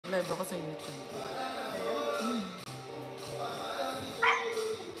Live ako sa YouTube.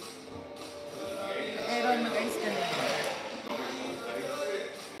 Aaron, mag-ayos ka na.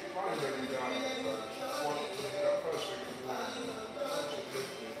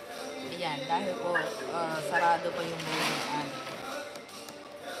 Ayan, dahil po sarado pa yung bowlingan.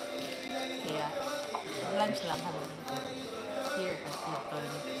 Kaya, lunch lang kami. Here at Hilton.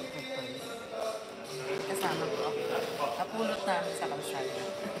 Kasama ko ako. Napulot namin sa kalsada.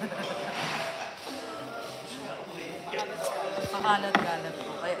 Pakalat-galat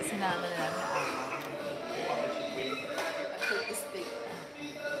po. Kaya sinama na namin ako.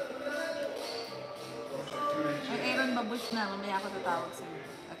 Ay, Aaron, babush na. Mamaya ako tatawag sa'yo.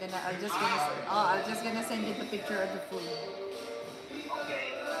 I'll just gonna send you the picture of the food.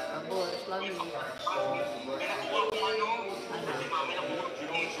 Babush, love you.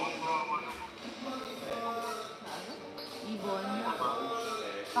 Ibon.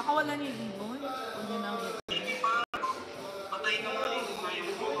 Pakawala niyo yung ibon. Huwag niyo na ulit. Patay ka mo rin.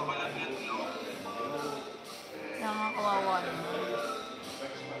 Ayaw mo kamalagyan mo. Nakakawawa naman.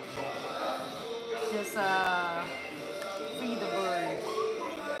 Just free the bird.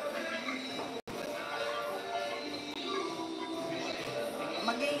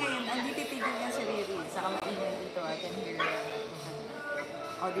 Magay ngayon, hindi titigil niya si Riri. Saka maingay dito. I can hear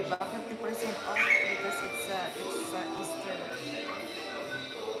oh, diba? 50% off because it's Easter.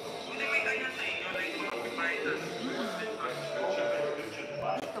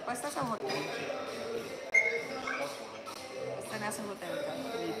 Dito, basta sa hotel. Basta nasa hotel ka.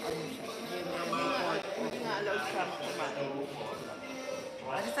 Hindi nga allowed siya kumain.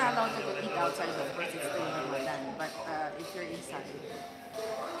 It's not allowed to go eat outside, of course it's still Ramadan. But if you're inside.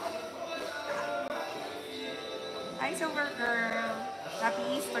 Hi, Silver Girl! Happy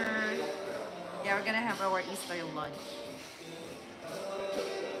Easter! Yeah, we're gonna have our Easter lunch.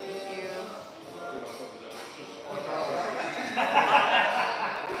 Thank you.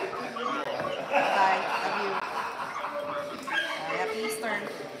 Bye. Love you. Happy Easter.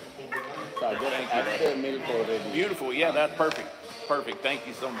 So I just added the milk already. Beautiful. Yeah, that's perfect. Perfect. Thank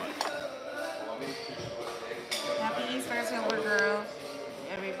you so much. Happy Easter, Silver Girl.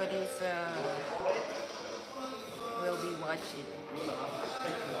 Everybody's will be watching.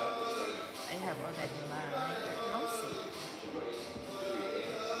 I have already my rosy.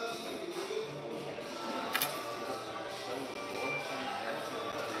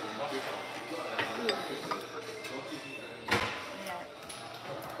 Yeah.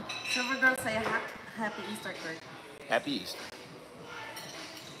 Silver Girl, say happy Easter, Kurt. Happy Easter.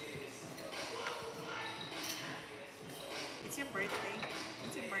 It's your birthday.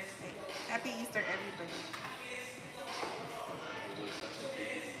 It's your birthday. Happy Easter, everybody.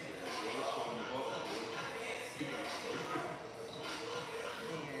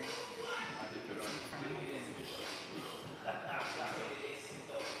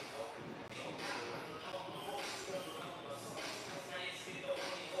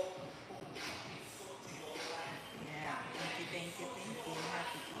 Thank you.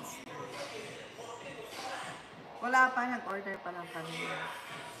 Happy Easter. Wala pa, nag-order pa lang kami.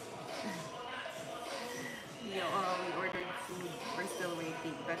 We ordered food. We're still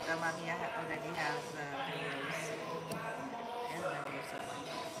waiting. But Mami already has videos. And there's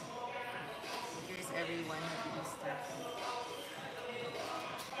here's everyone. Happy Easter.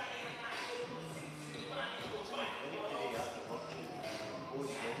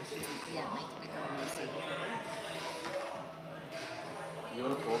 Yeah, my typical music. You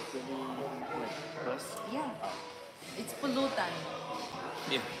want to poke the press? Yeah. It's pulutan.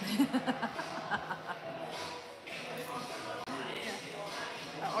 Yeah.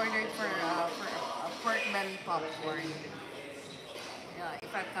 I ordered for a pork belly popcorn. Yeah,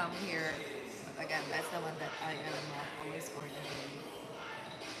 if I come here, again, that's the one that I am always ordering.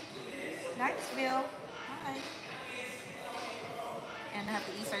 Nice, Bill. Hi. And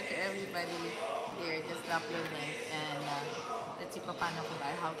happy Easter to everybody here. Just drop your link and let's see paano ko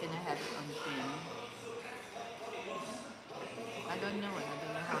ba. How can I have it on film? I don't know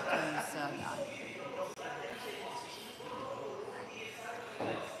how to use that.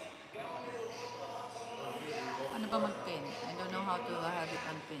 Ano ba mag-pin? I don't know how to have it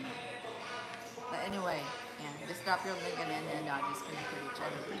on pin. But anyway, yeah, just drop your link and then just connect with each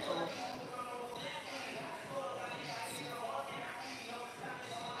other. People.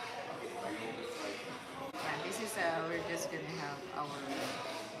 And this is we're just gonna have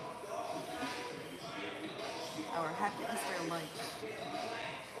our happy Easter lunch.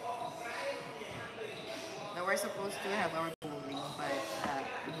 Now we're supposed to have our bowling, but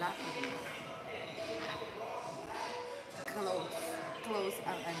not really. close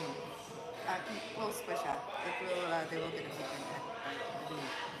ang ano. Close pa siya. They will gonna open at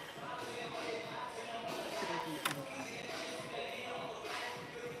 3 p.m.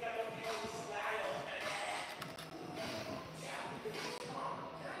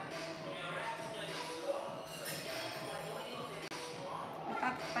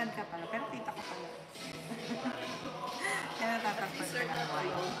 Natatakpan ka pala, pero kita ko pala. Kaya natatakpan ka ng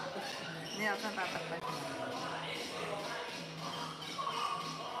wine. Hindi ako natatakpan ng wine.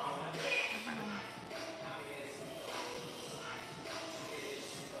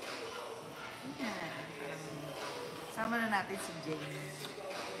 Sama na natin si Jane.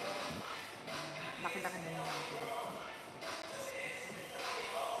 Laki-laki na yun ako.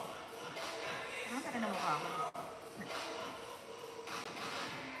 Ano ka na mukha ko?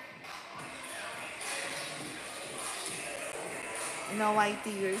 No white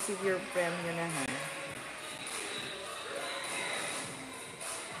tears if your premyo na ha.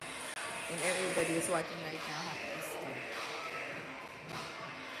 And everybody is watching right now. Happy Easter.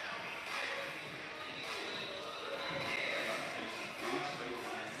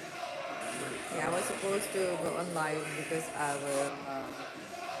 Yeah, I was supposed to go on live because I will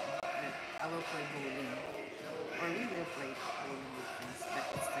play bowling. Or we will play bowling with friends, but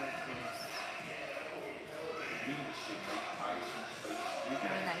it's still close.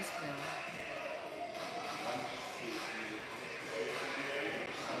 Very nice film.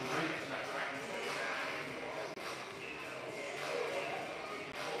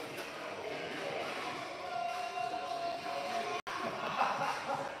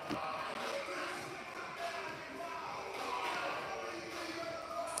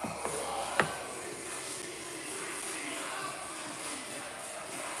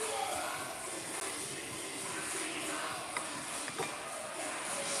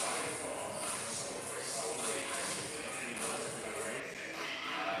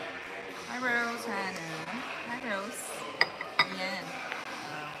 Rose, Hannah. Hi, Rose. Ayan.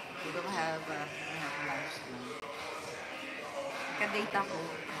 We will have lunch now. Nakadate ako,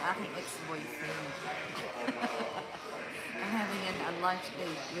 ang aking ex-boyfriend. I'm having a lunch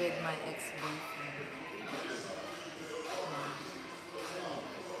date with my ex-boyfriend.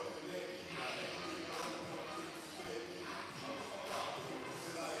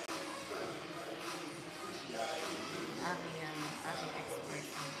 Aking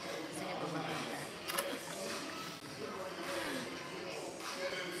ex-boyfriend. Gusto niya pa makita.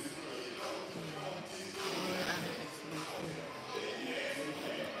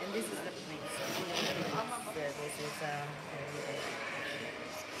 And this is the place. This is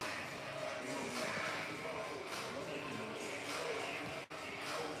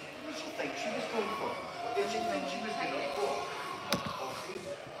What did she think she was going for? Did she think she was going for?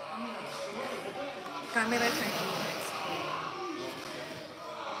 camera siya.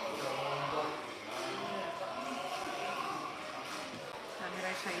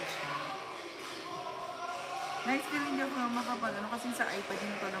 Camera siya. Nice feeling yung makapag ano kasi sa iPad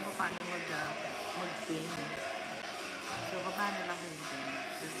din ko lang paano mag-pin. So paano lang yun?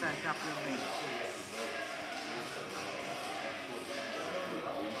 Just drop your link.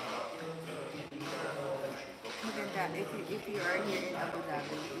 Maganda. If you are here in Abu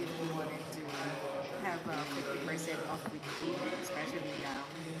Dhabi, if you wanted to have 50% off with food, especially now,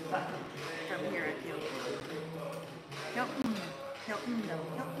 from here at Hilton.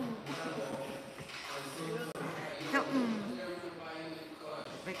 Hilton.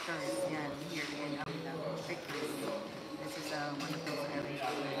 Victor's, yan, here in Abu Dhabi. Victor's. This is one of those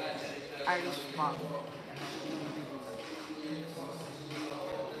Irish pub.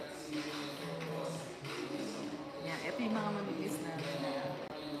 Yan, ito yung mga mamimiss namin na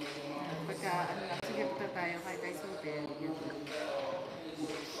pagka, sige punta tayo kahit sa hotel.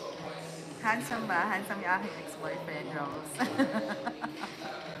 Handsome ba? Handsome yung aking ex-boyfriend, Rose.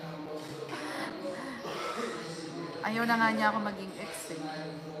 Ayaw na nga niya ako maging ex eh.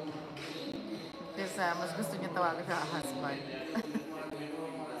 Kasi mas gusto niya tawagan siya husband.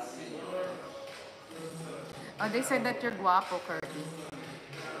 Oh, they said that you're guapo, Kirby.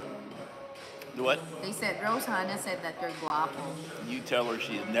 What? They said, Rose Hannah said that you're guapo. You tell her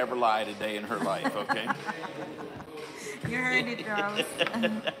she has never lied a day in her life, okay? You heard it, Rose.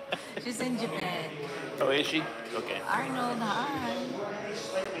 She's in Japan. Oh, is she? Okay. Arnold, hi.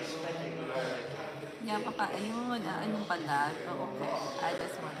 Yeah, papa, ayun, anong pala? Oh, okay. I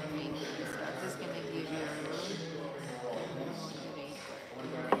just want to read this. I'm just gonna give you a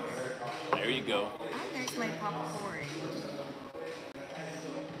There you go. Ah, there's my popcorn.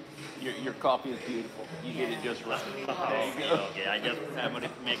 Your coffee is beautiful. You get it just right. There you go. Okay, I just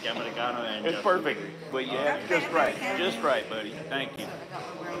make Americano and It's just perfect. But you have it just right. Just right, buddy. Thank you. So I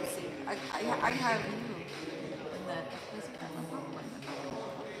got my rosé. I have you. And that,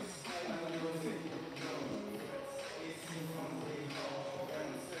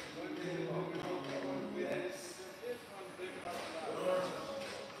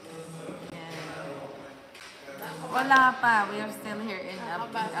 wala pa. We are still here in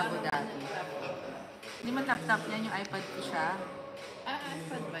Abu Dhabi. Hindi mo tap-tap yan yung iPad ko siya.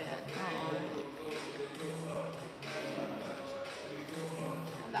 iPad ba yan? Oo.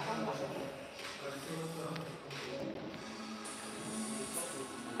 Wala akong makikita.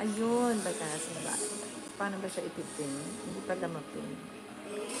 Ayun, bagas ba? Paano ba siya ipipin? Hindi pa damapin.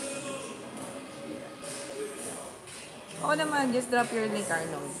 Oo naman, just drop your link,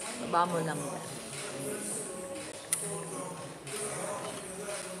 Arnold. Baba mo lang yan.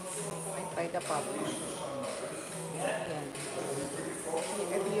 By the pop. Yan.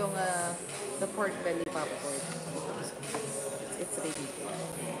 Ito yung the pork belly popcorn. It's ready.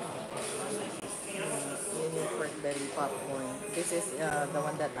 Yun yung pork belly popcorn. This is the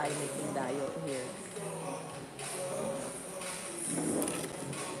one that I make in Dayo here.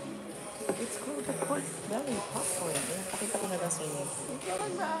 It's called the pork belly popcorn. Pakita ko na lang sa inyo.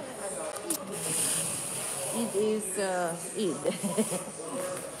 It is Eid.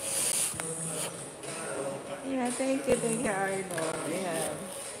 Yeah, thank you, Arnold. Yeah.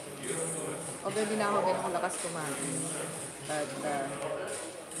 Although di na ako ganun kalakas kumain. But,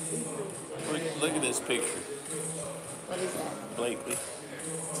 Look at this picture. what is that? Blakely.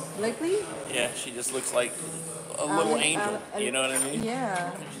 Blakely? Yeah, she just looks like a little angel. You know what I mean?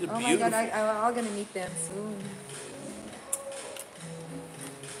 Yeah. She's Oh my God, beautiful. I'm gonna meet them soon.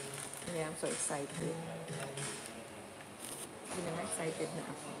 Yeah, I'm so excited. Hindi naman excited na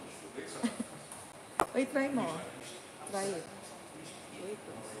ako. Wait, try mo. Try it. Wait.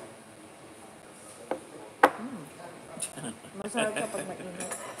 Masarap kapag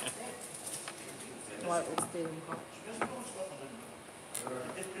mainit. While it's still hot.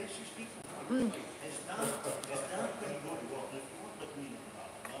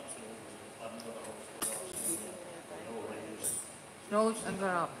 Rolls, ang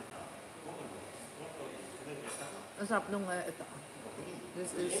sarap. Ang sarap nung ito.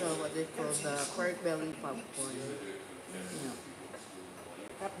 This is what they call the pork belly popcorn. Yeah.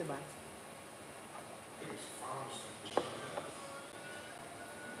 Sarap, diba?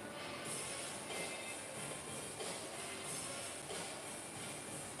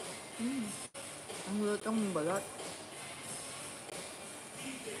 Ang lutong balot.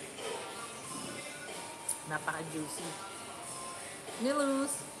 Napaka-juicy.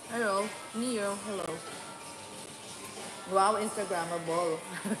 Nilus! Hello. Neo, hello. Wow, Instagrammable.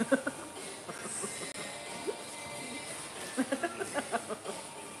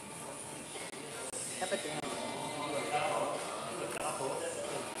 Dapat yan.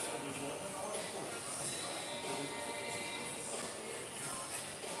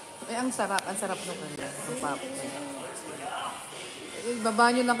 Ang sarap nung popcorn.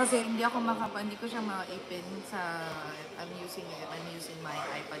 Baba nyo lang kasi hindi ko siya maipin sa, I'm using my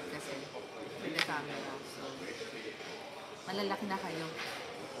iPad kasi with the camera. So, malalaki na kayo.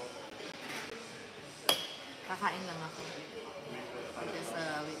 Kakain lang ako.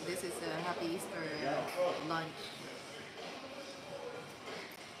 This is a Happy Easter lunch.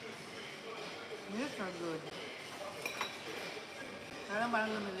 These are good.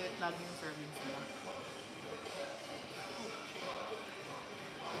 Parang lumiliit lagi yung servings nila.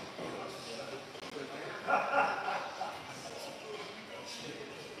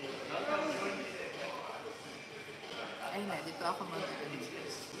 Ay na, dito ako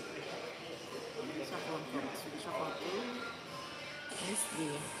sa phone ko. Switch ako to Miss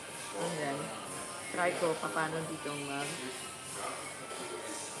D. And then, try ko paano dito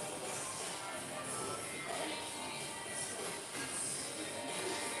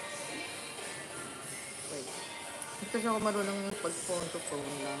wait. Ito siya ako marunong pag-phone to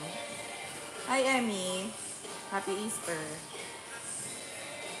phone lang. Hi, Emmy. Happy Easter.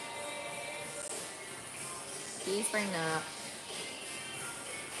 Happy Easter na.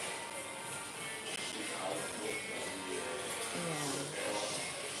 Ayan.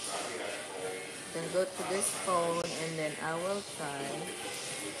 Then go to this phone and then I will try.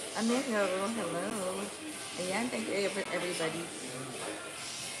 Amigo, hello. Ayan, thank you everybody.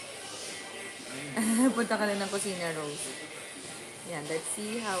 Punta ka na ng kusina, Rose. Yan, let's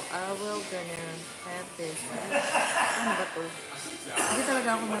see how I will gonna have this. Ano ba to? Hindi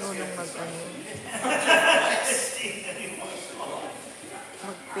talaga ako marunong mag-ano.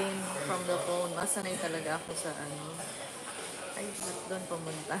 mag-pin from the phone. Masanay talaga ako sa ano. Ay, ba't doon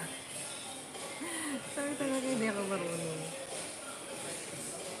pumunta? Sabi talaga hindi ako marunong.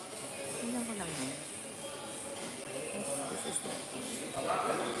 Tingnan ko lang yan. This is not.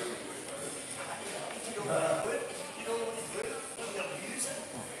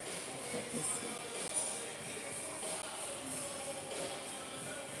 Let me see.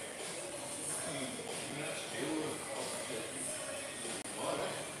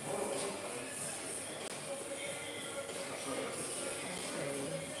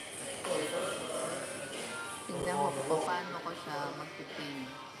 Tingnan ko po paano ko siya magpipin.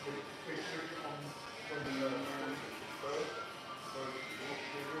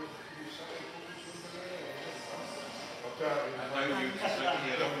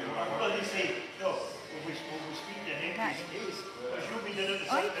 Well, you say, no, when we speak to him these days, because you'll be doing the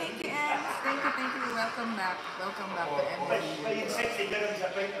Oy, same thank you, Em. Thank you. Welcome back. Welcome back to But Emily. in sense, they get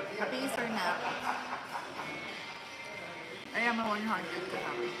sa paper. Happy Easter na. I am a 100 to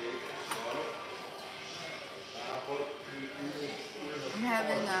happy. I'm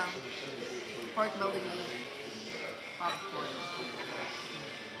having pork belly popcorn.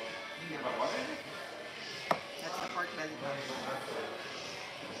 Yeah. That's the pork belly popcorn.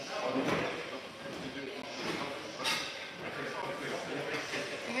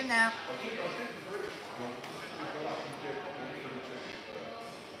 Sige na.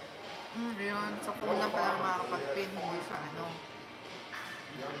 Yun. So, kung lang pala makakapag-pin, hindi sa ano.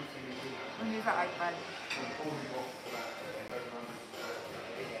 Hindi sa iPad.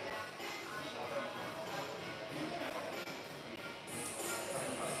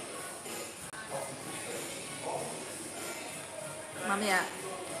 Mamaya,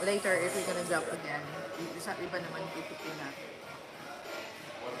 later, if we're gonna drop again, isa iba naman pipipin natin.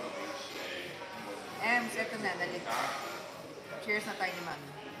 Ems, eto na, dali. Cheers na tayo ni Mami.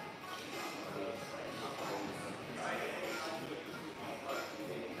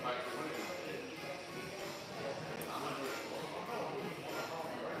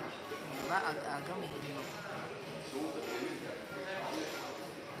 Diba? Aga-aga may inom.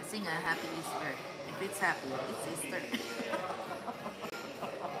 Kasi nga, happy Easter. If it's happy, it's Easter.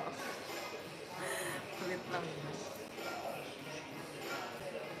 Kulit lang yun.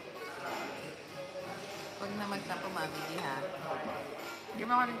 Huwag na magtampo, Mami, di ha? Hindi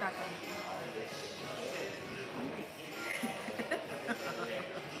mo ako rin tatay.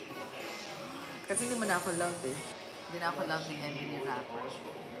 Kasi hindi mo na ako love eh. Hindi na ako love ni Emily Rapper.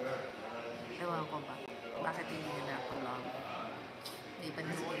 Ewan ko ba? Bakit hindi niya na ako love? Hindi pa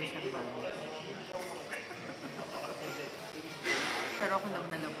siguro siya love. Pero ako love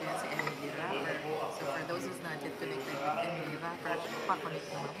na love ko yan si Emily Rapper. So for those who's not yet connected with Emily Rapper, pakulit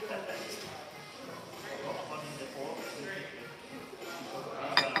naman.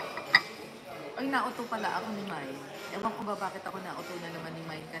 Ay, nauto pala ako ni Mai. Ewan ko ba bakit ako nauto na naman ni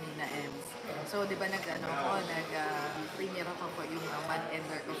Mai kanina, Ems. So, di ba nag-premiere ako for yung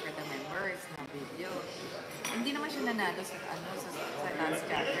month-ender ko for the members na video. Hindi naman siya nanalo sa last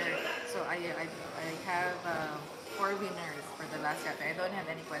chapter. So, I have 4 winners for the last chapter. I don't have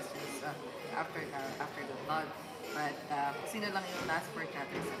any questions after the vlog. But sino lang yung last 4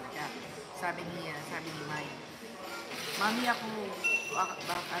 chapters talaga. Sabi ni Mai, Mami, ako,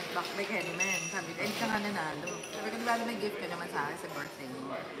 may Henman. Sabi ko, hindi ka nga nanalo. Sabi ko, diba may gift ka naman sa akin sa birthday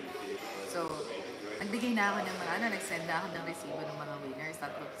mo. So, nagbigay na ako ng mga, nag-send na ako ng resibo ng mga winners.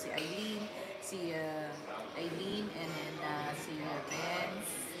 Tapos si Eileen, and then si Renz,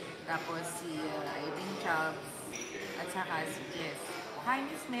 tapos si Eileen Chubbs, at saka si Jess. Hi,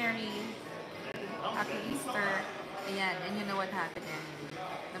 Miss Mary. Happy Easter. Ayan, and you know what happened, Emily?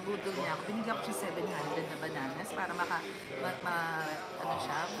 Nabudol niya ako. Binigyan ko siya 700 na bananas para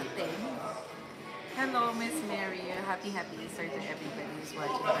ma-10. Hello, Miss Mary. Happy Easter to everybody who's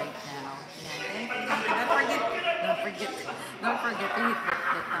watching right now. Ayan, thank you. Don't forget to hit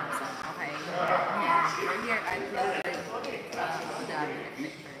the thumbs up, okay? Ayan, we're here at Hilton, Dhabi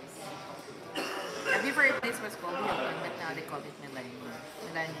Reflectors. Before it place was called Hilton, but now they call it Millennium.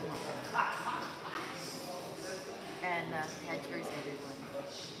 And yeah, cheers everyone.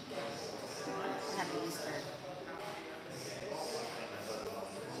 Happy Easter.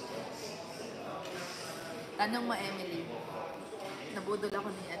 Tanong mo, Emily, nabudol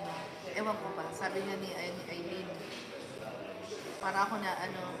ako ni ewan ko ba, sabi niya ni Eileen, para ako na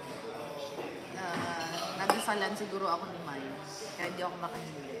nagdasalan siguro ako ni Mai, kaya hindi ako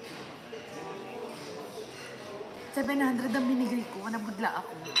makahili. 700 ang binigay ko, nabudla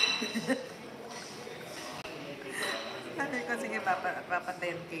ako. Sabi ko, sige, papa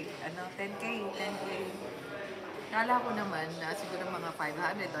 10K. 10K. Kala ko naman na siguro mga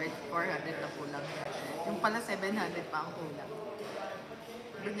 500 or 400 na kulang. Yung pala 700 pa ang kulang.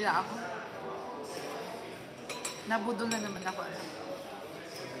 Bigla ako. Nabudol na naman ako.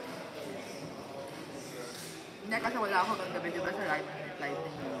 Hindi kasi wala ako kagabi, di ba sa live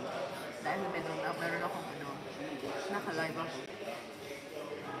ninyo. Dahil meron akong naka-live ako.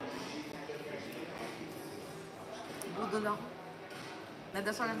 Budol ako.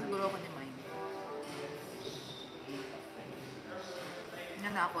 Nadasalan siguro ako ni Mike.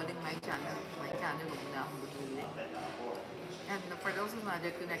 Na ako din my channel, huwag na akong budulin. And for those who not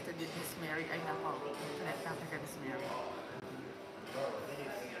yet connected with Miss Mary, ay nako, connect natin kay Miss Mary.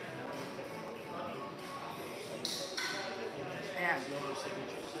 Ayan.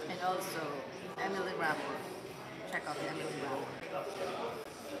 And also, Emily Rapper. Check out Emily Rapper.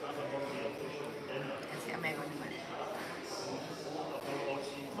 And si Amego naman.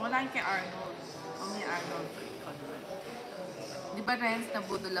 Wala yung kay Arnold. Only Arnold. Di ba, Renz,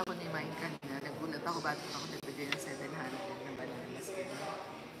 nabudol ako ni Mike kanina. Nagulat ako ba't ako nagbigay ng 700 na bananas.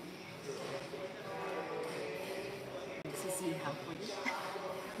 Nagsisihan ko din.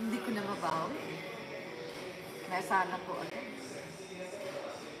 Hindi ko na mabawi. Nasana ko agad.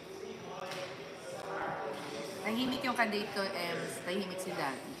 Tahimik yung kadate ko, Ems. Tahimik si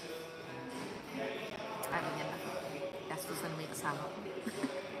Daddy. Ano niya na. Gastusan mo yung asama ko.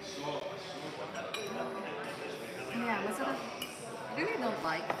 Yeah, masarap. I really don't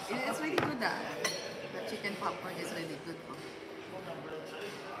like it. It's really good. The chicken popcorn is really good.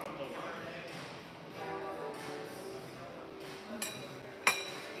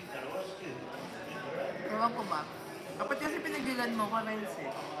 Ewan ko ba? Kapag kasi pinagilan mo ko, Renz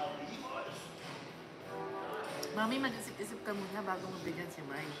eh. Mami, mag-isip-isip ka muna bago mo bigyan si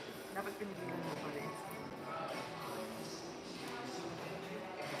Mike. Dapat pinagilan mo ko, Renz.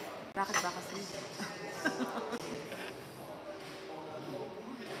 Bakit ba kasi?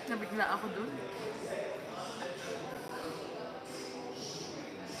 Nabigla ako dun.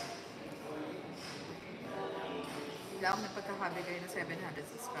 Hindi ako nagpagkakabigay ng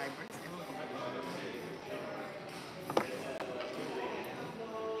 700 subscribers. Ewan ko ba?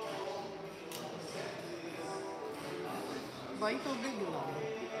 Boy, tubig lang.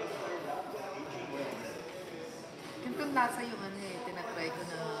 Ganitong lasa yung tinatry ko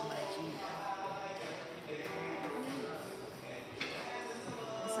na magic.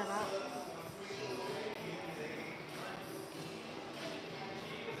 Masarap.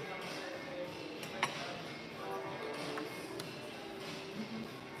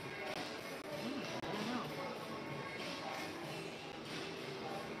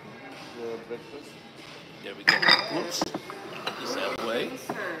 The breakfast. There we go. Whoops. Just that way.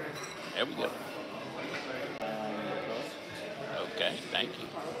 There we go. Okay, thank you.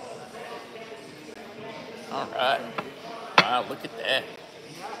 All right. Wow, look at that.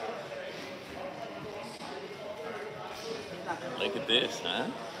 Look at this, huh?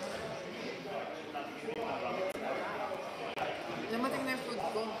 Namating na yung food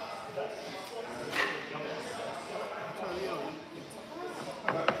ko. Sorry,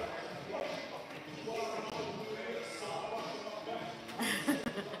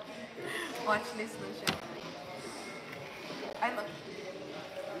 watch list na siya. Ay, look.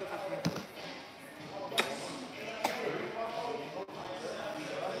 Look at me.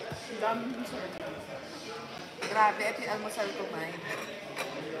 Grabe, ito yung almusal ko, May.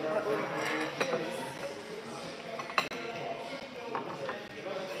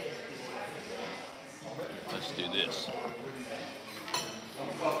 Let's do this.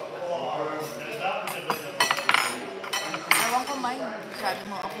 Ewan ko, May. Masyado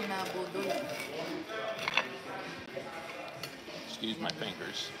mo ako na budol. Excuse my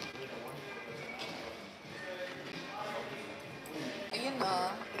fingers. Ayun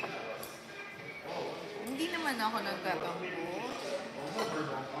hindi naman ako nagtatampo.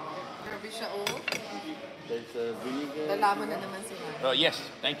 Grabe siya, There's a vinegar. Lalaman na naman si Mami. Yes,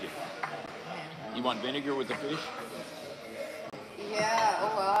 thank you. You want vinegar with the fish? Yeah,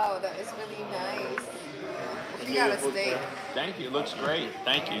 oh wow, that is really nice. She got a steak. Thank you. It looks great.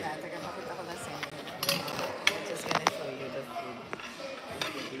 Thank you. Teka, makita ko na sa inyo. Just gonna show you the food.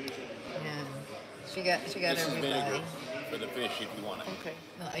 Ayan. She got This is vinegar everybody. for the fish if you want it. Okay.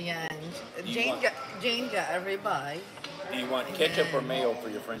 No, ayan. You Jane got everybody. Do you want ketchup or mayo for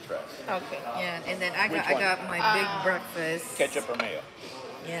your french fries? Okay. Yeah, and then I Which one? got my big breakfast. Ketchup or mayo?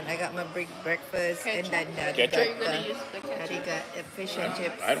 Yeah, I got my big breakfast, and then Ketchup? Daddy got You're gonna use the Daddy ketchup. got fish and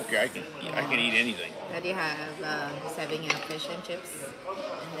chips. I don't care. I can eat anything. Daddy have serving fish and chips,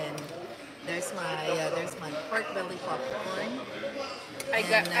 and then there's my pork belly popcorn. I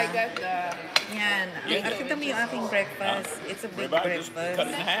got And, the Yan. Yeah. Kita mo yung aking breakfast. It's a big Ribeye, just breakfast. cut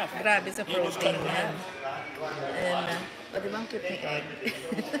it in half. Grabe sa You just cut protein it in yan. half. And, di ba ang cute ni egg?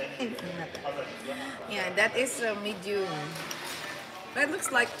 Yeah, that is medium. That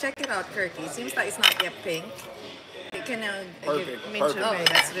looks like, check it out, Kirky. It seems like it's not yet pink. It can Perfect, mention. perfect. Oh,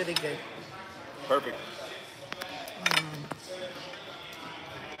 that's really good. Perfect.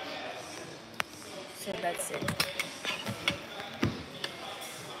 So that's it.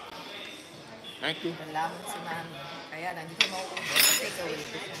 Thank you. Salamat sa namin. Kaya hindi ko mauubos. Take away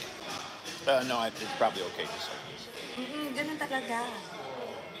ko siya. No, it's probably okay just like this. Ganun talaga.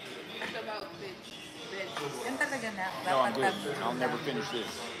 What about veg? Ganun talaga na. No, I'm good. Dapat I'll never finish this.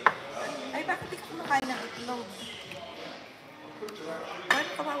 Ay, bakit di ka kumakain ng itlog? Paano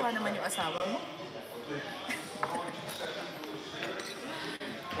kawawa naman yung asawa mo?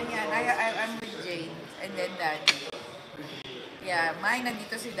 Ayan, I'm with Jane and then Daddy. Yeah, mine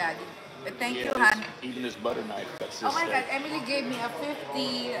nandito si Daddy. But thank you, Han. Even this butter knife cuts this Oh my God, steak. Emily gave me a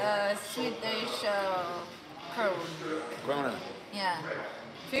 50 Swedish krone. Corona. Yeah,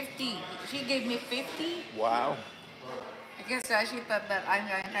 50. She gave me 50. Wow. I guess she thought that I'm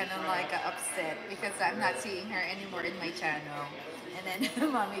kind of like upset because I'm not seeing her anymore in my channel. And then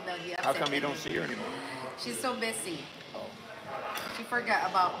Mommy don't be upset. How come you don't see her anymore? She's so busy. Oh, She forgot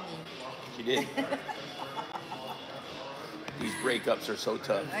about me. she did. These breakups are so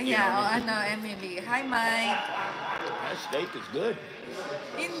tough. You Yeah, know what I oh, ano, Emily. Hi, Mike. mean? That steak is good.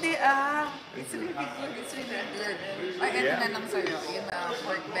 Hindi It's really good. It's really good. Ay, ito Yeah. na lang sa'yo. Yung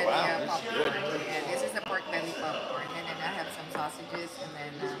pork belly Wow, this is popcorn. good. Yeah, this is the pork belly popcorn. And then I have some sausages. And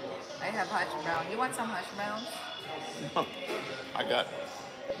then I have hash brown. You want some hash browns? I got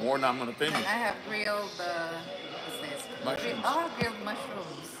more than I'm gonna And finish. I have grilled, what's this? Mushrooms. Grilled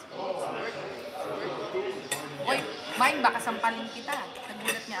mushrooms. Uy, mine, baka sampalin kita.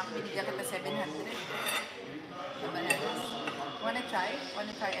 Nagulat niya ako, binigyan kita 700. The bananas. Wanna try?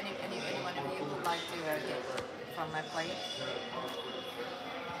 Wanna try anyone of you would like to get from my plate?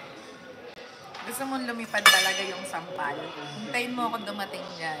 Gusto mong lumipad talaga yung sampal. Hintayin mo ako dumating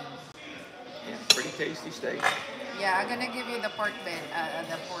dyan. Yeah, pretty tasty steak. Yeah, I'm gonna give you the pork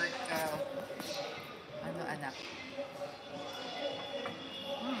the pork, ano anak?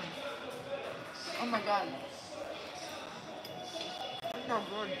 Oh my God. It's so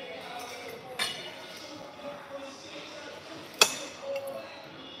good.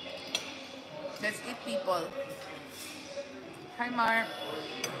 Let's eat, people. Hi, Mar.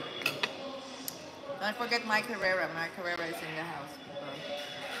 Don't forget Mike Herrera. Mike Herrera is in the house, people.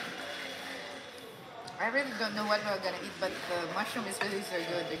 I really don't know what we're gonna eat, but the mushroom is really so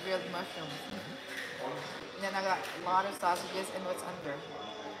good. The grilled mushroom. And then I got a lot of sausages and what's under.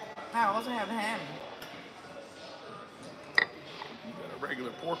 I also have ham. You got a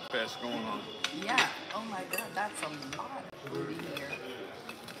regular pork fest going on. Yeah. Oh my God, that's a lot of food in here.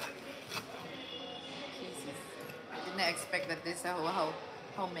 Jesus. I didn't expect that this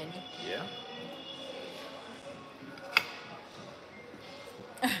how many. Yeah.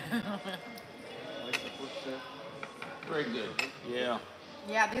 Very good. Yeah.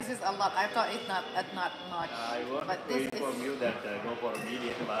 Yeah, this is a lot. I thought it's not much. I was But this waiting is from you that go for a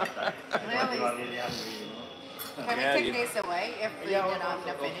medium, but Really? you are really hungry, you know. Can we Yeah, take you- this away if we Yeah, I'm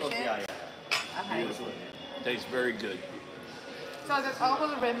gonna finish it? yeah. Okay. Tastes very good. So that I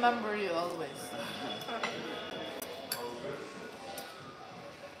will remember you always.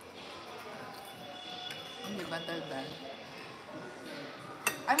 Hindi ba tanda?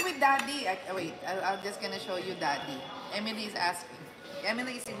 I'm with Daddy. Wait, I'm just gonna show you Daddy. Emily is asking.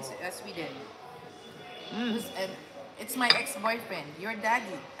 Emily is in Sweden. And it's my ex-boyfriend. Your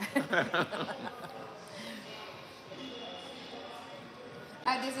Daddy.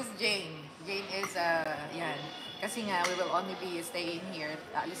 This is Jane. Jane is, yan. Kasi nga, we will only be staying here.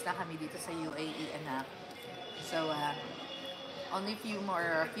 Alis na kami dito sa UAE, anak. So, only few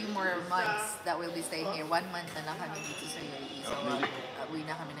more months that we'll be staying here. 1 month na lang kami dito sa UAE. So, uwi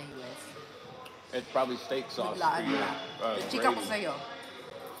na kami na US. It's probably steak sauce. Biglaan for your, na. Chika ko gravy. sa'yo.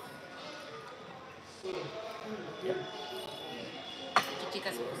 Chichika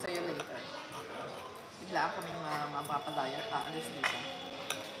ko sa'yo later. Biglaan kami mapapalaya. Aalis dito.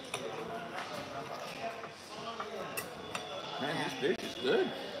 Man, this dish is good.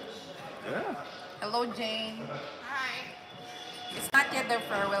 Yeah. Hello, Jane. Hi. It's not yet their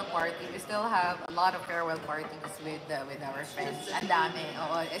farewell party. We still have a lot of farewell parties with our friends. Ang dami.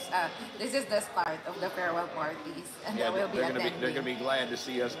 Oo, this is the start of the farewell parties, and Yeah, we'll be they're gonna attending. be glad to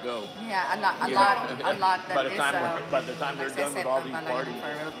see us go. Yeah, a lot that By the is. time they're done with all these magsaset na talaga ng parties.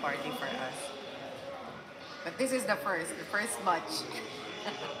 farewell party for us. But this is the first batch.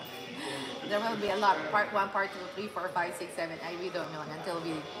 there will be a lot. Part 1, part 2, 3, 4, 5, 6, 7. I really don't know until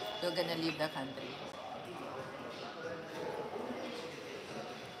we're gonna leave the country.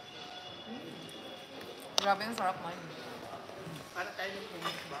 Grabe ang sarap man. Para tayo ng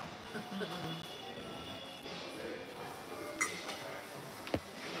hummus ba?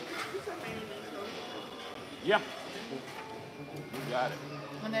 Isa may nito. Yeah. You got it.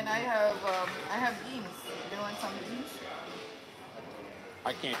 And then I have beans. Do you want some beans?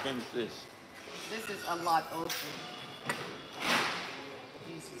 I can't finish this. This is a lot also.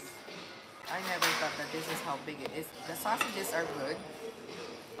 Jesus. I never thought that this is how big it is. The sausages are good.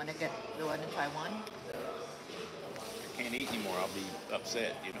 Wanna try one? I can't eat anymore. I'll be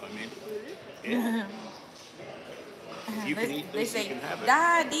upset. You know what I mean? Yeah. If you can eat They this, say, you can have it.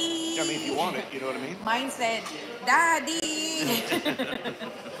 Daddy! I mean, if you want it, you know what I mean? Mine said, Daddy!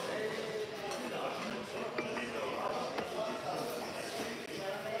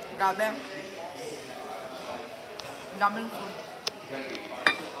 Grabe. Daming food.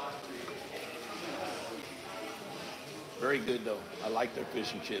 Very good though. I like their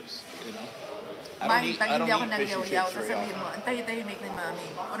fish and chips. You know. Mine, pag hindi ako fish and nagyaw-yaw, chips very sasabihin often. mo, ang tayo-tahimik ni Mami.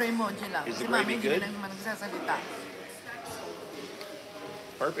 Or emoji lang. Is Si the Mami gravy hindi good? na naman nagsasalita.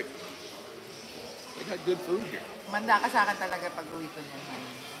 Perfect. They got good food here. Manda ka sa akin talaga pag uwi ko niyan.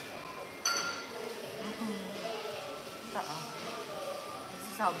 This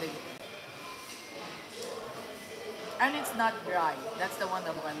is how big it is. And it's not dry. That's the one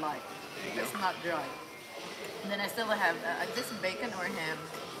that I like. It's not dry. And then I still have just bacon or ham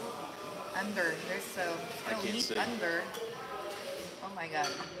under. There's still can't meat see. under. Oh my god.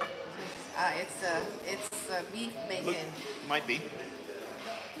 It's beef Look, bacon. might be.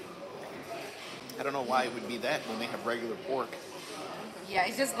 I don't know why it would be that when they have regular pork. Yeah,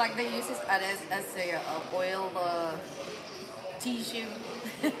 it's just like they use it as a oil tissue.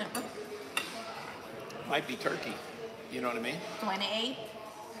 Might be turkey. You know what I mean? 28,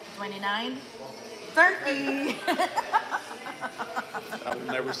 29, 30. I will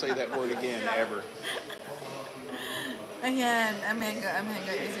never say that word again, ever. Ayan, Amenga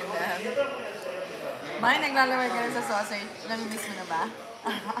is in the May naglalaway ka na sa sausage. Nami-miss mo na ba?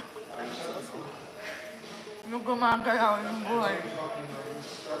 Nung gumagalaw ng buhay.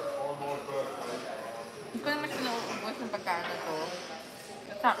 Hindi ko naman sila uubos ng pagkain na to.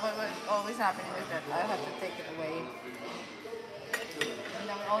 What always happening is that I have to take it away. And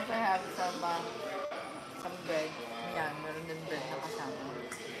then we also have some bread. Yan, meron din bread na kasama.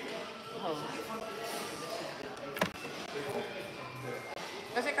 Oh.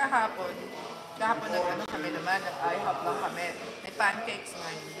 Kasi kahapon nag-ano kami naman, nag-IHOP lang kami. May pancakes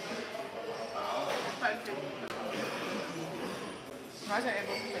man. Nasa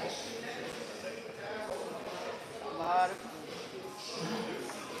ego ko fish. A lot of food.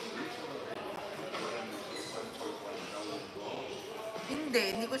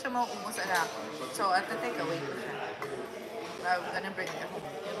 Hindi ko siya mauubos anak. So, at the takeaway ko siya. I'm gonna bring it home.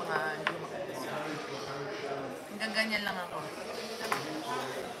 Yung mga hindi makakis. Hanggang ganyan lang ako.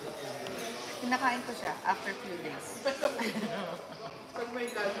 Kinakain ko siya after few days.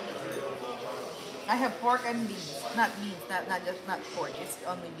 I have pork and beans. Not beans, not pork. It's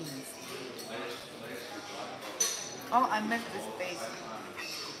only beans. Oh, I missed this taste.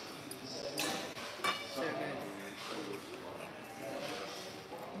 So good.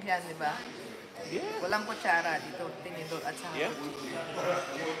 Yan, di ba? Yeah. Walang kutsara dito, tinidor at saka Yeah.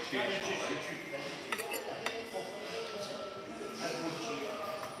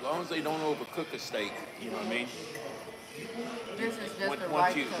 As long as they don't overcook a steak, you know what I mean? This is just the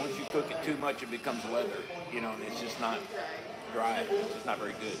Once right you cook it too much, it becomes leather, you know, and it's just not dry. It's just not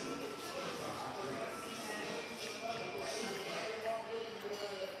very good.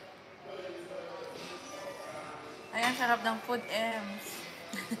 Ayan, sarap ng food, Ems.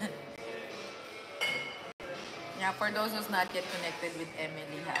 Yeah, for those who's not yet connected with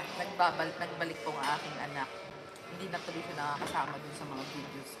Emily, ha, nagbalik po ang aking anak. Hindi na tuloy siya nakakasama dun sa mga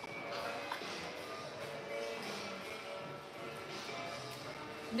videos.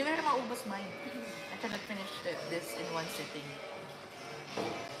 Hindi ko na maubos mine. I cannot finish this in one sitting.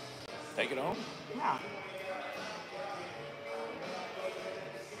 Take it home. Yeah.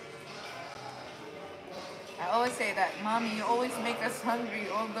 I always say that, Mommy, you always make us hungry.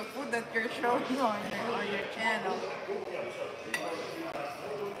 All the food that you're showing on your channel.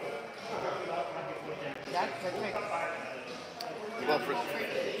 That's the trick. Well,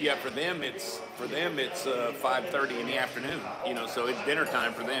 for them it's 5:30 in the afternoon, you know, so it's dinner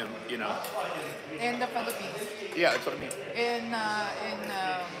time for them, you know. In the Philippines. Yeah, that's what I mean. In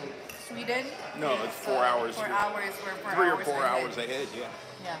Sweden. No, it's 4 hours. 4 hours. We're 4 3 or hours 4 ahead. hours ahead. Yeah.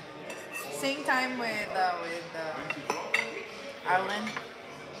 Yeah. Same time with Ireland.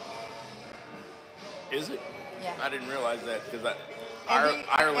 Is it? Yeah. I didn't realize that because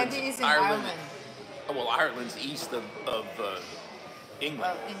Eddie is in Ireland. Well, Ireland's east of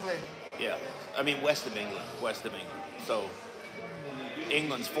England. England. Yeah, I mean west of England. So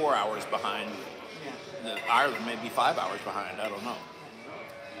England's 4 hours behind. Yeah. Ireland may be 5 hours behind. I don't know.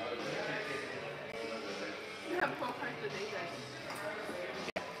 You have poker today,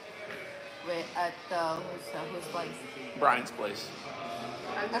 guys. Wait, at whose place? Brian's place.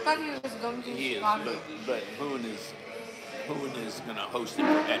 I thought he was going to He is, Chicago. but Hoon is going to host it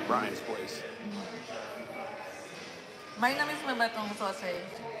at Brian's place. May namiss mo ba itong sausage?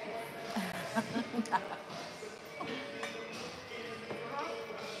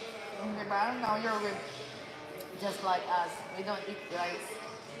 Diba? Now you're with just like us. We don't eat rice.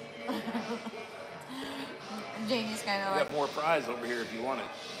 Janie's kind of We like, got more fries over here if you want it.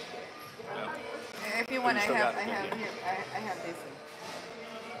 Yeah. if you want, We I still have got it, yeah. here. I have this one.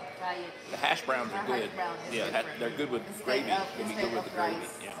 Try it. The hash browns are Our good. hash brown is Yeah, different. they're good with Instead gravy. of- They'd be instead good with of the gravy.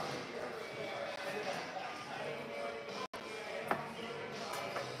 rice. Yeah.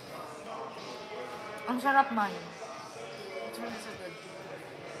 Ang sarap man. It's really so good.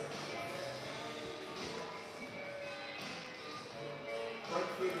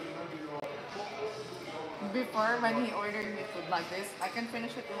 Before, when he ordered me food like this, I can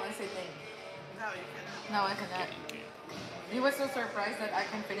finish it in one sitting. No, you cannot. No, I cannot. He was so surprised that I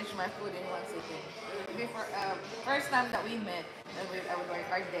can finish my food in one sitting. Before, first time that we met,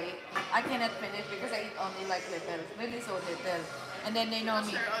 our date, I cannot finish because I eat only like little, really so little. And then they know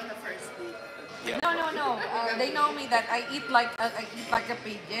me. Sir, on the first date. Yeah. No. They know me that I eat like a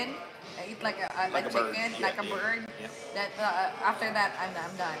pigeon. I eat like a Like a bird. chicken, Yeah, like a yeah, bird. yeah. That after that I'm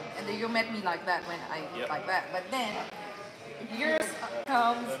done. And then you met me like that when I eat Yep. like that. But then years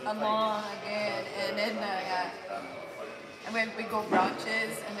comes along again, and then and when we go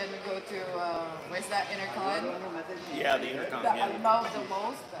brunches, and then we go to where's that Intercon? Yeah, the intercom. That I Yeah. love the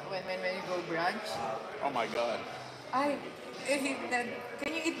most when you go brunch. Oh my God. I eat that.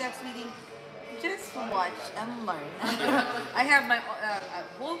 Can you eat that, sweetie? Just watch and learn. I have my a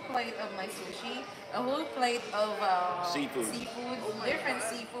whole plate of my sushi, a whole plate of Seafood. different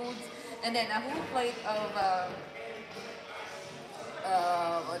seafoods, and then a whole plate of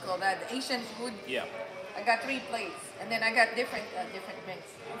what do you call that? The Asian food. Yeah. I got 3 plates, and then I got different drinks.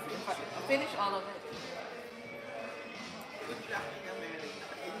 I finish all of it. Black in America.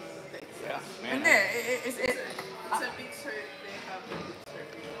 Yeah. And Man. there, it's It's a big serve. They have a big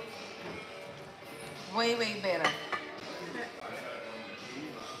serving. way better.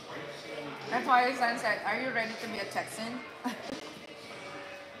 That's why your son said, "Are you ready to be a Texan?"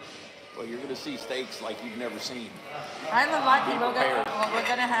 Well, you're going to see steaks like you've never seen. I'm lucky. Be What prepared.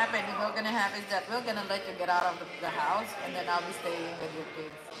 gonna happen? What's gonna happen is that we're gonna let you get out of the house, and then I'll be staying with your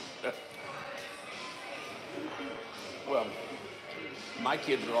kids. Well, my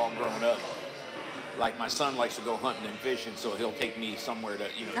kids are all grown up. Like my son likes to go hunting and fishing, so he'll take me somewhere to,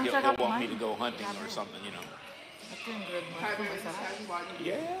 Ang he'll sarap want me man. to go hunting or something, Ito yung good mo. Have Ito you masarap. had one?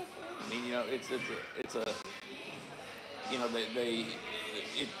 Yeah. I mean, it's a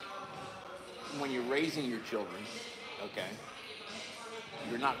when you're raising your children, okay,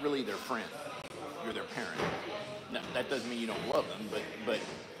 you're not really their friend. You're their parent. Now, that doesn't mean you don't love them, but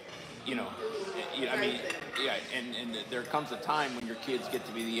I mean, yeah, and there comes a time when your kids get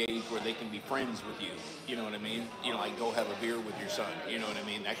to be the age where they can be friends with you. You know what I mean? Like go have a beer with your son. You know what I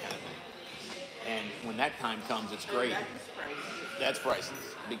mean? That kind of thing. And when that time comes, it's great. That's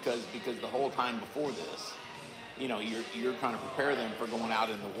priceless because the whole time before this, you're trying to prepare them for going out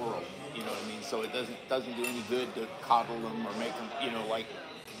in the world. You know what I mean? So it doesn't do any good to coddle them or make them, I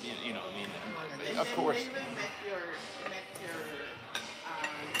mean, of course. They will met your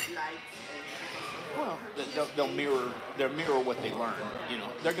likes Well, they'll mirror what they learn.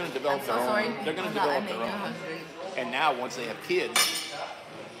 They're going to develop their own. They're going to develop their own. And now, once they have kids,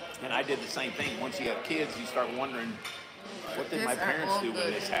 and I did the same thing. Once you have kids, you start wondering, what did my These are parents all do when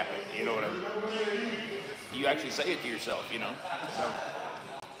good. this happened? You know what I mean? You actually say it to yourself. So.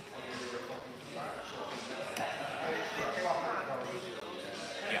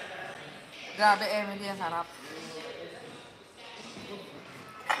 Yeah. Grabe, Emily, ang sarap.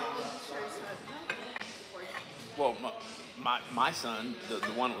 Well, my son, the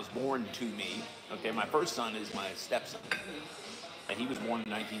one that was born to me, okay, my first son is my stepson. And he was born in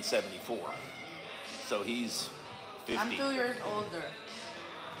 1974. So he's 50. I'm 2 years older.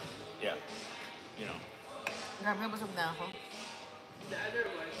 Yeah. Grabe, busog na ako. the other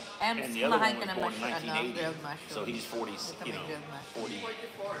one. And the other one kumakain was ka ng born in mushroom, 1980. grilled mushroom. So he's 40, Ito you may know, grilled mushroom. 40,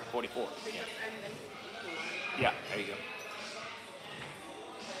 44. 44. Yeah. Because I'm 1981. Yeah, there you go.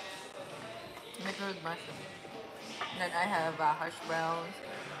 May grilled mushroom. And then I have hash browns.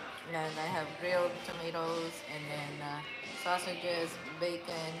 And I have grilled tomatoes. And then sausages,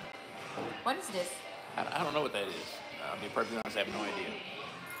 bacon. What is this? I don't know what that is. I'll be perfectly honest, I have no idea.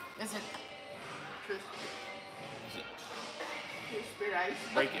 Is it? Crispy. Is it- Crispy rice.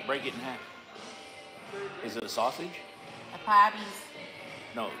 break it in half. Burger. Is it a sausage? A patties.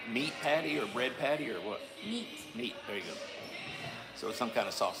 No, meat patty or bread patty or what? Meat. Meat, there you go. So it's some kind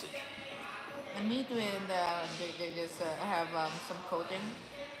of sausage. The meat with they just have some coating.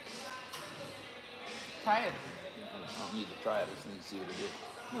 Try it. I don't need to try it, I just need to see what it is.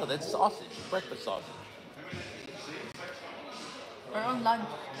 No, that's sausage, breakfast sausage. We're on lunch.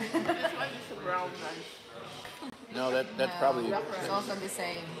 This one is a brown rice. No, that's No, probably... It's also the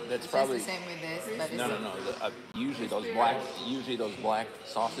same. That's It's probably- just the same with this, but No, it's no, no. Usually those black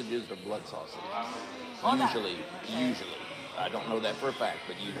sausages are blood sausages. Oh, that- Usually. I don't know that for a fact,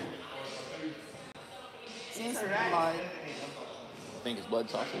 but usually. Since blood. I think it's blood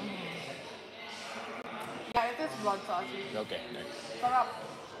sausage. Yeah, it is blood sausage. Okay, next. Sarap.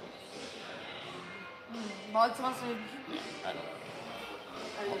 Blood sausage. Yeah, I don't.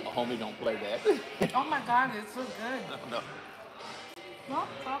 Homie, don't play that. Oh my god, it's so good. No. No,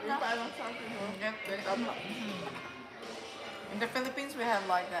 sarap na. Parang something, no? In the Philippines, we have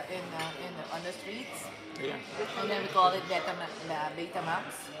like that on the streets, Yeah. and then we call it Betamax.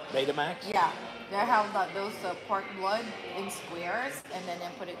 Betamax? Yeah, they have those pork blood in squares, and then they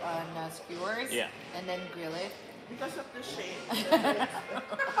put it on skewers, Yeah. and then grill it. Because of the shape. Yeah,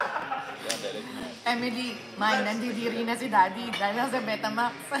 that is nice. Emily, man, nandidiri na si Daddy dahil sa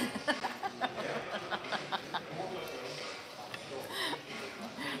Betamax.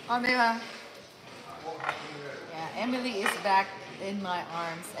 Oh, di ba? Yeah, Emily is back in my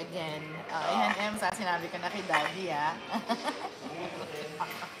arms again. Yan, sa sinabi ko na kay Daddy, ah.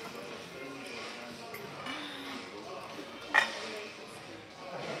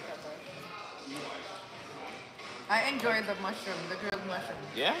 I enjoy the mushroom, the grilled mushroom.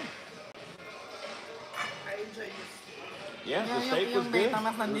 Yeah? I enjoy this. Yeah, the steak was Yung good.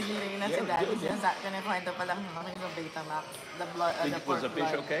 Betamax nandidiri na si Yeah, Daddy. good, yeah. Kinikwento pa lang namin yung Betamax. The blood, the pork Was the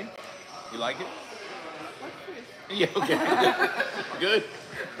fish blood. okay? You like it? What fish? Yeah, okay. Good.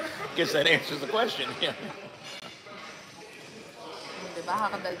 Guess that answers the question. Yeah. Diba,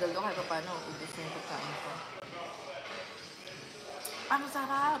 kakadaldal ko kahit pa paano, ubus na yung pagkain ko. Ang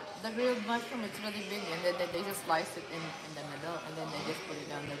sarap! The grilled mushroom, it's really big. And then they just slice it in the middle, and then they just put it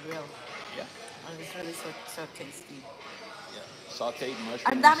on the grill. Yeah. And it's really so tasty. Yeah. Sauteed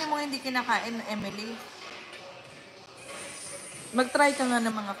mushrooms. Ang dami mong hindi kinakain, Emily. Mag-try ka nga ng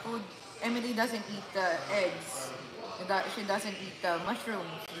mga food. Emily doesn't eat eggs. She doesn't eat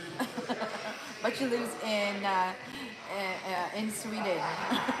mushrooms. But she lives in Sweden.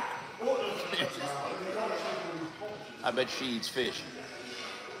 I bet she eats fish.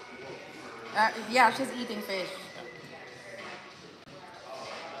 Yeah, she's eating fish.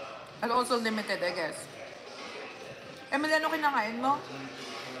 And also limited, I guess. Emily, ano kinakain mo?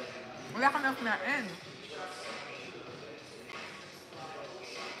 Wala ka na kinain.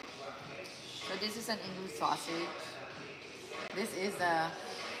 So this is an English sausage. This is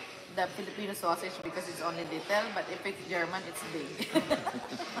the Filipino sausage because it's only little, but if it's German, it's big.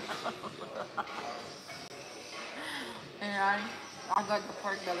 And I got the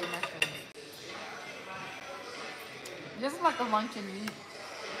pork belly mushrooms. Just like a luncheon meat.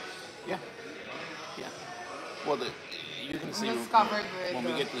 Yeah. Yeah. Well, you're going to see It's covered with when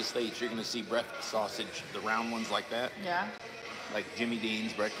we get to the States, you're going to see breakfast sausage, the round ones like that. Yeah. Like Jimmy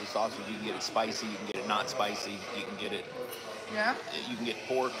Dean's breakfast sausage. You can get it spicy, you can get it not spicy, you can get it, Yeah. you can get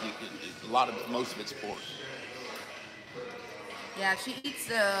pork. Most of it's pork. Yeah, she eats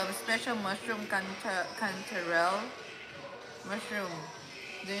special mushroom cantarell mushroom.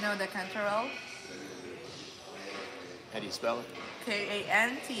 Do you know the cantarell? How do you spell it?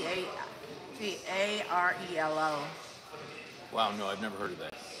 Cantarello. Wow, no, I've never heard of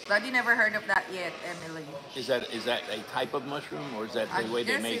that. Daddy never heard of that yet, Emily. Is that a type of mushroom, or is that the way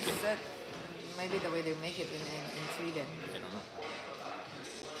they guess make it? it's maybe the way they make it in Sweden. I don't know.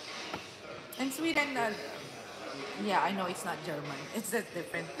 In Sweden, yeah, I know it's not German. It's a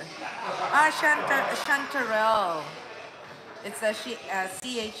different. Chanterelle. It's a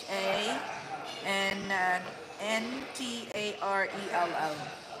CHA and NTARELL.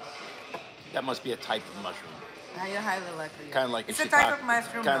 That must be a type of mushroom. I highly likely. Kind of like it's a a shiitake. type of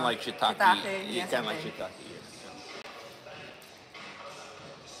mushroom. Kind of no? like shiitake. Shiitake, Yeah, yes, kind of like okay. shiitake.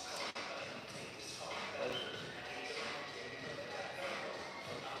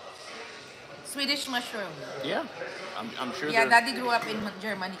 Swedish mushroom. Yeah, I'm sure Yeah, they're. Daddy grew up in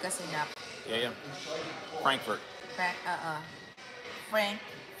Germany kasi nga. Yeah. Frankfurt.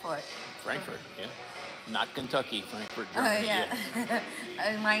 Frankfurt. Frankfurt, yeah. Not Kentucky, Frankfurt, Oh, Germany. yeah.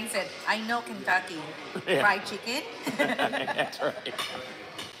 And mine said, I know Kentucky. Yeah. Fried chicken. That's right.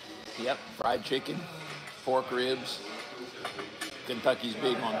 Yep, fried chicken, pork ribs. Kentucky's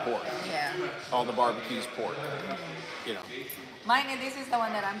big on pork. Yeah. All the barbecues pork. You know. Mine, this is the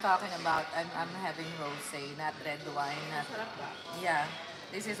one that I'm talking about. I'm having rosé, not red wine. Yeah,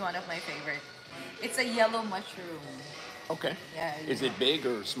 this is one of my favorite. It's a yellow mushroom. Okay. Yeah. Is it big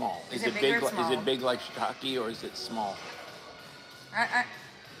or small? Is it big or Is small? it big like shiitake or is it small?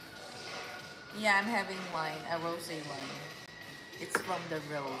 Yeah, I'm having wine, a rosé wine. It's from the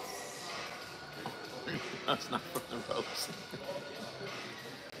rose. That's not from the rose.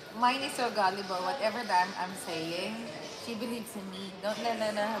 Mine is so gullible. Whatever that I'm saying, she believes in me. Don't let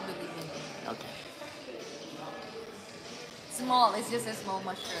her believe in me. Okay. Small. It's just a small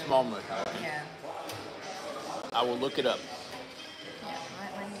mushroom. Small mushroom. Okay. Yeah. I will look it up. Yeah.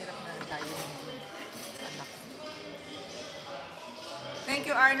 Mahirap na tayo. Anak. Thank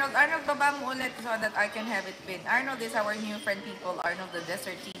you, Arnold. Arnold, baba mo ulit so that I can have it pinned. Arnold is our new friend, people. Arnold, the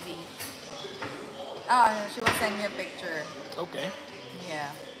Desert TV. She will send me a picture. Okay.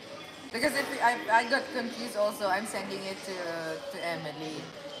 Yeah. Because if I got confused also, I'm sending it to Emily.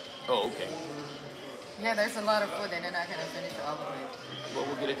 Oh, okay. Yeah, there's a lot of food and I'm not gonna finish all of it. Well,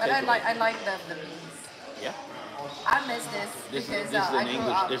 we'll get it. But I takeaway. like the beans. Yeah. I miss this because I grew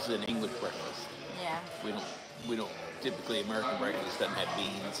up. This is an English breakfast. Yeah. We don't typically American breakfast doesn't have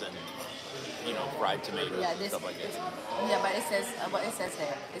beans and fried tomatoes Yeah, and stuff like that. Yeah, but it says what it says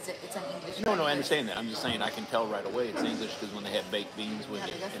there. It's an English. No, I language. understand that. I'm just saying I can tell right away it's English because when they have baked beans with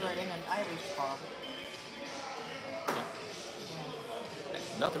Yeah, it. because we're in an Irish pub.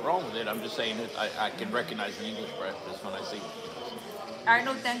 Nothing wrong with it. I'm just saying that I can recognize an English breakfast when I see it.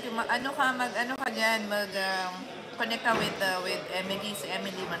 Arnold, thank you. Ano ka dyan, connect ka with Emily. Si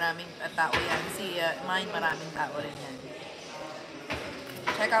Emily, maraming tao yan. Si mine, maraming tao rin yan.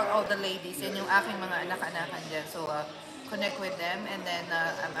 Check out all the ladies. Yan yung aking mga anak-anakan dyan. So, connect with them and then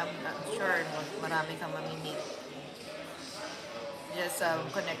I'm sure marami kang mamimit. Just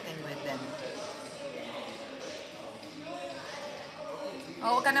connecting with them.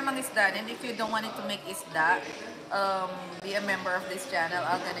 Huwag ka namang isda. And if you don't want it to make isda, be a member of this channel.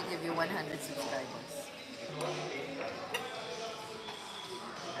 I'm gonna give you 100 subscribers.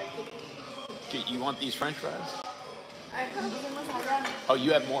 You want these French fries? I have some masala. Oh,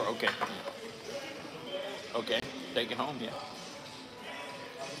 you have more? Okay. Okay. Take it home, yeah.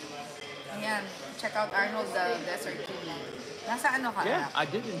 Ayan. Check out Arnold, the Desert TV. Nasa ano ka? Yeah, anak? I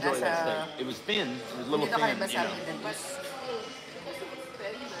did enjoy Nasa, that steak. It was thin. It was a little dito ka thin, ba you sa know. Middle East?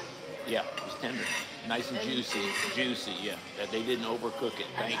 Yeah, it was tender. Nice and juicy. Juicy, yeah. That they didn't overcook it.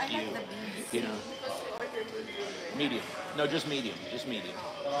 Thank I you. like the beans. You know. Medium. No, just medium. Just medium.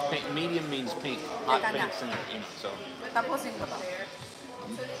 Pink, medium means pink. Hot Teka na. pink center, you know, so Tapusin ko to.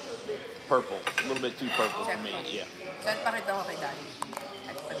 purple. A little bit too purple for me, yeah. Saan pakita ko kay Daddy?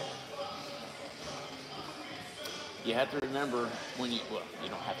 You have to remember when you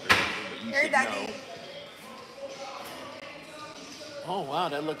don't have to remember, but you Here, should Daddy. know. Oh, wow,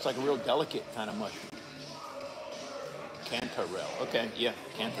 that looks like a real delicate kind of mushroom. Cantarell. Okay, yeah,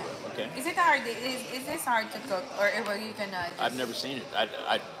 cantarell. Okay. Is it hard? Is this hard to cook, or you can? I've never seen it.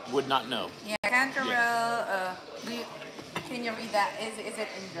 I would not know. Yeah, cantarell. Can you read that? Is it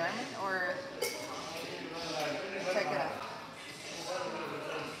in German or? Check it out.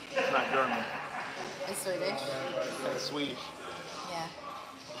 It's not German. It's Swedish. It's Swedish. Yeah.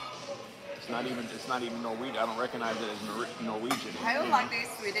 It's not even Norwegian. I don't recognize it as Norwegian. I don't like this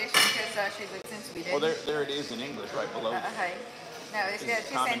Swedish because she lives in Sweden. Well, there it is in English right below. Okay. No, it's It's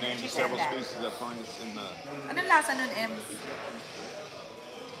she common said name she to said several that. species that find it's in the. Anong lasa nun, Em?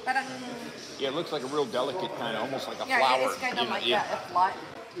 Parang, Yeah, it looks like a real delicate kind of, almost like a yeah, flower. it's kind of like yeah. a flat.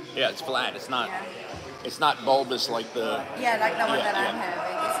 Yeah, it's flat. It's not. Yeah. It's not bulbous like the. Yeah, like the one Yeah, that I'm yeah.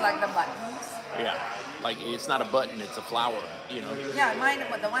 having. It's like the buttons. Yeah, like it's not a button. It's a flower. You know. Yeah, mine,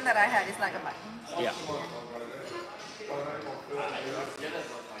 the one that I had is like a button. Yeah.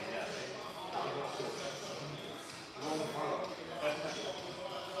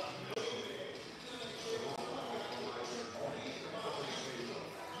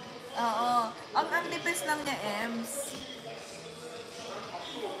 Oo. Ang nipis lang niya, Ems.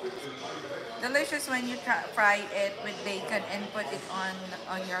 Delicious when you fry it with bacon and put it on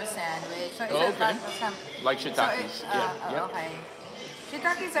your sandwich. So Oh, okay. some, Like so shiitakes. Yeah. Yeah. okay.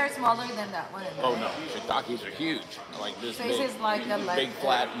 Shiitakes are smaller than that one. Oh no, shiitakes are huge, like this So this big, is like the big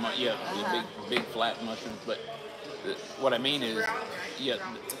flat, yeah, Uh-huh. big flat mushrooms. But what I mean is, yeah,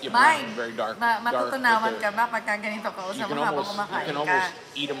 you're Mine, brown, very dark, matutunawan but ka ba pagka ganito ka you usap can mo habang almost kumakain ka?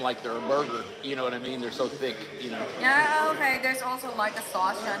 eat them like they're a burger. You know what I mean? They're so thick, you know. Yeah, okay. There's also like a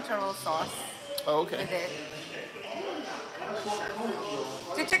sauce, chanchoral sauce Oh, okay. with it.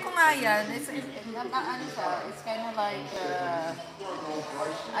 Check ko nga yan. Ano siya, it's kind of like,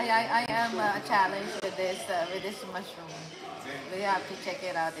 I am challenged with this mushroom. We have to check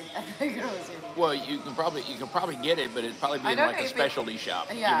it out at the grocery. Well, you can probably get it, but it'd probably be I in don't like know a if specialty shop.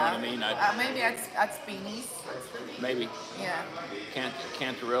 Yeah. You know what I mean? Maybe at Spinny's. Maybe Yeah.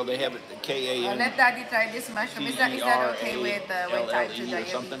 Cantarell. They have it KAN. Let Daddy try this mushroom. Is that okay with type 2 or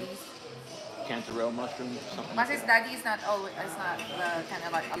something? diabetes? Cantarell mushroom, something. But his daddy is not always, is not kind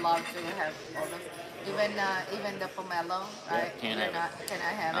of like allowed to have all those. Even the pomelo, right? can't You're have not, can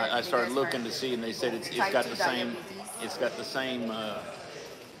I have it? I started Because looking for to see, and they said it's type got 2 the same. diabetes. It's got the same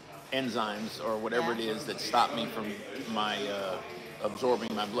enzymes or whatever Yeah. it is that stop me from my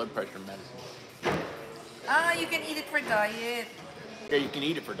absorbing my blood pressure medicine. You can eat it for diet. Yeah, you can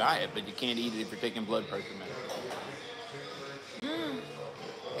eat it for diet, but you can't eat it if you're taking blood pressure medicine.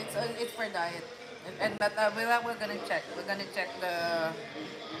 It's for diet, but we're gonna check. We're gonna check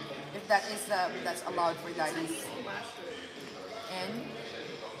if that's allowed for diabetes. And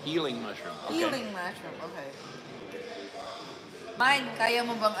Healing mushroom. Okay. healing mushroom. Okay. Mine, kaya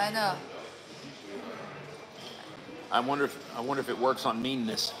mo bang ano? I wonder if it works on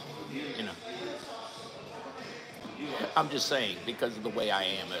meanness. You know. I'm just saying because of the way I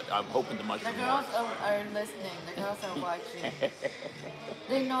am. I'm hoping the The mushroom girls works. are listening. The girls are watching.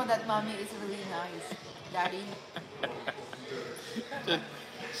 They know that mommy is really nice. Daddy.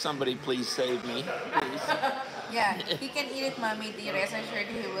 Somebody please save me, please. Yeah, he can eat it, mommy. The rest assured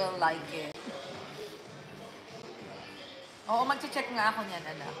he will like it. Oo, mag-check nga ako niyan,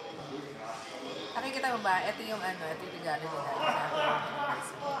 anak. Nakikita mo ba? Ito yung regalo ni Daddy sa akin.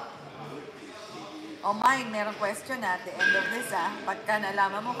 Oh, mine, merong question at the end of this, pagka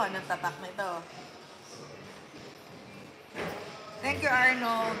nalaman mo kung anong tatak nito. Thank you,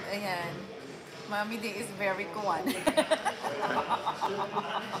 Arnold. Ayan. Mommy D is very kuwan.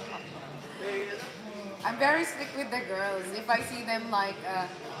 I'm very strict with the girls. If I see them like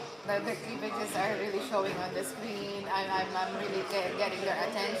the cleavages are really showing on the screen, I'm really getting their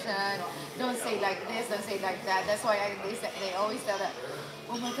attention. Don't say like this, don't say like that. That's why they always tell that,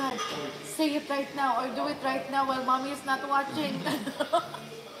 oh my God, say it right now or do it right now while mommy is not watching.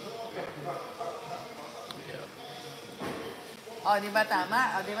 Oh, di ba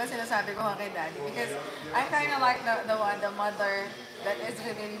tama? Oh, di ba sinasabi ko nga kay Daddy? Because I kind of like the mother that is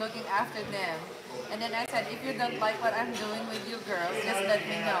really looking after them. And then I said, if you don't like what I'm doing with you girls, just let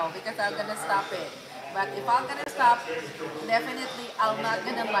me know because I'm gonna stop it. But if I'm gonna stop, definitely I'm not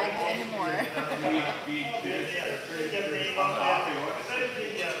gonna like it anymore.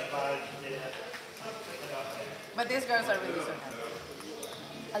 But these girls are really so nice.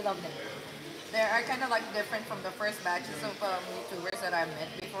 I love them. They are kind of like different from the first batches of YouTubers that I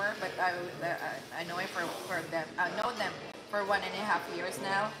met before, but I know it for them. I know them for 1.5 years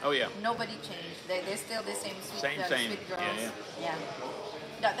now. Oh yeah. Nobody changed. They're still the same sweet, Same. sweet girls. Yeah.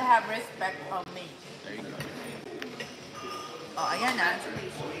 That they have respect of me. There you go. Oh, ayan na.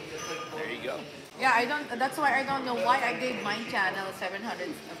 There you go. Yeah, I don't. That's why I don't know why I gave my channel 700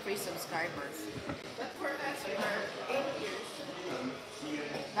 free subscribers. But for us, for 8 years.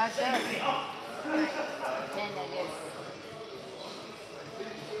 Not just. Then I guess.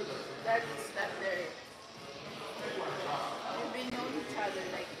 That's not very. We've been knowing each other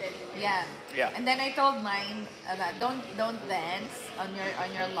like 10 years. Yeah. Yeah. And then I told mine that don't dance on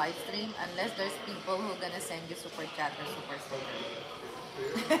your live stream unless there's people who are gonna send you super chat or super sticker.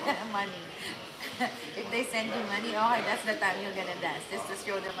 Money. If they send you money, okay, that's the time you're gonna dance just to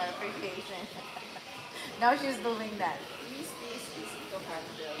show them appreciation. Now she's doing that. Please to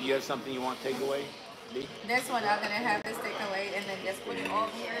handle. You have something you want to take away, Lee? This one I'm gonna have this takeaway and then just put it all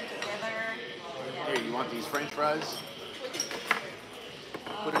here together. Here, you want these French fries?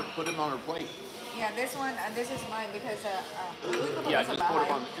 Put them on her plate. Yeah, this one, this is mine because Yeah, just put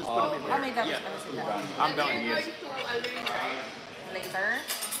them on. Just put them in there. How many times Yeah. gonna sit down? I'm done. You're Yes. going to already try. Later.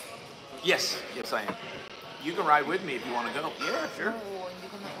 Yes, I am. You can ride with me if you want to go. Yeah, sure. Oo, hindi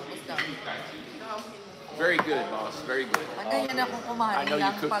ko naubos lang. Very good, boss. Very good. Pag ganyan ako I kumain know you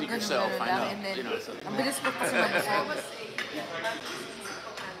lang, cooked pag it ganun yourself. I lang, know. and then, You know, so, ang bilis ko kasi I mag-solve. was saying that it's easy to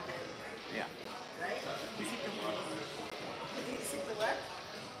handle, yeah. right? Easy to Easy to what?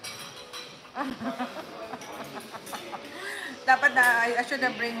 dapat na I should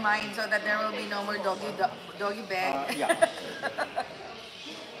have bring mine so that there will be no more doggy bag. Yeah.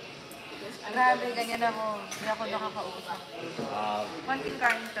 Grabe, ganyan ako. Hindi ako nakakausap. Konting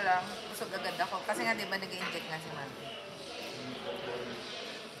kain ka lang. Busog agad ako. Kasi nga, di ba, nag-inject nga si Mami.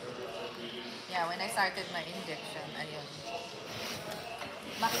 Yeah, when I started my injection, ayun.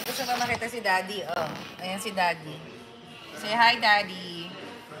 Gusto ba makita si Daddy? Oh, ayan si Daddy. Say hi, Daddy.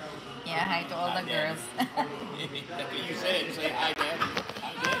 Yeah, hi to all the girls. You said it. Say hi, Dad.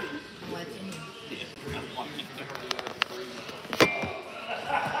 Hi, Dad. I'm watching you. I'm watching you.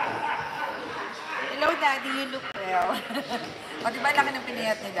 Hello, Daddy. You look well. O, di ba laki ng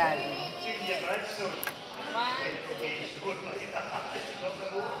pinayat ni Daddy? O,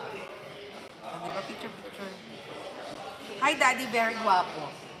 di ba picture? Hi, Daddy. Very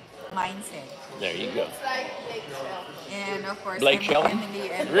guapo. Mindset. There you go. It's like Blake Shell. And of course, Blake Shelton?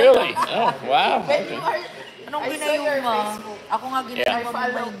 Emily and Really? Oh, wow. When Okay. you are, Anong I saw ginayong your mo? Facebook. Ako nga ginayong Yeah. mo.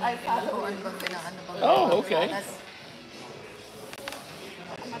 I follow. Ano bang ginayong? Oh, okay.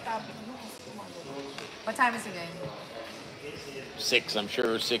 Matapit mo. What time is it again? 6, I'm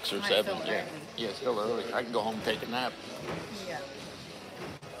sure, 6 or Might 7. still Yeah. early. Yeah, still early. I can go home and take a nap. Yeah.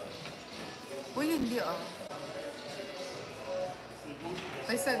 Uy, hindi ah.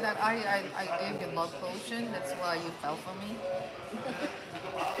 They said that I gave you love potion. That's why you fell for me.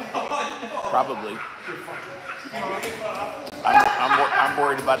 Probably. I'm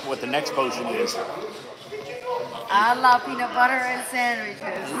worried about what the next potion is. I love peanut butter and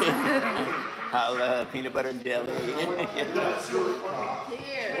sandwiches. I'll peanut butter and jelly.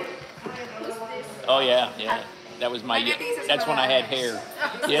 Here. Who's this? Oh yeah, yeah. That was my. That's when I had hair.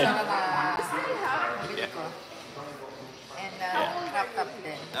 Yeah. Bili ko. And crop top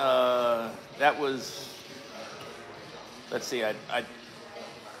din. That was. Let's see.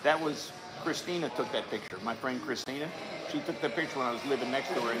 That was Christina took that picture. My friend Christina. She took the picture when I was living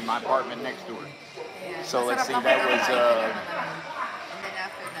next to her in my apartment next to her. Yeah. So let's see. Masarap That ako was yung and then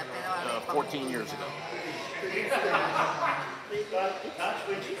after that, tinawagan ko. 14 years ago.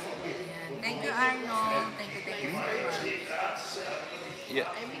 Thank you, Arnold. Thank you so much. Yeah.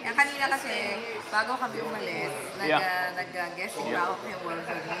 Kanina kasi, bago kami umalis, Yeah. nag-guesting ba ako kay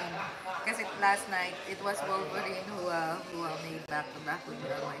Wolverine. Kasi last night, it was Wolverine who made back-to-back with me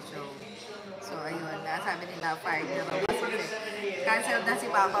on my show. So, ayun, sabi nila, fired na raw kasi cancelled na si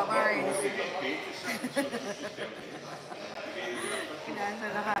Papa Mars.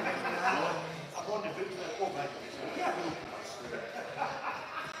 Kinancel na kami nila.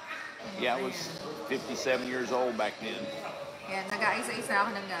 Yeah, I was 57 years old back then. Kaya nag-aisa-isa ako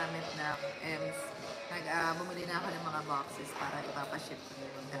ng gamit na M's. Bumili na ako ng mga boxes para ipapaship ko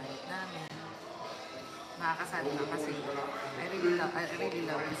yung gamit namin. Nakakasad na kasi I really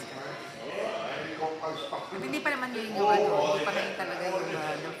love this car. At hindi pa naman yun yung hindi pa ngayon talaga yung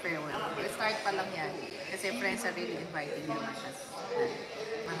the farewell. Start pa lang yan. Kasi friends are really inviting me as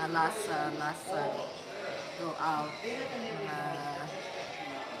mga last go out.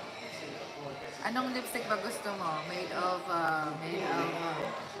 Anong lipstick ba gusto mo? Made of okay,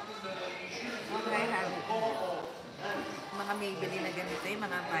 have it. Mga Maybelline na ganito yung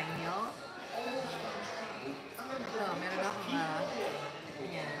mga vinyl. Ito, meron akong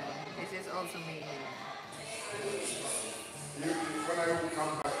yan. This is also Maybelline.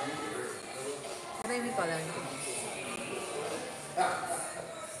 Pero yung color nito.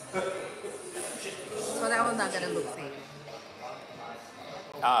 So that was not gonna look same.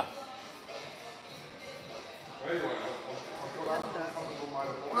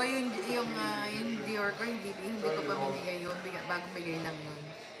 O yung Dior ko, hindi ko pa binigay yun, bagong bigay lang yun.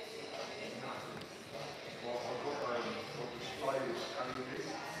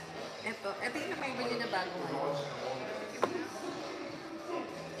 Ito yung may bili na bago ngayon.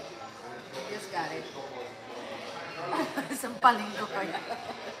 Just got it. Sampaling ko pa yan.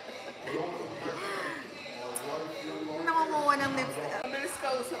 Nakukuha ng lipstick. Bilis ka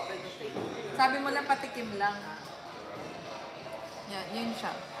usap na dito. Sabi mo lang patikim lang. Yan, yun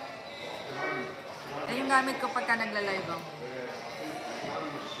siya. Yan yung gamit ko pagka nagla-live ako.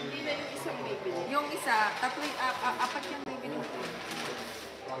 Hindi na yung isang bibili. Yung isa, apat yung bibili ko.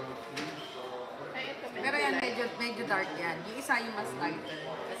 Ay, ito Pero yan, medyo dark yan. Yung isa yung mas lighter.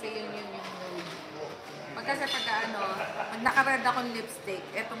 Kasi yun yung nude. Pagka pag naka-red akong lipstick,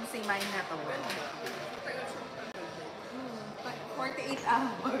 etong si mine na to. 48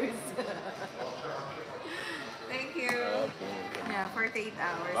 hours. Thank you. Yeah, 48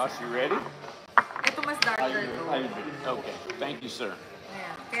 hours. Boss, you ready? Ito mas darker to. Okay. Thank you, sir.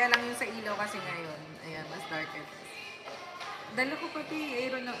 Ayan. Kaya lang yung sa ilaw kasi ngayon, ayan, mas darker. Dalo ko pati,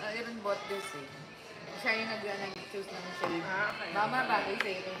 Aaron bought this eh. Siya yung nag choose ng shade. Okay. Mama, bagay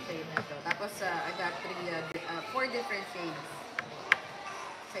sa'yo itong shade na to. Tapos, I got 4 different shades.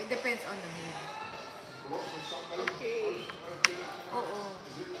 So, it depends on the mood. Okay. Oo.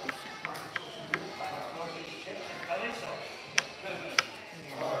 Yan.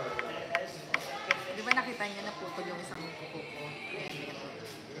 Di ba nakita niyo na putol yung isang kuko ko?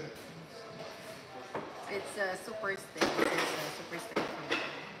 It's super stiff. It's super stiff.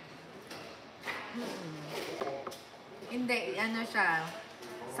 Hindi, ano siya,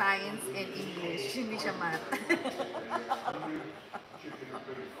 science and English. Hindi siya math.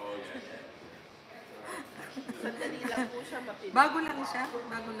 Sandali lang po siya mapili. Bago lang siya.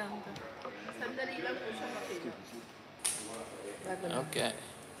 Bago lang. Sandali lang po siya mapili. Bago lang. Okay.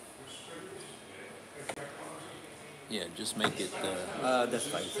 Yeah, just make it. That's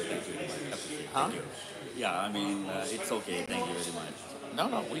fine, sir. Thank you very much. Appreciate it. Huh? Thank you. Yeah, I mean, it's okay. Thank you very much. No,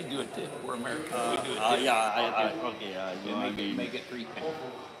 we do it too. We're American. We do it too. Yeah, okay. You make it, mean, make it 3 pink.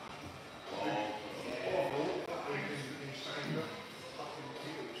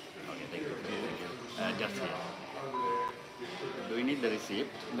 okay, thank you. Just here. Do we need the receipt?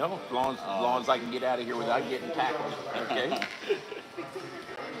 No, as long as I can get out of here without getting tackled. Okay. There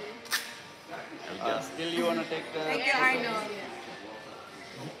we go. Still, you want to take the... Thank you, Arnold.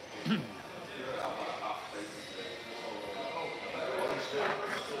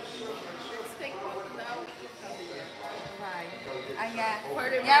 Let's take one now. Right. Yeah. For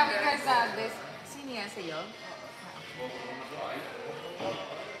the Yeah, members. because this... Sino yan sa'yo?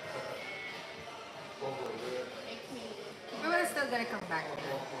 We were still gonna come back.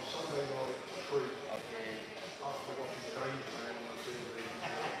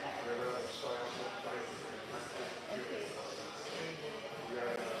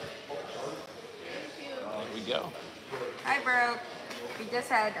 There we go. Hi, bro. We just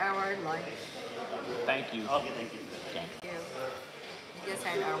had our lunch. Thank you. Okay, thank you. Okay. We just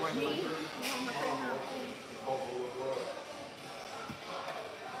had our lunch.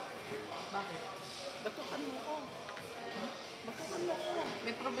 Bakit? Batukan mo ko. Batukan mo ko.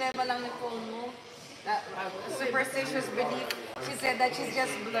 May problema lang ng phone mo. Superstitious belief. She said that she's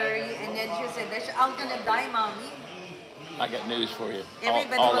just blurry, and then she said that I'm gonna die, mommy. I got news for you.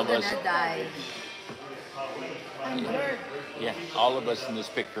 Everybody all was of us. gonna die. I'm blurred. Yeah, all of us in this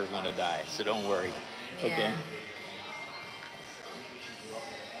picture are gonna die, so don't worry. Okay. Yeah.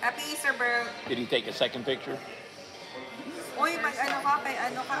 Happy Easter, bro. Did he take a second picture? Uy, mag-ano ka kay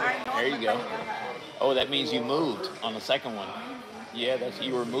ano ka, Arnold? There you go. Magpahinga ka. Oh, that means you moved on the second one. Yeah,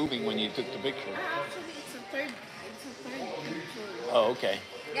 you were moving when you took the picture. Actually, it's a third picture. Oh, okay.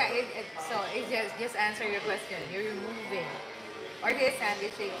 Yeah, so it just answer your question. You're moving. Or his hand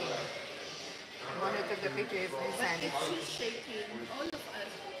is shaking. The one who took the picture is his hand is If shaking. she's shaking, all of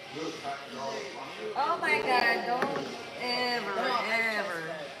us. Oh my God, don't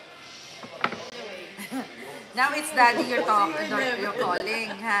ever. Now it's daddy you're calling,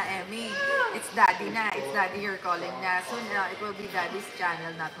 ha, Emmy? It's daddy na. It's daddy you're calling na. Soon it will be daddy's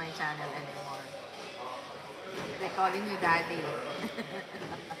channel, not my channel anymore. They're calling you daddy.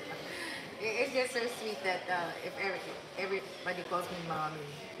 It's just so sweet that if everybody calls me mommy,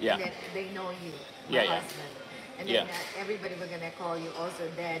 Yeah. then they know you, my Yeah, yeah. husband. And then Yeah. everybody will gonna call you also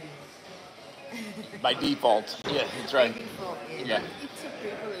daddy. By default. Yeah, that's right. By default, Yeah. It's a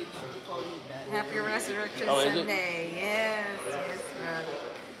privilege to call you that. Happy Resurrection Oh, is it? Sunday. Yes, brother.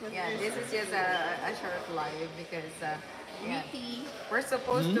 Yeah, this is just a short live because Witty. we're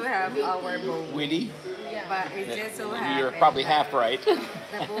supposed to have our bowl, Witty? Yeah. but it just so happens You're probably that half right. the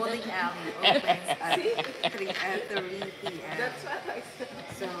bowling alley opens at 3 p.m. That's what I said.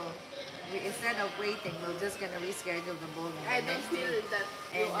 So instead of waiting, we're just gonna reschedule the bowling I the don't next feel week. that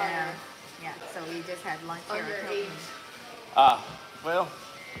you And are yeah, so we just had lunch here at underage. Hilton. Well,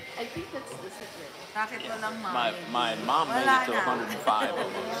 I think that's the secret. Bakit walang my mommy? mom made Wala it to na. 105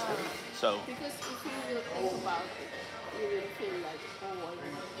 almost. So, Because if you will think about it, you will feel like, oh, I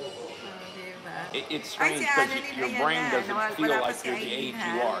don't know. Diba? it's Ay, strange si because Annalyn, your ayan brain na. doesn't Wala feel pa like si you're the Aileen, age ha?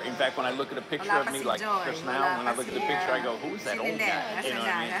 you are. In fact, when I look at a picture Wala of pa me si like Joy, just wala now, when I pa look at si, the picture, I go, who's that si old Lynette, guy? You know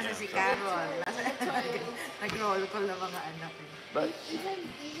what I mean? nasa si Carol, nag-roll call ng mga anak. But Even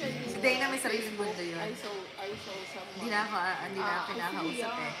Si Dana may sariling mundo yun. I saw someone. Hindi na ako I feel kinakausap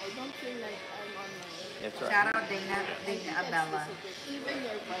young. eh. I don't feel like I'm on my. that's right. Shout out Dana That's Abella. the secret. Even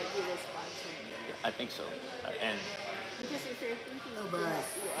your part irresponsible. I think so. And Because if you're thinking Oh, that but-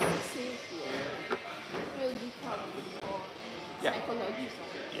 you are safe here, it will become more Yeah.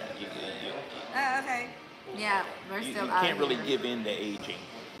 psychological. yeah, Okay. Yeah, we're you still you out can't really here. give in to aging.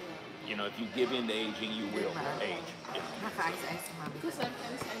 You know, if you give in to aging, you will Diba? age. Yeah. Nakaka-ice-ice si mami. Because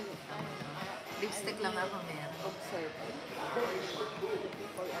sometimes I Lipstick lang ako meron. observe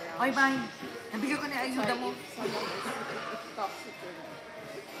people around. Oy, bye. Nabigyan ko na yung ayuda mo. If someone is toxic or not.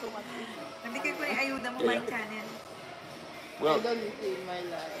 So what is it? Nabigyan ko na yung ayuda mo, Yeah. my channel. I Well, don't live my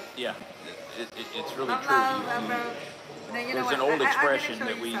life. yeah, it's really Mama, true. no, you know There's what? an old I'm gonna expression show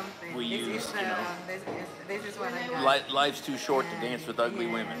that you we something. use, This is, you know. this is what I got. Life's too short to dance with ugly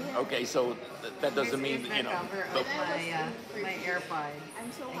Yeah. women. Okay, so that doesn't This mean, is the you know. cover But, of my AirPods. I'm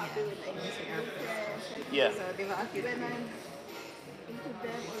so happy when I meet my friends. Like, yeah, So, di ba, ang cute? when I'm into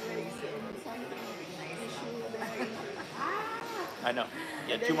them already seeing something issue, then I I know.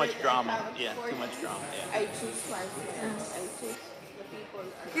 Yeah, too much drama. Yeah, too much drama. Yeah. I choose my friends. I choose the people.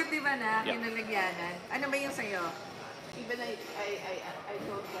 Cute, di ba na? Yeah. Kinalagyanan. Ano ba yung sa'yo? Even I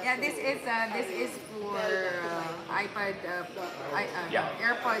told that Yeah, to this is for iPad, Yeah.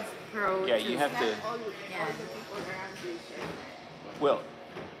 AirPods Pro. Yeah, 2. you have to. all the Yeah. people around you share. Well,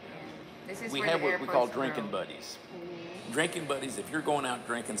 This is we for have the what we call AirPods drinking Pro. buddies. Drinking buddies. If you're going out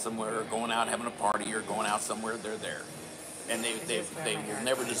drinking somewhere, or going out having a party, or going out somewhere, they're there, and they will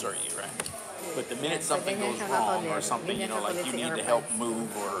never desert you, right? But the minute something goes wrong or something, you know, like you need to help move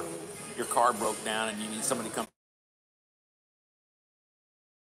or your car broke down and you need somebody to come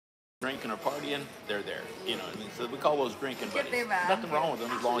drinking or partying, they're there. You know, and so we call those drinking Cute, buddies. diba? Nothing wrong with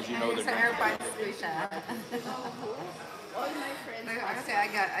them as long as you know they're Sa drinking. AirPods ko siya. All my friends Kasi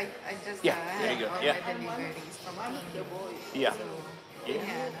I just Yeah, there you go. all Yeah. my deliveries from one of the Team. boys. Yeah, So, yeah,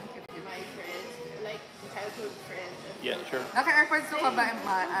 yeah. My friends, like childhood friends. yeah, sure. Naka-AirPods ko ka ba,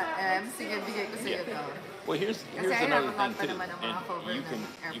 sige, bigay ko sa'yo Yeah. to. Well, here's Kasi I have another a lot thing pa too, naman ng mga cover and you ng can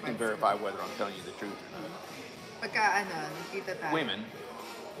AirPods. verify whether I'm telling you the truth. Pagka nakita tayo. Women,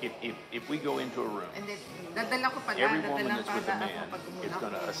 if we go into a room, And then, dadala ko pala, every woman dadala that's pa with a ako man pag is umunak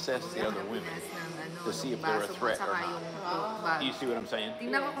going to ko. assess the other Magbibilas women ng, to see ng if they're a baso mo, threat or saka not. yung tote bag. You see what I'm saying?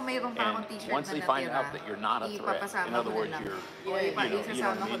 Tingnan ko kung mayroon pa akong And t-shirt once na they find natira. out that you're not a threat, Ipapasama in other ko na words, lang. you're, O you know what I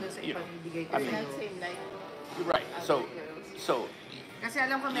isasama ko mean? dun sa You know, ipamibigay ko I mean, sa'yo. Not same like you're right. So Kasi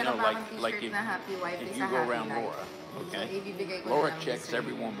alam ko you meron know, pa like akong like t-shirt if, na Happy Wife if is you a go Happy around Life. Laura, okay, So, ibibigay ko Laura na lang checks sa'yo.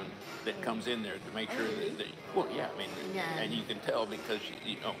 every woman that comes in there to make sure that well, yeah, I mean, Yeah. and you can tell because she,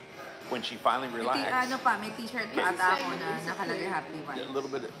 you know, when she finally May relaxed. ano pa, may t-shirt pa ata ako na nakalagay Happy A Wife. little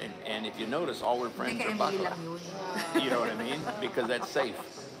bit, and if you notice, all her friends Hindi are kay Emily lang Bacala. yun. You know what I mean? Because that's safe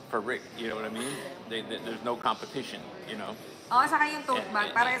for Rick. You know what I mean? There's no competition. You know. Oo, saka yung tote And- bag.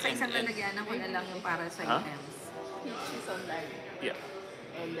 and- Para sa and- isang and- lalagyanan ko na lang yung para sa Huh? items. she's online. Yeah,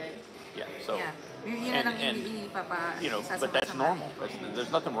 And then yeah. So, Yeah. Yun na lang ipapa you know, isasama but that's sa normal. mga- There's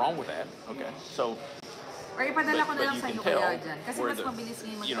nothing wrong with that. Okay. So, Or ipadala ko na but lang you sa can iyo tell kaya dyan. Kasi where mas the- mabilis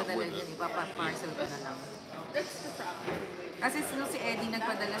yung you know, magpadala where the- dyan. Ipapa-parcel ko na lang. that's the problem. Kasi nung si Eddie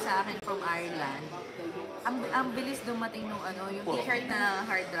nagpadala sa akin from Ireland, ang bilis dumating nung ano, yung Well, t-shirt na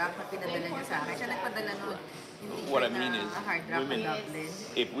hard rock na pinadala niya sa akin. Siya nagpadala nun yung t-shirt what I mean na is, hard rock na women, Dublin.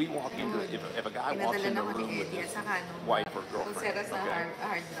 if we walk into, if a guy walks Pinadala into na a ko ni room with Eddie at his saka nung wife or pulseras girlfriend, na okay,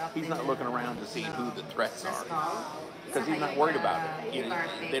 hard rock. he's not looking around to see who the threats na are. skull. Because he's Saka not yung, worried about it. You know,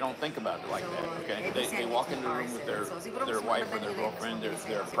 carpet. they don't think about it like So, that. Okay, Eddie they sent walk me into the room with parcel. So, siguro their mas wife or maganda their nila yung girlfriend. mas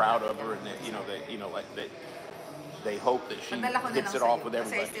They're mabilis proud sila. of her, and they like they hope that she Padala ko na hits lang it off sa'yo. with Kasi I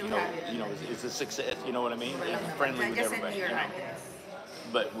everybody. still You know, have it. you know, it's a success. You know what I mean? It's friendly with Just send everybody. me your You know? address.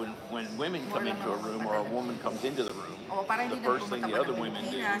 But when women come into a room or a woman comes into the room, O, para the hindi na first thing pumunta the pa other ng women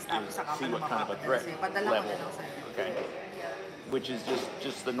do Pilipinas, is tapos saka see pa what kind of a mapapadala threat sa'yo. Padala ko level. na lang sa'yo. Okay, which is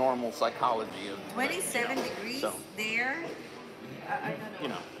just the normal psychology of 27 degrees So, there. I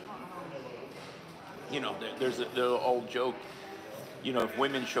don't know. you know, there's the old joke. You know, if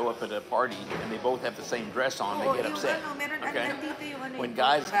women show up at a party and they both have the same dress on, Oo, they get yung upset. ano, meron Okay. nandito yung ano, When yung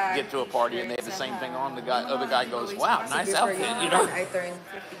guys bag, get to a party and they have the t-shirts, same thing on, the yung other mga guy goes, giveaways "Wow, kasi nice before outfit," yun, you know. I turned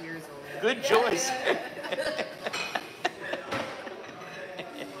 50 years old. Good choice.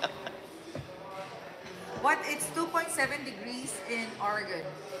 What? It's 2.7 degrees in Oregon.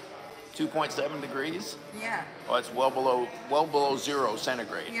 2.7 degrees. Yeah. Oh, it's well below 0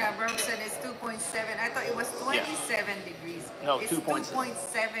 centigrade. Yeah, Brooke said it's 2.7. I thought it was 27 degrees. No, it's 2.7.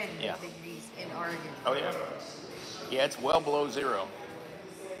 2.7 Yeah. degrees in Oregon. Oh yeah. Yeah, it's well below 0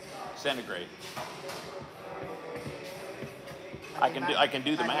 centigrade. I can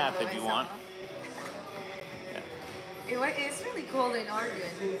do the math if you want. It's really cold in Oregon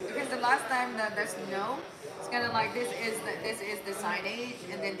because the last time that there's snow, it's kind of like this is the signage,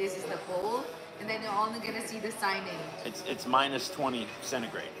 and then this is the pole, and then you're only gonna see the signage. It's minus 20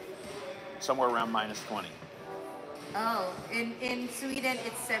 centigrade, somewhere around minus 20. Oh, in Sweden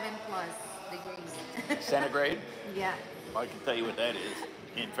it's 7+ degrees. Centigrade? Yeah. I can tell you what that is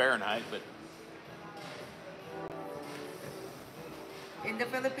in Fahrenheit, but In the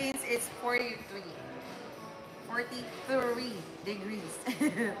Philippines, it's 43. 43 degrees.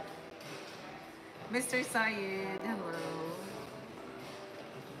 Mr. Syed, hello.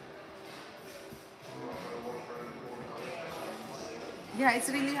 Yeah, it's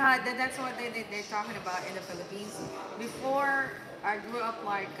really hot. That's what they're talking about in the Philippines. Before, I grew up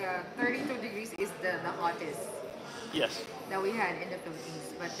like 32 degrees is the hottest Yes. that we had in the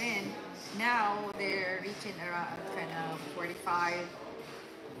Philippines. But then, now they're reaching around kind of 45.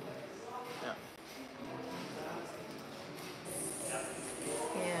 Yeah.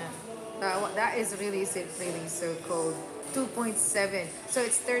 Yeah, that is really so cold. 2.7. So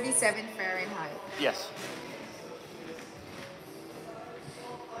it's 37 Fahrenheit. Yes.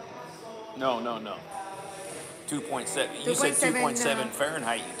 No, no, no. 2.7. You said 2.7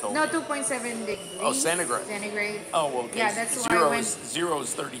 Fahrenheit. You told No, me. 2.7 degrees. Oh, centigrade. Centigrade. Oh, okay. Yeah, that's why Zero when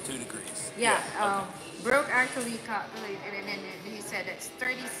is 32 degrees. yeah, Okay. Brooke actually calculated and then he said it's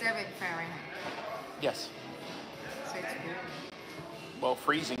 37 Fahrenheit. Yes. So it's cool. Well,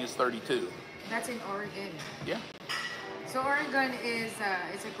 freezing is 32. That's in Oregon. Yeah. So Oregon is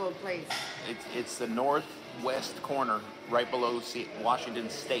it's a cold place. It's the northwest corner, right below Washington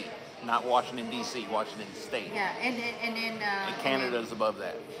State, not Washington D.C. Washington State. Yeah, and then And Canada's above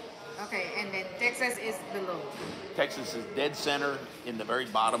that. okay, and then Texas is below. Texas is dead center in the very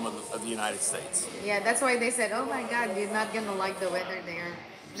bottom of the United States. Yeah, that's why they said, "Oh my God, you're not gonna like the weather there."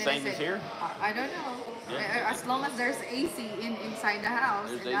 Then I Same as said, here? I don't know. Yeah. As long as there's AC inside the house,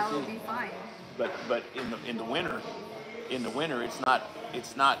 There's and that will AC. be fine. But in the winter,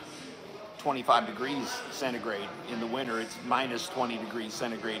 it's not 25 degrees centigrade. In the winter, it's minus 20 degrees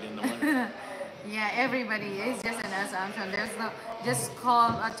centigrade in the winter. Yeah, everybody is just an assumption. There's no just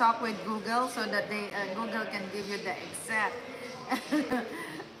call talk with Google so that they Google can give you the exact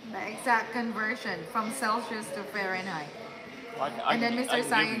the exact conversion from Celsius to Fahrenheit. And then Mr.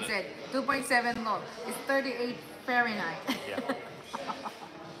 Science said 2.7 low is 38 Fahrenheit. Yeah.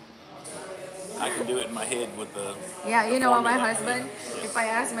 I can do it in my head with the. Yeah, you know what, my formula. husband, Yeah. if I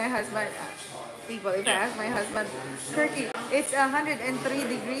ask my husband, if I Yeah. ask my husband, Turkey, it's 103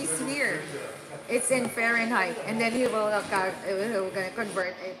 degrees here. It's in Fahrenheit. And then he will gonna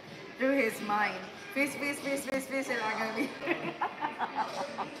convert it through his mind. Fish, and I'm gonna be.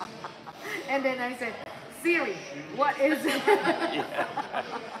 And then I said, Siri, what is it?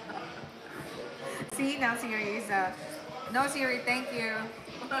 See, now Siri is, no Siri, thank you.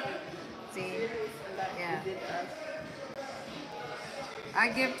 See, yeah. I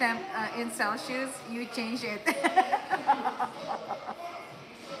give temp in Celsius, you change it.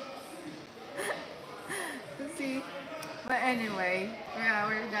 See, but anyway, yeah,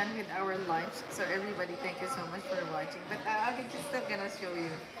 we're done with our lunch. So everybody, thank you so much for watching. But I'm just still gonna show you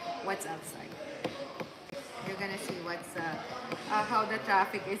what's outside. You're gonna see what's how the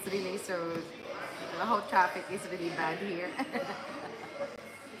traffic is really how traffic is really bad here.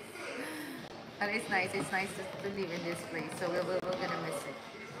 But it's nice. It's nice to live in this place. So we're gonna miss it.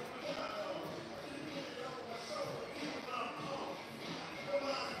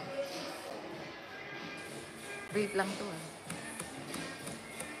 Brief lang to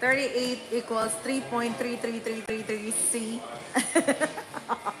 38 equals 3.33333C.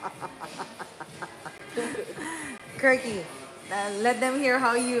 Kirky, let them hear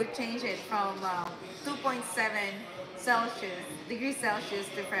how you change it from 2.7 degrees Celsius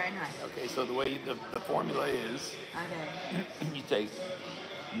to Fahrenheit. Okay, so the way the formula is, Okay. you take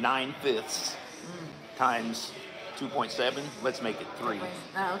 9/5 times 2.7. Let's make it 3.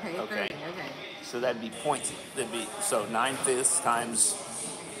 Okay. Okay. 30, okay. So that'd be points. So 9/5 times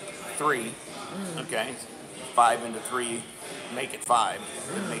 3. Okay, 5 into 3, make it 5.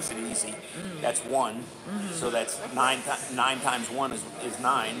 It makes it easy. That's 1. So that's 9 times 1 is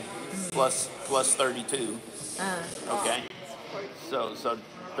 9 plus 32. Okay, so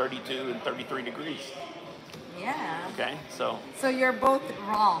 32 and 33 degrees. Yeah. Okay, so So you're both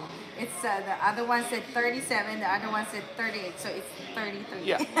wrong. It's the other one said 37, the other one said 38, so it's 33.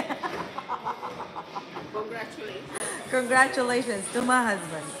 yeah. Congratulations. Congratulations to my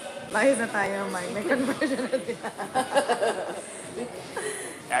husband. Lahis na tayo, Mike. May conversion na siya.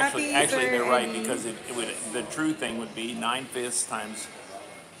 Actually, Happy they're right Eddie. because it would the true thing would be 9/5 times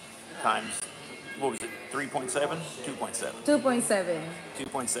what was it? 3.7, 2.7, 2.7.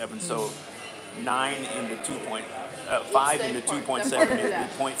 2.7. So 9 into 5 into 2.7 is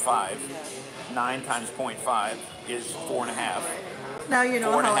 0.5. 9 times 0.5 is 4.5. Now you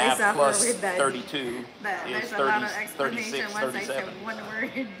know 4 and a how I half suffer plus with that. 32 There's is a lot 30, of explanation 36, once I said 37. one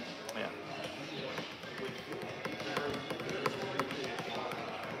word. Yeah.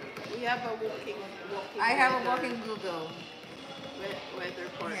 We have a walking. I have a walking Google. weather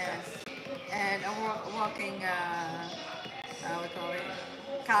Yes. forecast. And a walking, we call it,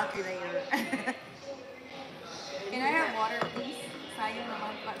 calculator. Can I have water, please? Sayang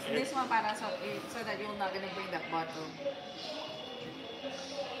naman. This one para so that you're not gonna bring that bottle.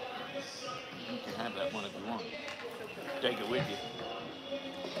 You can have that one if you want. Take it with you.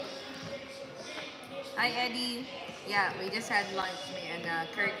 Hi, Eddie. Yeah, we just had lunch, me and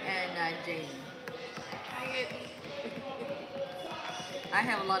Kurt and Jane. I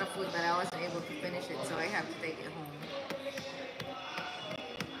have a lot of food, but I wasn't able to finish it, so I have to take it home.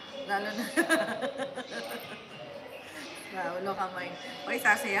 Lalo na. Naulo ka man. Uy,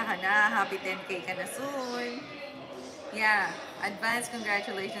 sasaya ka na. Happy 10K ka na soon. Yeah, advance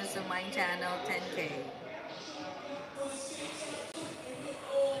congratulations to my channel, 10K.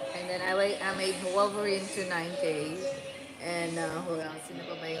 And then I made Wolverine to 9K. And who else? Sino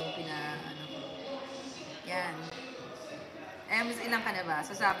pa ba yung ano ko? Yan. Ems, ilang ka na ba?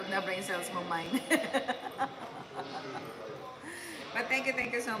 Sasabog na brain cells mo mine. But thank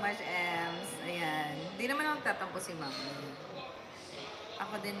you so much, Ems. Ayan. Di naman ako tatampo si Ma'am.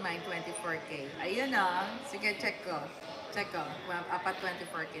 Ako din mine, 24K. Ayun na. Sige, check ko. Check ko. Apat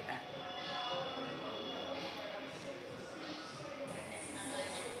 24 kita.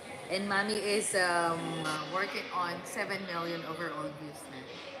 And Mommy is working on 7 million overall views na.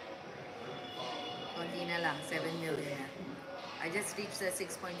 Konti na lang, 7 million na. I just reached the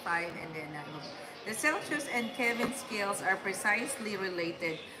 6.5 and then the Celsius and Kelvin scales are precisely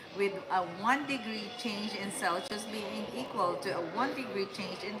related, with a 1 degree change in Celsius being equal to a 1 degree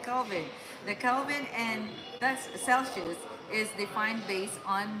change in Kelvin. The Kelvin and thus Celsius is defined based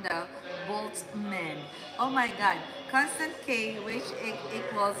on the Boltzmann. Oh my God. Constant K, which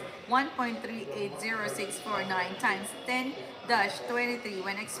equals 1.380649 times 10-23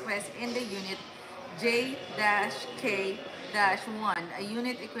 when expressed in the unit J-K-1, a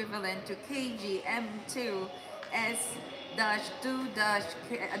unit equivalent to kg m2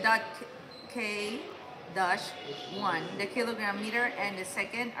 s-2-k-1. The kilogram, meter, and the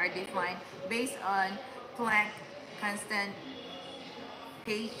second are defined based on Planck constant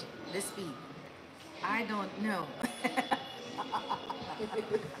h, the speed. I don't know.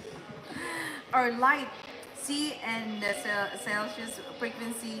 Or light, C, and the Celsius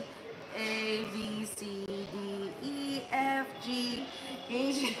frequency A, B, C, D, E, F, G,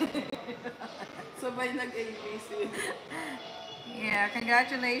 H. Sabay nag-ABC. Yeah,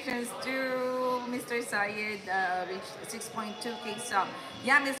 congratulations to Mr. Syed, reached 6.2K sub.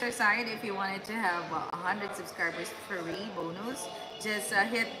 Yeah, Mr. Syed, if you wanted to have 100 subscribers free bonus, just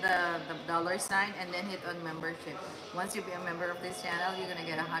hit the dollar sign and then hit on membership. Once you be a member of this channel, you're gonna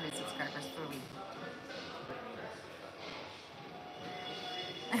get 100 subscribers free.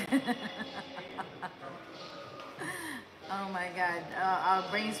 Oh my God, our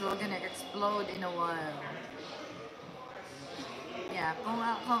brains will gonna explode in a while. Yeah,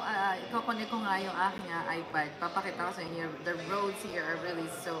 ikukunin ko nga yung aking iPad. Papakita ko sa inyo, the roads here are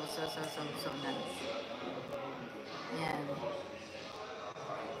really so nice. Yan.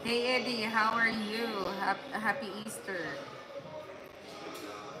 Hey Eddie, how are you? Happy Easter.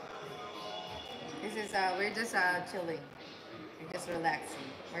 This is, we're just chilling. We're just relaxing.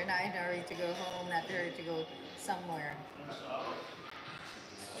 We're not in a hurry to go home, not in a hurry to go somewhere.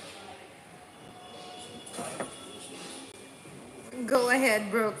 Go ahead,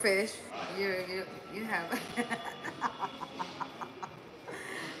 broke fish. You have.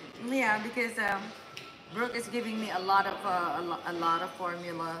 Yeah, because Brooke is giving me a lot of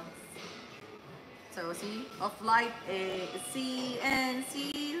formula. So see, of light, A, C, and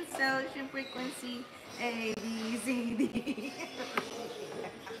C, Celsius frequency, A, B, C, D.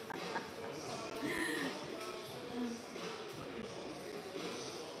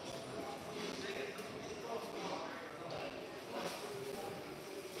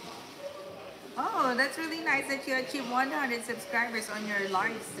 Oh, that's really nice that you achieved 100 subscribers on your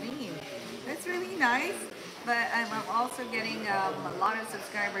live stream. That's really nice. But I'm also getting a lot of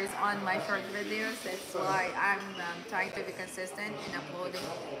subscribers on my short videos. That's why I'm trying to be consistent in uploading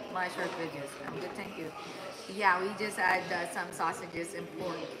my short videos. I'm good, thank you. Yeah, we just add some sausages and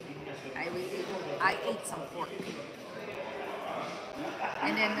pork. I ate some pork.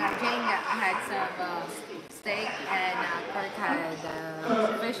 And then Jane had some steak and Kurt had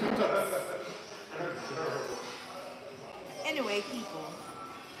fish and chips. Anyway, people,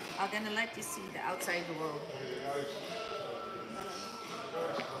 I'm gonna let you see the outside world.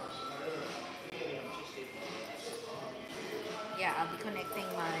 Yeah, I'll be connecting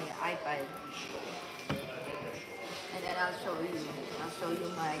my iPad, and then I'll show you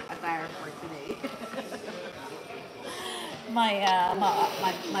my attire for today.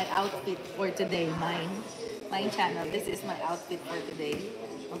 my outfit for today. Mine channel. This is my outfit for today.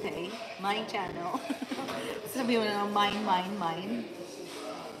 Okay, mine channel. Sabi mo na mine.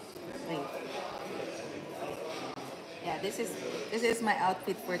 Wait. Yeah, this is my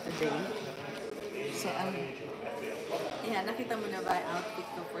outfit for today. So yeah, nakita mo na ba yung outfit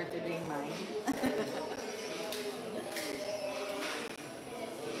ko for today, mine?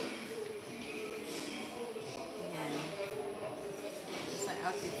 Yan. It's my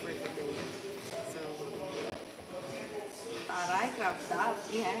outfit for today. So, taray, cropped up.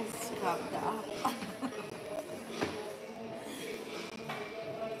 Yes, cropped up.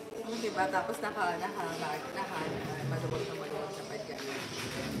 Diba? Tapos maluwag na pa dyan.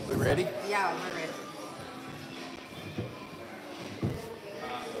 We ready? Yeah, we're ready.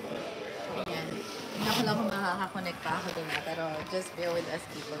 Ayan. Hindi ako lang kung makakakonect pa ako doon pero just bear with us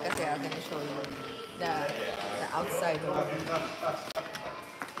people kasi I'm gonna show you the outside world.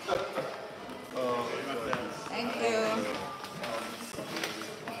 Thank you.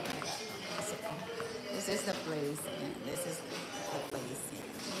 This is the place. Yeah, this is the place. Yeah.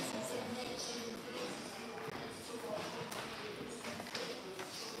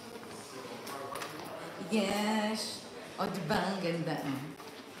 Yes! O, diba? Ang ganda.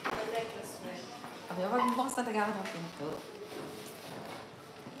 Okay, wag mo bukas na taga ako ng pinto.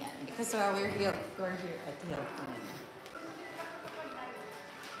 Yan. Because we're here at Hilton.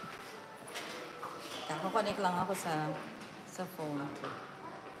 Nakakonect lang ako sa phone ko.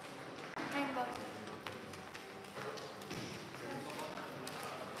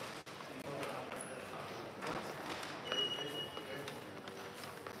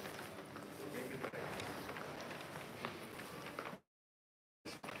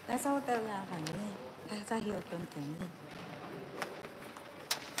 Nasa hotel nga kami. Nasa Hilton kami.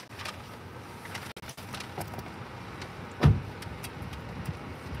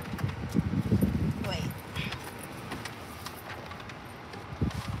 Wait.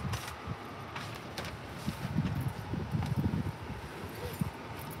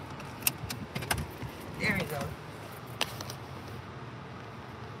 There we go.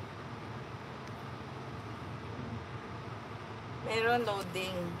 Meron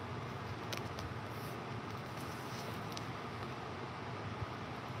loading.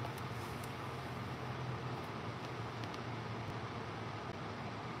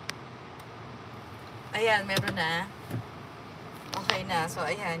 Ayan, meron na. Okay na. So,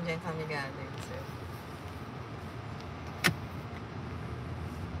 ayan, dyan kami galing. So,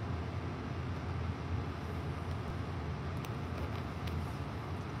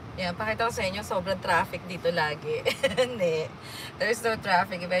 yan, pakita ko sa inyo, sobrang traffic dito lagi. Hindi. There's no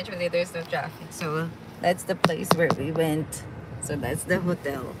traffic. Eventually, there's no traffic. So, that's the place where we went. So, that's the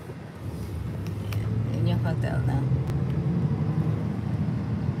hotel. Ayan, yun yung hotel na.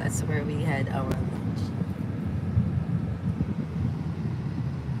 That's where we had our lunch.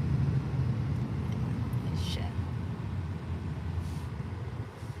 Siya.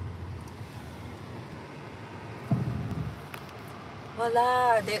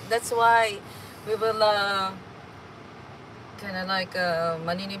 Wala. That's why we will kind of like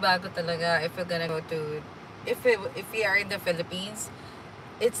maninibago talaga if we're gonna go to if we are in the Philippines.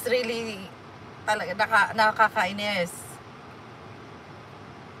 It's really talaga nakakainis.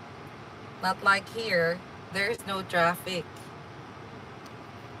 Not like here, there's no traffic.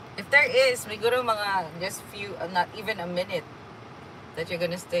 If there is, siguro mga just few, not even a minute that you're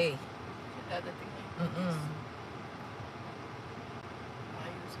gonna stay.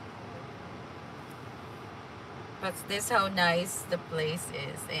 But this how nice the place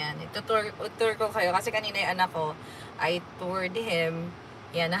is. Ayan, itutour ko kayo. Kasi kanina yung anak ko, I toured him.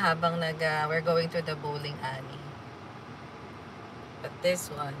 Yan, na habang we're going to the bowling alley. But this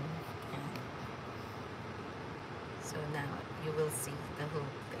one, yan. So now, you will see the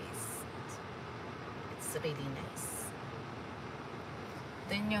whole place. It's really nice.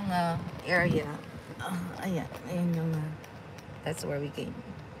 Then yung area, ayan, ayun yung, that's where we came.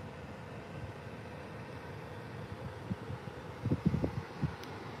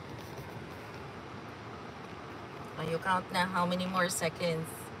 You count now how many more seconds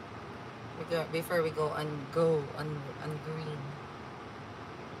before we go on green.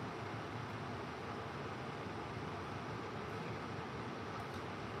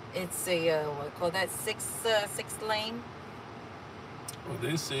 It's a what call that six lane. Well,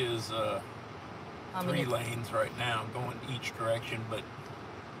 this is three lanes right now going each direction, but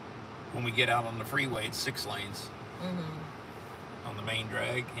when we get out on the freeway, it's 6 lanes on the main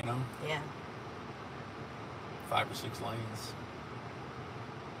drag, you know? Yeah. 5 or 6 lanes.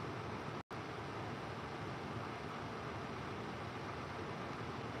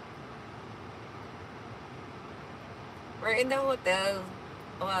 We're in the hotel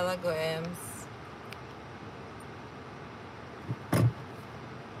a while ago, Ems.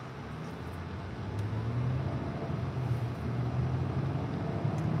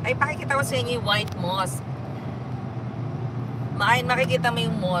 Ay, pakikita ko sa inyo yung white mosque. Makikita mo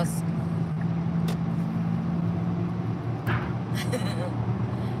yung mosque.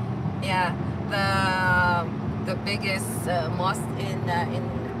 Yeah, the biggest mosque in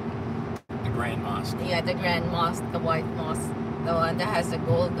The Grand Mosque. yeah, the Grand Mosque, the white mosque, the one that has the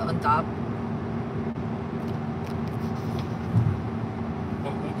gold on top.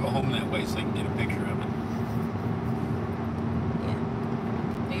 We'll go home that way so I can get a picture of it. Yeah,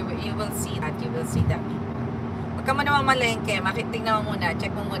 you will see that. You will see that. Huwag ka mo naman malengke. Tingnan mo muna.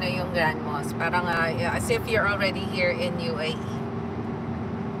 Check mo muna yung Grand Mosque. Parang as if you're already here in UAE.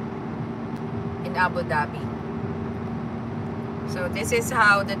 In Abu Dhabi. So this is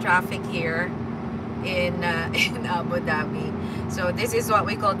how the traffic here in in Abu Dhabi. So this is what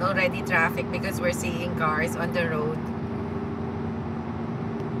we call already traffic because we're seeing cars on the road.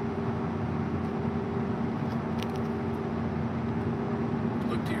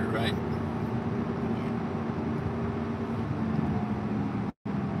 Look to your right.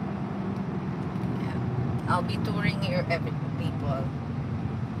 I'll be touring here every people.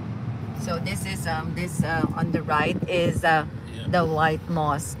 So this is this on the right is the white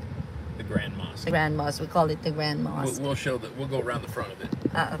mosque. The Grand Mosque. The Grand Mosque. We call it the Grand Mosque. We'll show that. We'll go around the front of it.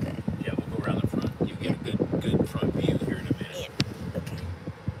 Ah, okay. Yeah, we'll go around the front. You get a good front view here in a minute. Okay.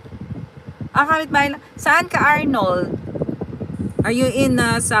 Kapitbahay lang. Saan ka, Arnold? Are you in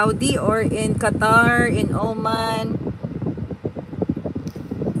Saudi or in Qatar, in Oman,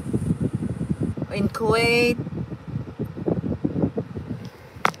 in Kuwait?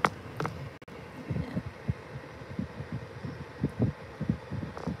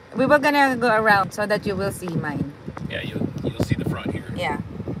 We were gonna go around so that you will see mine. Yeah, you'll see the front here. Yeah.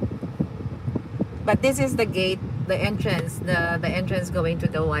 But this is the gate, the entrance, the entrance going to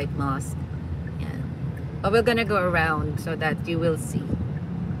the White Mosque. Yeah. But we're gonna go around so that you will see.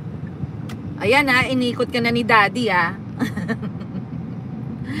 Ayan inikot ka na ni Daddy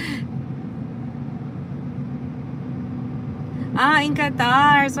in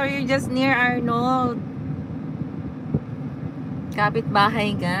Qatar. So you're just near Arnold.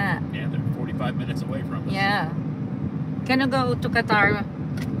 Kapit-bahay nga. Yeah, they're 45 minutes away from us. Yeah. Can you go to Qatar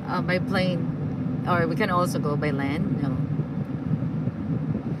by plane? Or we can also go by land? No.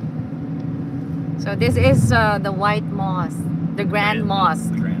 So this is the White Mosque. The Grand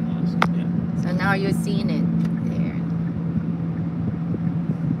Mosque. The Grand Mosque, yeah. So now you've seen it. There.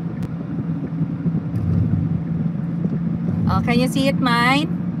 Oh, can you see it,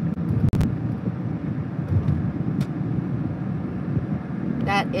 mine?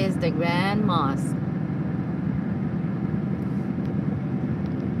 That is the Grand Mosque.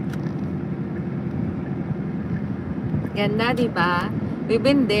 Ganda, diba? We've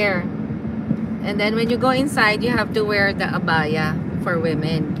been there. And then when you go inside, you have to wear the abaya for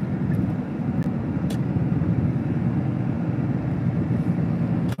women.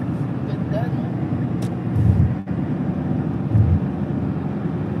 Ganda, no?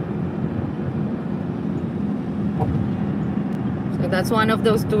 So that's one of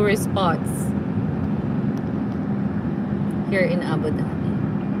those tourist spots here in Abu Dhabi.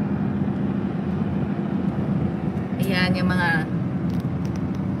 Ayan yung mga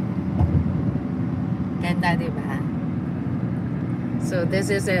ganda, diba? So this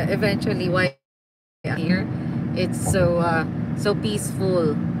is eventually why here it's so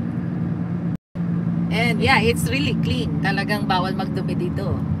peaceful. And yeah, it's really clean. Talagang bawal magdumi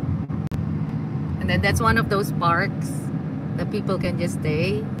dito. And then that's one of those parks that people can just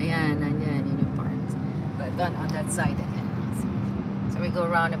stay. Ayan, ayan, yun yung parks. But on that side again. So we go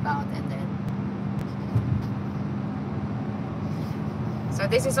roundabout and then. So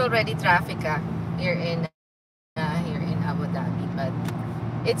this is already traffic here in Abu Dhabi, but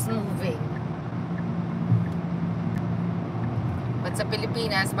it's moving. But sa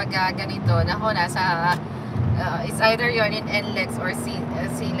Pilipinas, pag ganito, nako, nasa it's either you're in NLEX or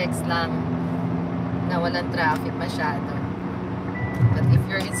CLEX lang na walang traffic masyado. But if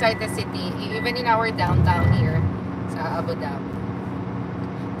you're inside the city, even in our downtown here sa Abu Dhabi,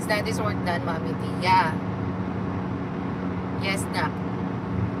 is that this work done, Mami D? Yeah. Yes, na.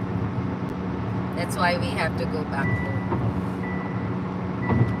 That's why we have to go back home.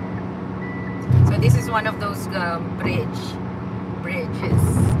 So this is one of those bridges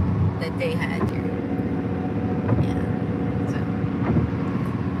that they had here. Yeah. So,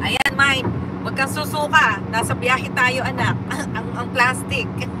 ayan, mine. Huwag kang susuka. Nasa biyahe tayo, anak. ang plastic.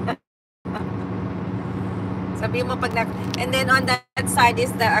 Sabi mo pag and then on that side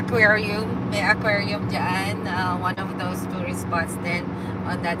is the aquarium. May aquarium dyan. One of those tourist spots. Then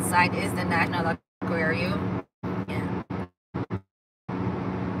on that side is the National Aquarium. Yeah.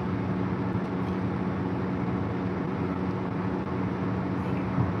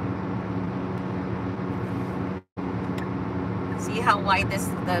 See how wide is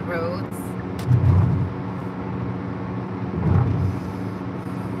the roads?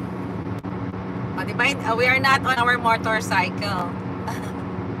 Oh, diba? We are not on our motorcycle.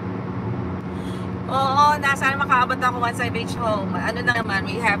 Oo, sana makaabot ako once I reach home. Ano na naman,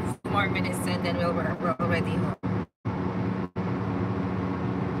 we have 4 more minutes and then we're already home.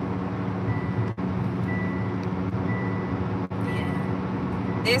 Yeah.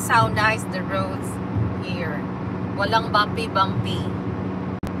 This how nice the roads here. Walang bumpy.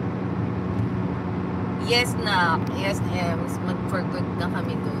 Yes na. Yes, Ems. Mag-for good na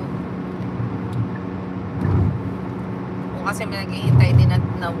kami doon. O kasi may naghihintay din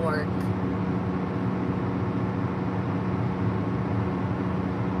na work.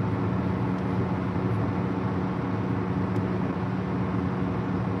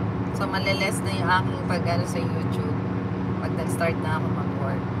 So, maliles na yung aking pag-ano sa YouTube pag nag-start na ako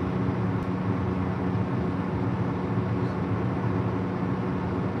mag-work.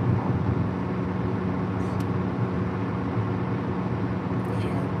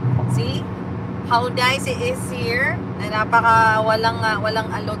 Yeah. See? How nice it is here. Na napaka walang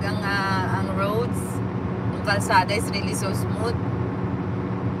alog ang roads. Yung kalsada is really so smooth.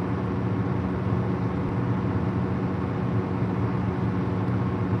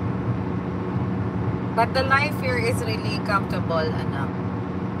 But the life here is really comfortable, anak.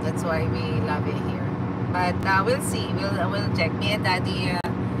 That's why we love it here. But we'll see. We'll check. Me and Daddy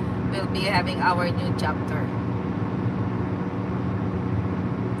will be having our new chapter.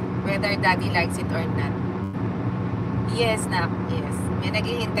 Whether Daddy likes it or not. Yes, nak. Yes. May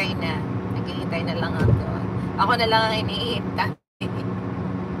naghihintay na. Naghihintay na lang ako. Ako na lang ang hinihintay.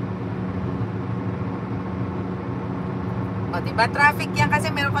 O, diba? Traffic yan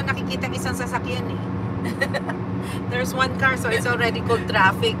kasi meron ko nakikita isang sasakyan eh. There's one car, so it's already called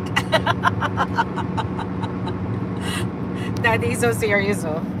traffic. Daddy is so serious,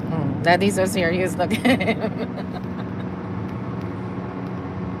 oh. Daddy is so serious. Look at him.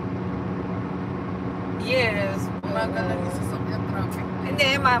 Yes. Traffic.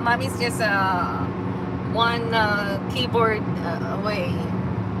 Hindi, mommy's just one keyboard away.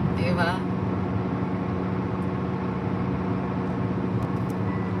 Diba?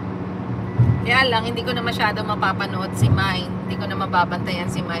 Kaya lang, hindi ko na masyado mapapanood si Mine. Hindi ko na mababantayan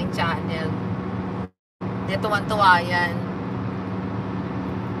si Mine channel. Hindi, tuwan-tuwa yan.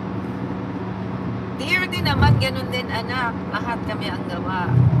 Dear din naman, ganun din anak. Lahat kami ang gawa.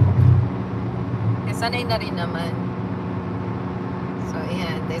 Kaya sanay na rin naman. So,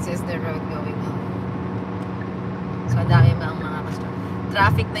 ayan. This is the road going home. So, dami mga customer.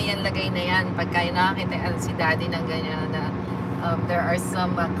 Traffic na yan, lagay na yan. Pagka nakakita si Daddy ng ganyan na there are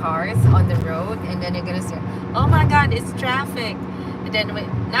some cars on the road and then you're gonna say, oh my god, it's traffic, and then we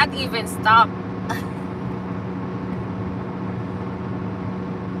not even stop.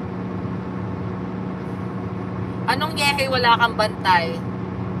 Anong yehe wala kang bantay?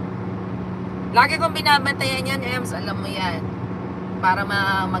 Lagi kong binabantayan yan, Ems, alam mo yan, para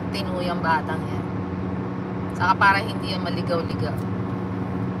magtinu yung batang yan, saka para hindi yan maligaw-ligaw.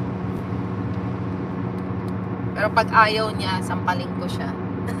 Pero pag ayaw niya, sampaling ko siya.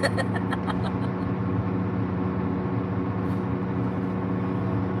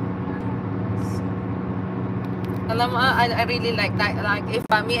 Alam mo, I really like that. Like, if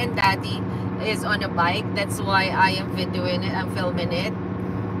me and Daddy is on a bike, that's why I am videoing it, I'm filming it.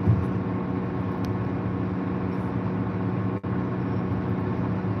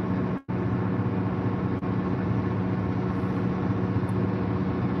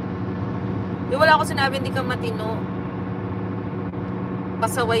 Wala ako sinabi hindi ka matino.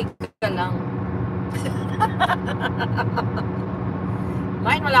 Pasaway ka lang.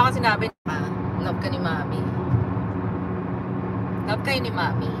 Mine, wala ako sinabi na love ka ni Mami. Love kayo ni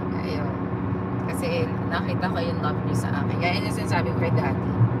Mami. Ayun. Kasi nakita ko yung love niyo sa akin. Kaya yun yung sinasabi ko kay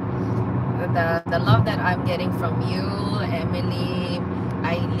Daddy. The love that I'm getting from you, Emily,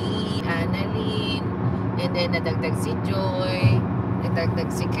 Eileen, Annalyn, and then nadagdag si Joy, nadagdag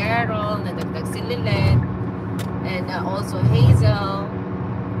si Carol, nadagdag si Lilith, and also Hazel.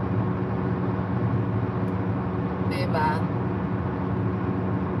 Diba?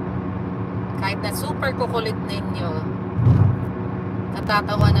 Kahit na super kukulit ninyo,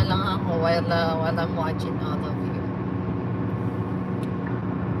 natatawa na lang ako while I'm watching all of you.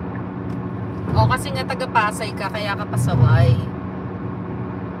 O kasi nga taga-Pasay ka, kaya ka pasaway.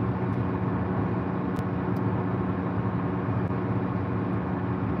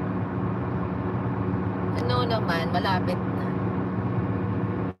 Ano naman, malapit na.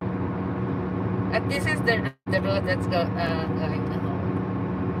 At this is the road that's going to home.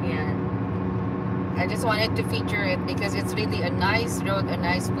 Yeah. I just wanted to feature it because it's really a nice road, a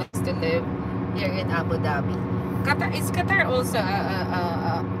nice place to live here in Abu Dhabi. Is Qatar also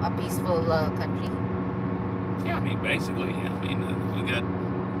a peaceful country? Yeah, I mean, basically, yeah. I mean, we got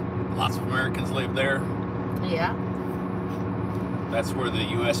lots of Americans live there. Yeah. That's where the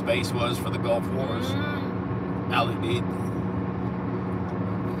U.S. base was for the Gulf Wars. Ali did.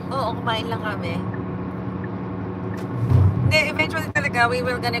 Oo, kumain lang kami. Hindi, eventually talaga, we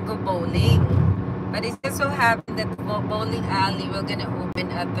were gonna go bowling. But it just so happened that the bowling alley will gonna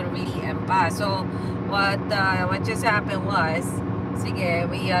open at the Empa. So, what just happened was, sige,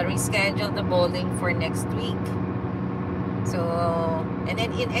 we rescheduled the bowling for next week. So, and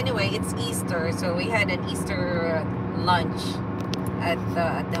then anyway, it's Easter, so we had an Easter lunch at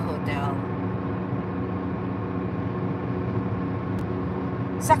the hotel.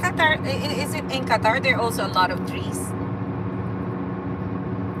 Sa Qatar, is it in Qatar? There are also a lot of trees.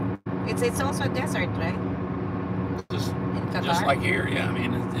 It's also a desert, right? In Qatar? Just like here, yeah. I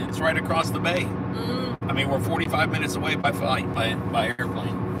mean, it's right across the bay. I mean, we're 45 minutes away by flight, by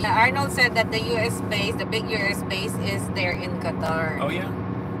airplane. Yeah, Arnold said that the U.S. base, the big U.S. base, is there in Qatar. Oh yeah,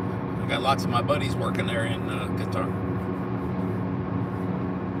 I got lots of my buddies working there in Qatar.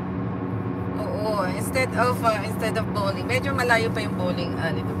 Oo, instead of bowling, medyo malayo pa yung bowling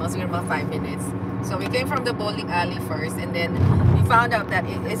alley. Siguro mga 5 minutes. So we came from the bowling alley first, and then we found out that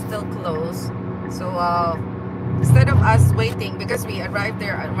it is still closed. So instead of us waiting, because we arrived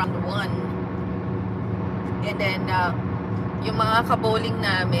there around 1, and then yung mga ka-bowling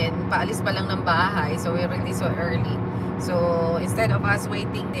namin, paalis pa lang ng bahay, so we're really so early. So instead of us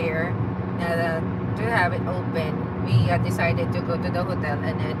waiting there to have it open, we decided to go to the hotel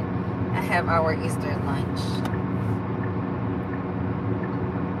and then have our Easter lunch.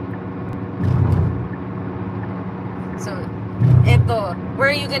 So, eto, where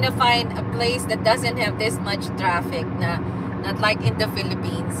are you gonna find a place that doesn't have this much traffic, not like in the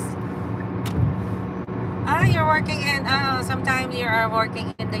Philippines? You're working in, sometimes you are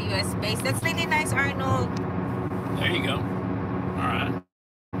working in the US base. That's really nice, Arnold. There you go. All right.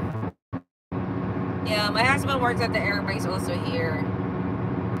 Yeah, my husband works at the air base also here.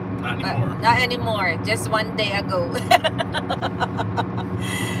 Not But anymore. not anymore. Just one day ago.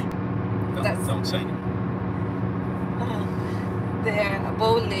 Don't say it. There,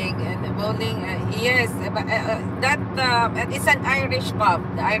 bowling yes, but that it's an Irish pub.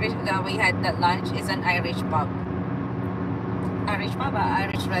 The Irish that we had that lunch is an Irish pub. Irish pub,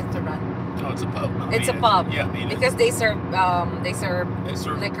 Irish restaurant. Oh, it's a pub. I It's a mean, pub. Yeah, I mean, because they serve they serve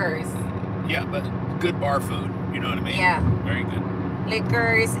liquors. Yeah, but good bar food. You know what I mean? Yeah. Very good.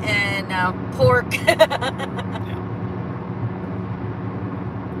 Liquors and pork.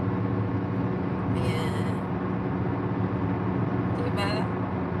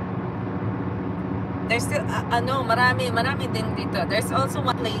 There's still, marami din dito. There's also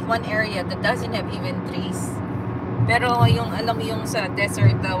one area that doesn't have even trees. Pero yung, alam mo yung sa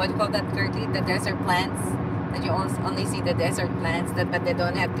desert, what do you call that, Kirky? The desert plants. That you only see the desert plants, but they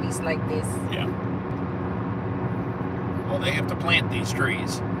don't have trees like this. Yeah. Well, they have to plant these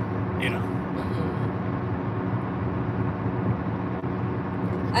trees, you know.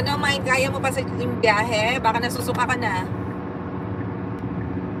 Ano, Mike, kaya mo pa sa yung biyahe? Baka nasusuka ka na.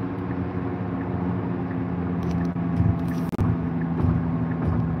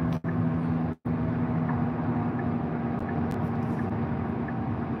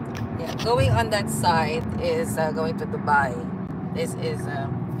 Going on that side is going to Dubai. This is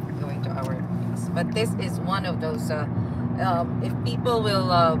going to our place. But this is one of those, if people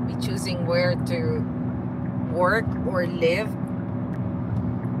will be choosing where to work or live,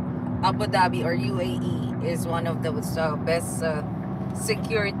 Abu Dhabi or UAE is one of those best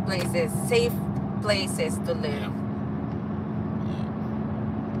secured places, safe places to live.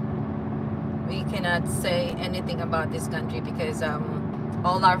 We cannot say anything about this country because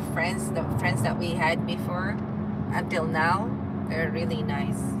all our friends, the friends that we had before until now, they're really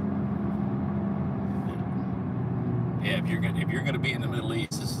nice. Yeah, if you're gonna be in the Middle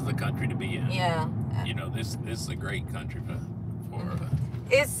East, this is the country to be in. Yeah. You know, this is a great country for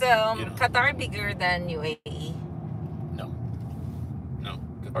Is Qatar bigger than UAE? No.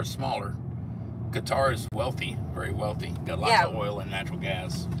 Qatar's smaller. Qatar is wealthy, very wealthy. Got lots of oil and natural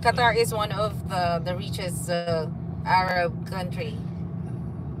gas. Qatar is one of the richest Arab country.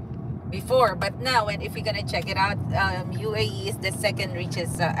 before. But now, if we're gonna check it out, UAE is the second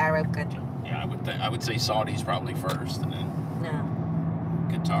richest Arab country. Yeah, I would say Saudi's probably first, and then No.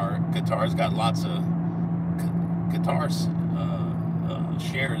 Qatar. Qatar's got lots of Qatar's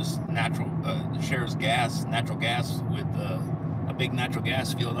shares natural gas with a big natural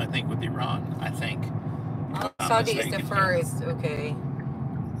gas field. I think with Iran. I think. If I'm not Saudi is the mistaken. first. Okay.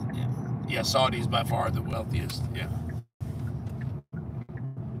 Yeah, Saudi's by far the wealthiest. Yeah.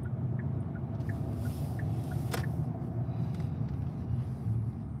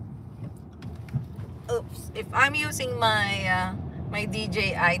 Oops. If I'm using my my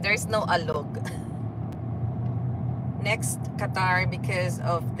DJI, there's no alog. Next, Qatar because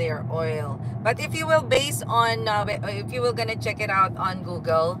of their oil. But if you will base on, if you will gonna check it out on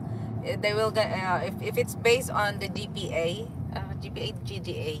Google, they will if it's based on the DPA,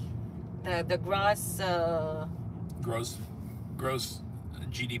 GDA, the gross gross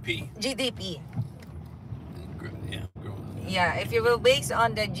GDP. GDP. Yeah. Yeah, if you will base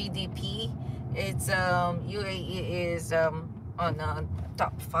on the GDP, it's UAE is on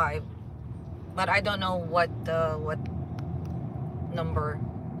top 5, but I don't know what number.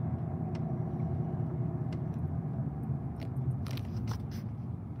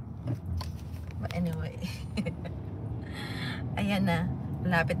 But anyway, ayan na,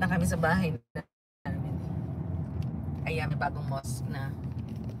 malapit na kami sa bahay namin. Ayan, may bagong mosque na.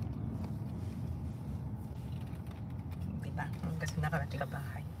 Diba? Kasi nakarating sa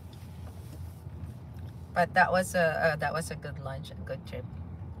bahay. But that was a good lunch, a good trip.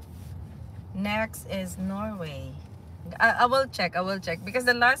 Next is Norway. I will check because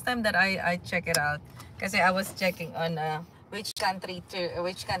the last time that I check it out, kasi I was checking on which country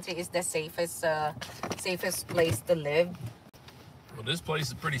is the safest place to live. Well, this place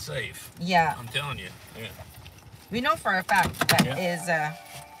is pretty safe. Yeah, I'm telling you. Yeah. we know for a fact that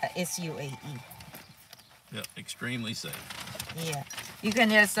is UAE. Yeah, extremely safe. Yeah, you can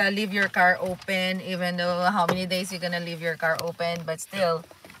just leave your car open, even though how many days you're gonna leave your car open, but still,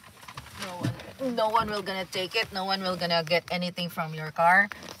 no one will gonna take it. No one will gonna get anything from your car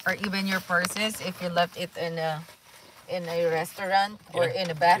or even your purses if you left it in a restaurant or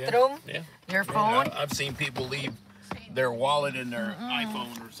in a bathroom. Yeah. Your phone. I've seen people leave their wallet and their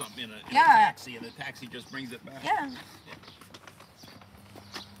iPhone or something in a taxi, and the taxi just brings it back. Yeah.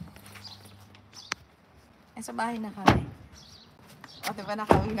 Sa bahay na kami. O, diba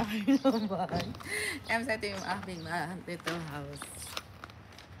nakawin na kami ng bahay. Kaya sa ito yung aking little house.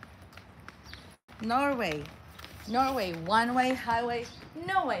 Norway. One way, highway,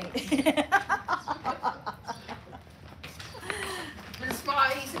 no way. Mas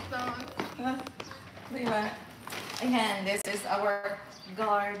makaisip naman. Diba? Ayan, this is our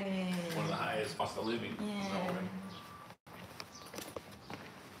garden. One of the highest cost of living. Yeah.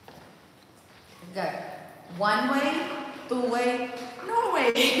 Got one way, two way, no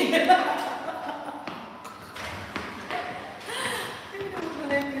way.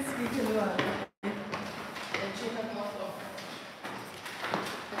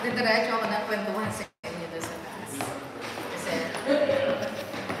 Diretso ako ng kwentuhan sa inyo doon sa taas. Kasi,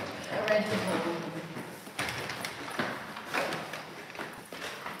 ready to go.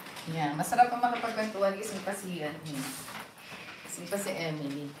 Yeah, masarap ang makapagkwentuhan kasi pa si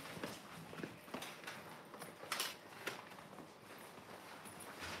Emily.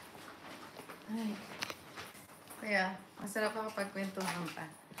 Ay. Kaya, masarap ang makapagkwentuhan pa.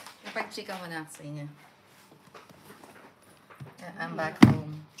 Kapag-chika mo na sa inyo. I'm back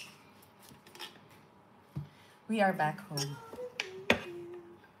home. We are back home.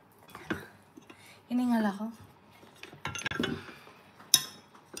 Hiningal ako.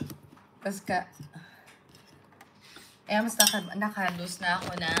 Tapos mas naka-lose na ako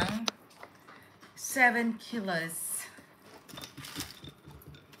ng 7 kilos.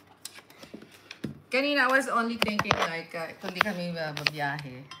 Kanina, I was only thinking like, kung di kami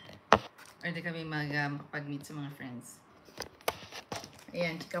babiyahe, or di kami mag-meet sa mga friends.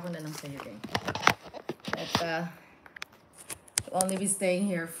 Ayan, chika ko na lang sa'yo, guys. At, to only be staying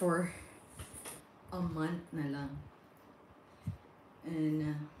here for a month na lang.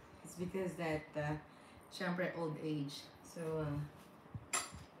 And, it's because that, syempre, old age. So,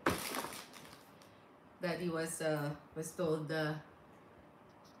 Daddy was told,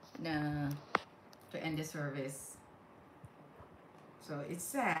 na to end the service. So, it's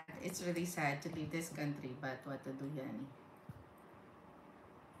sad. It's really sad to leave this country, but what to do, yani?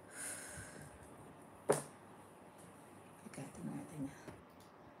 Ikatin natin.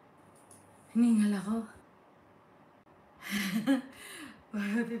 Hiningal ako.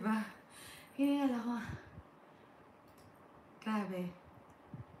 Wow, diba? Hiningal ako. Grabe.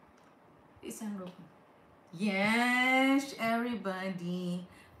 Isang room. Yes, everybody.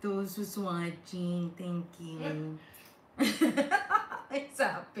 Those who's watching, thank you. Ay,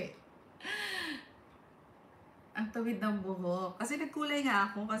 sabi. Ang tawid ng buhok. Kasi nagkulay nga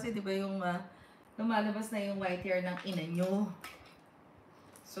ako. Kasi di ba yung lumalabas na yung white hair ng ina nyo.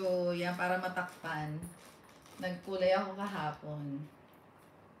 So, yan, para matakpan. Nagkulay ako kahapon.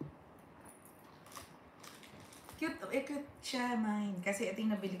 Cute, cute siya, mine. Kasi ito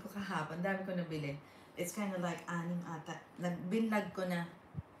yung nabili ko kahapon. Dami ko nabili. It's kind of like anim ata. Binlag ko na.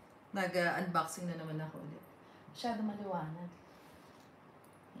 Nag-unboxing na naman ako ulit. Masyado maliwanag.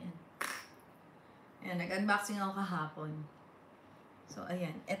 Yan. Ayan, nag-unboxing ako kahapon. So,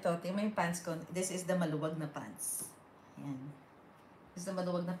 ayan. Ito, tingnan mo yung pants ko. This is the maluwag na pants. Ayan. This is the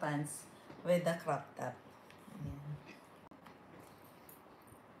maluwag na pants with the crop top. Ayan.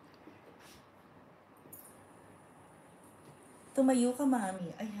 Tumayo ka,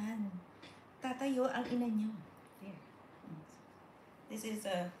 mami. Ayan. Tatayo ang ina niyo. There. This is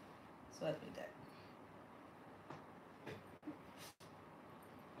what we got.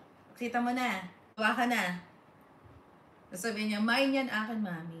 Kita mo na. Tuwa ka na. Sabi niya, mine yan, akin,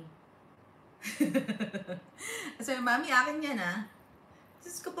 mami. Sabi, mami, akin yan, ah.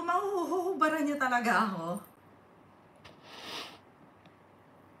 Diyos ko pa, mahuhubaran niya talaga ako.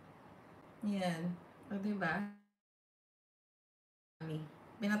 Yan. O, diba? Mami,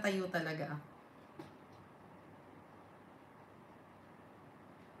 pinatayo talaga.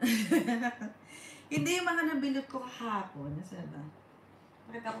 Hindi yung mga nabilot ko kahapon. Nasaan ba?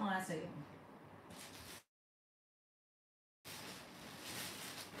 Pakita ko nga sa'yo.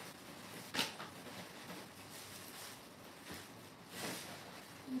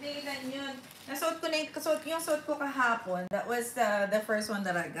 Hindi lang yun. Nasuot ko na yung suot ko kahapon. That was the first one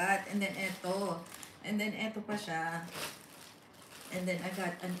that I got. And then eto. And then eto pa siya. And then I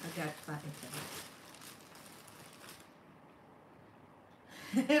got pa ito.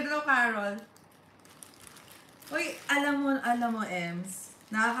 Hello, Carol. Uy, alam mo, Ems,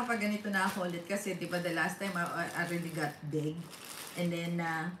 nakakapag-ganito na ako ulit kasi di ba the last time I really got big. And then,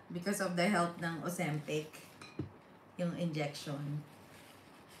 because of the help ng Ozempic, yung injection.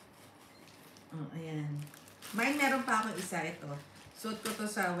 Oh, ayan. Mine, meron pa akong isa ito. Suot ko to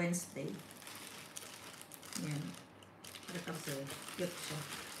sa Wednesday. Ayan. Ito kasi, cute siya.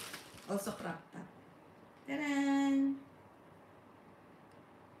 Also crop top. Taran!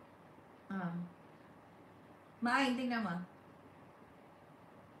 Mine, tingnan mo.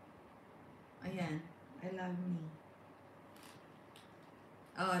 Ayan. I love me.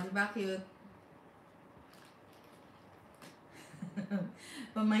 Oh, di ba cute?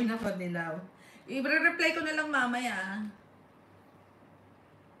 Pamay na ko nilaw. I-reply ko na lang mamaya.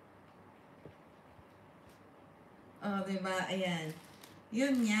 Oh, di ba? Ayan.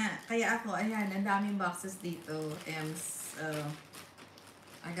 Yun nga. Kaya ako, ayan, ang daming boxes dito. Ems,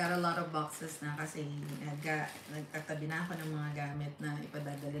 I got a lot of boxes na kasi nagtatabi na ako ng mga gamit na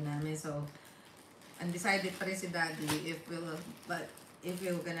ipadadala namin. So, undecided pa rin si Daddy if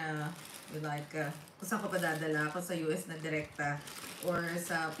we're gonna, kung saan ko pa dadala, ako sa US na direkta or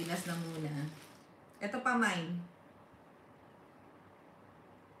sa Pinas na muna. Ito pa, mine.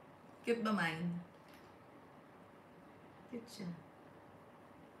 Cute ba, mine? Cute siya.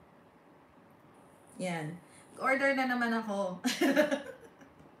 Yan. Order na naman ako.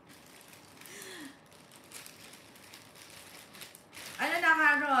 Ano na,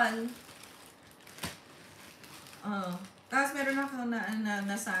 Carol? Oh. Tapos meron ako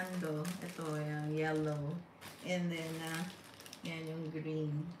na sando. Ito, yung yellow. And then, yan yung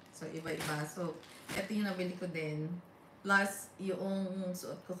green. So, iba-iba. So, ito yung nabili ko din. Plus, yung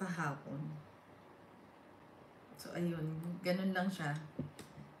suot ko kahapon. So, ayun. Ganun lang siya.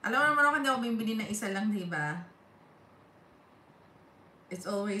 Alam mo naman ako, hindi ako bibili ng isa lang, diba? It's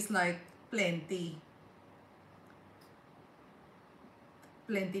always like plenty.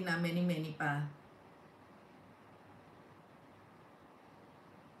 Plenty na, many pa.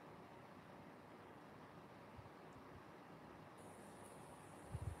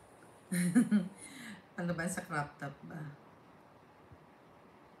 Ano ba sa crop top ba?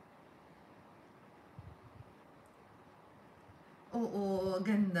 Oo,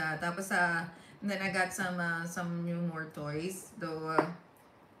 ganda. Tapos then I got some new more toys. Though,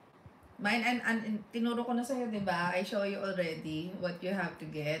 mine and tinuro ko na sa'yo, diba? I show you already what you have to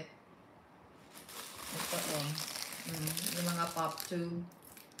get. Ito, oh. Yung mga pop tube.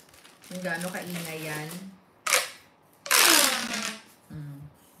 Yung gaano kaingay yan.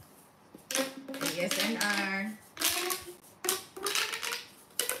 ASNR.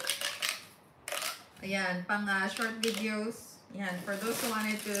 Ayan, pang short videos. Yan, for those who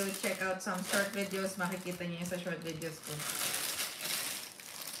wanted to check out some short videos, makikita niyo yung sa short videos ko.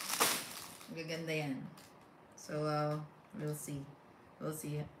 Gaganda yan. So, we'll see. We'll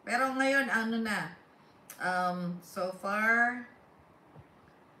see. Pero ngayon, ano na, so far,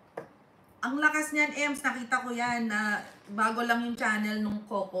 ang lakas niyan, Ems, nakita ko yan na bago lang yung channel nung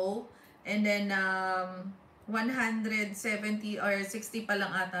Coco. And then, 170 or 60 pa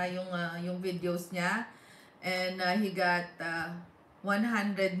lang ata yung videos niya. And he got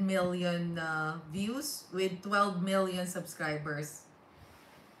 100 million views with 12 million subscribers.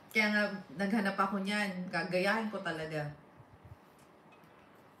 Kaya nga, naghanap ako niyan. Gagayahin ko talaga.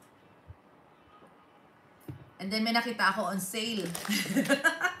 And then, may nakita ako on sale.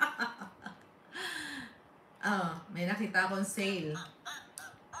 May nakita ako on sale.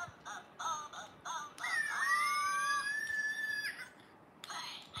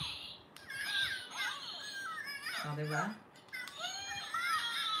 Diba?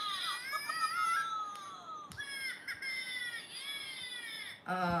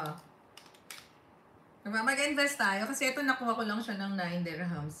 Diba? Mag-invest tayo kasi ito nakuha ko lang siya ng 9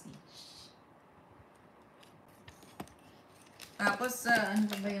 dirhams each. Tapos, ano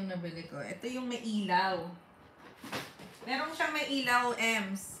ba yung nabili ko? Ito yung may ilaw. Meron siyang may ilaw,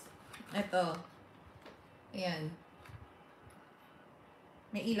 Ems. Ito. Ayan.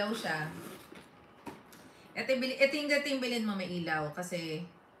 May ilaw siya. Ito yung bilhin mo, may ilaw kasi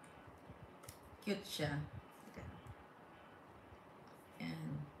cute siya.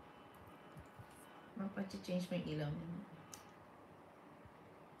 Ayan. Mapag-change mo yung ilaw niya.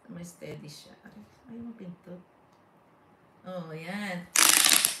 May steady siya. Ayaw mo pinto. Oh, ayan.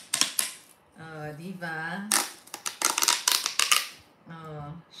 Oh, diba? Oh,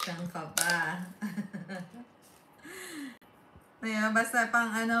 siyang ka pa. Ayan, basta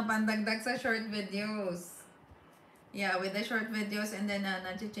pandagdag sa short videos. Yeah, with the short videos and then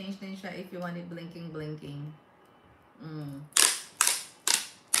nag-change din siya if you want it blinking. Diba?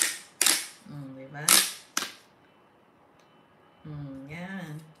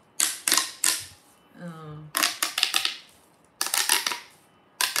 Yan.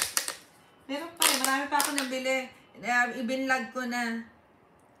 Meron pa marami pa ako nabili. Ibinlog ko na.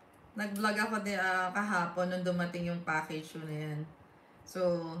 Nag-vlog ako kahapon nung dumating yung package na yan.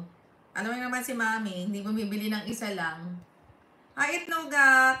 So, alam mo naman si Mami, hindi bumibili ng isa lang.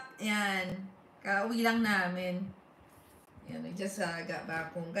 Itnogak! Yan. Kauwi lang namin. Yan, I just got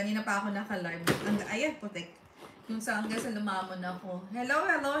back home. Kanina pa ako naka-live. Ayan, putik. Yung sa hanggang sa lumamon ako. Hello,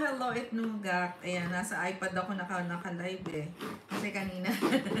 Itnogak. Ayan, nasa iPad ako naka-live eh. Kasi kanina.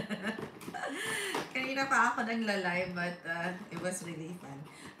 Kanina pa ako nagla-live but it was really fun.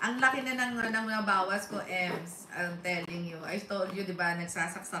 Ang laki na ng nabawas ko, Ems. I'm telling you. I told you, di ba,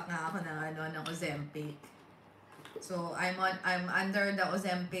 nagsasaksak nga ako ng Ozempic. So, I'm under the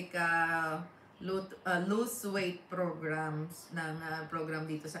Ozempic lose weight programs ng program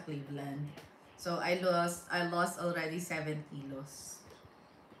dito sa Cleveland. So, I lost already 7 kilos.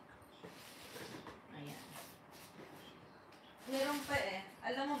 Ayan. Meron pa eh.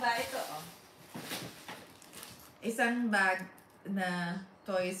 Alam mo ba, ito isang bag na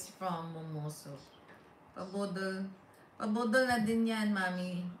toys from Momoso. Pabudol na din yan,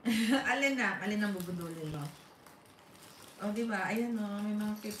 Mami. Alin ang bubudulin mo? Diba? Ayan may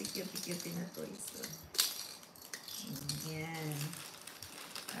mga cute na toys. Yan.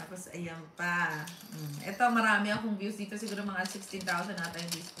 Tapos, ayan pa. Ito, marami akong views dito. Siguro mga 16,000 nata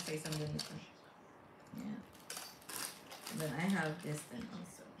yung views ko sa isang ganito. Yan. Then, I have this then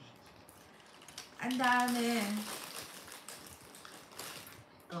also. Ang dami.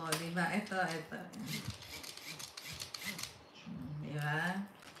 Diba? Ito. Diba?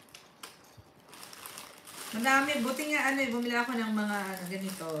 Madami. Buti nga bumili ako ng mga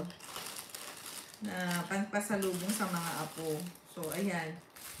ganito na pampasalubong sa mga apo. So, ayan.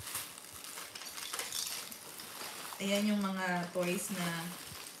 Ayan yung mga toys na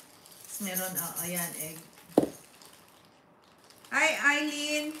meron. Ayan, egg. Hi,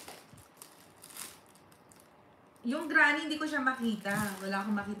 Eileen! Yung granny, hindi ko siya makita. Wala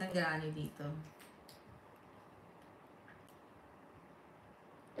akong makitang granny dito.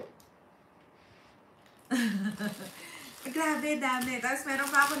 Grabe, dami. Tapos meron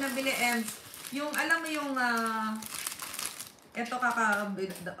pa ako nabili, Ems. Yung, alam mo yung, eto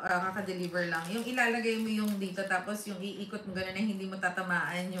kaka-deliver lang. Yung ilalagay mo yung dito, tapos yung iikot mo gano'n na hindi mo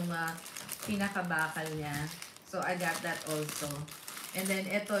tatamaan yung pinakabakal niya. So, I got that also. And then,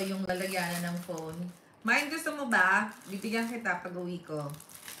 eto yung lalagyanan ng phone. Mine, gusto mo ba? Bibigyan kita pag uwi ko.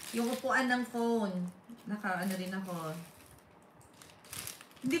 Yung upuan ng phone. Naka-ano rin ako.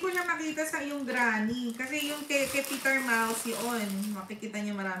 Hindi ko siya makita sa yung granny. Kasi yung kay Peter Mouse yun. Makikita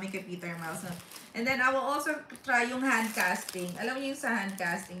niyo marami kay Peter Mouse. And then I will also try yung hand casting. Alam niyo yung sa hand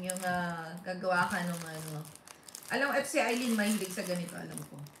casting, yung gagawa ka ng ano. Alam mo, si Eileen mahilig sa ganito, alam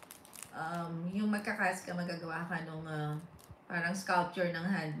ko. Yung magkakas ka, magagawa ka ng parang sculpture ng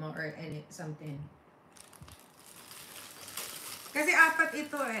hand mo or something. Kasi apat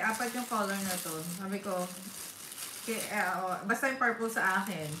ito eh. Apat yung color na to. Sabi ko, basta yung purple sa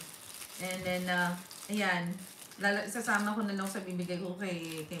akin. And then, ayan. Sasama ko na lang sa bibigay ko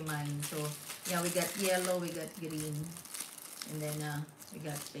kay mine. So, yeah, we got yellow, we got green. And then, we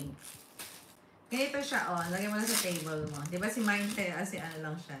got pink. Ganito siya, lagay mo na sa table mo. Di ba si mine, kasi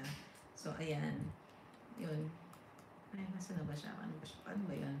ano lang siya. So, ayan. Yun. Ay, nasa na ba siya? Ano ba siya? Ano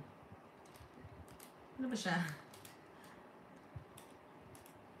ba yun? Ano ba siya?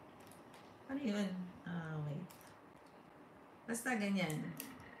 Ano yun? Wait. Basta ganyan.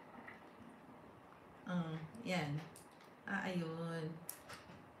 Yan. Ayun.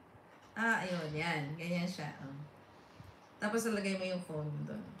 Ayun. Yan. Ganyan siya. Tapos, lagay mo yung phone mo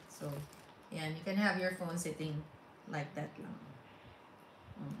doon. So, yan. You can have your phone sitting like that lang.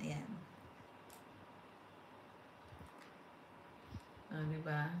 Ayan.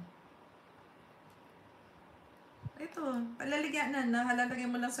 Diba? Ito. Palalagyan na. Halalagay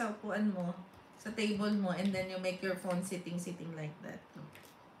mo lang sa upuan mo. Sa table mo. And then, you make your phone sitting like that.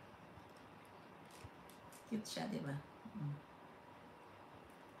 Cute siya, diba?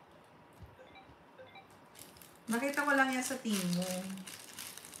 Nakita ko lang yan sa team mo.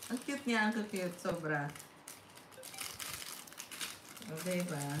 Ang cute niya, ang cute. Sobra.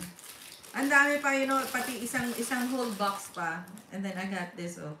 Diba? Ang dami pa, pati isang whole box pa. And then, I got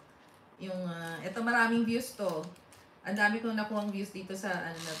this, Yung, ito maraming views to. Ang dami kong nakuhang views dito sa,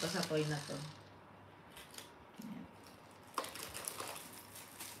 sa toy na to.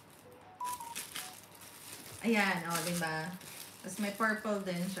 Ayan, diba? Tapos may purple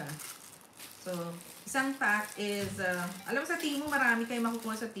din siya. So, isang pack is, alam mo sa Temu, marami kayo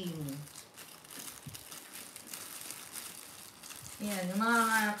makukuha sa Temu. Ayan, yung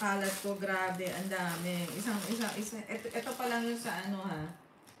mga kalat ko, grabe, ang dami. Ito pa lang yung sa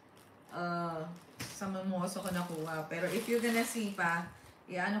sa mamoso ko nakuha. Pero if you're gonna see pa,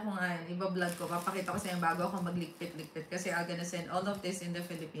 ko nga yun, iba-vlog ko, papakita ko sa inyo bago ako maglikpit-likpit. Kasi I'm gonna send all of this in the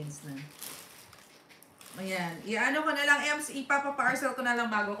Philippines na. Ayan. Ko na lang, ipapa-parcel ko na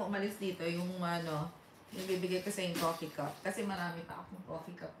lang bago ko umalis dito yung yung bibigay ko sa yung coffee cup. Kasi marami pa akong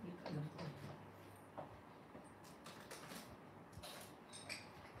coffee cup dito. Alam ko.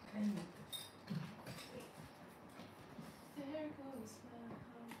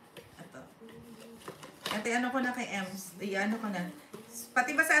 Ito. Ko na kay Ems. Ko na.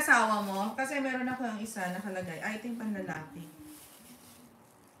 Pati ba sa asawa mo? Kasi meron ako yung isa nakalagay. I think panlalaki.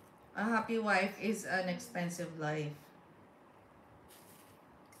 A happy wife is an expensive life.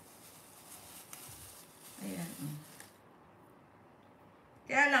 Ayan.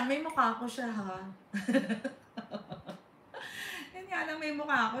 Kaya lang, may mukha ko siya, ha? Kaya lang, may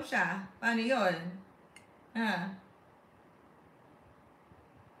mukha ko siya. Paano yun? Ha?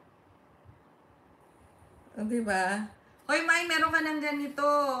 Diba? Hoy, May, meron ka ng ganito.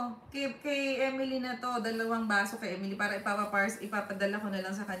 Kay Emily na to. 2 baso kay Emily para ipapadala ko na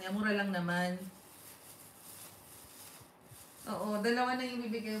lang sa kanya. Mura lang naman. Oo, 2 na yung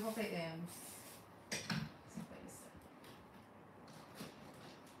bibigay ko kay Ems.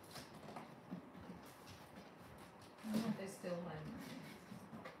 There's still one.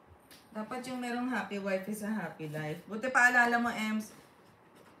 Dapat yung merong happy wife is a happy life. Buti paalala mo, Ems.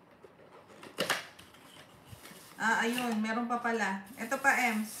 Ayun, meron pa pala. Ito pa,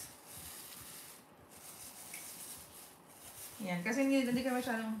 Ems. Yan, kasi hindi ka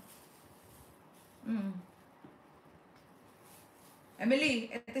masyadong... Emily,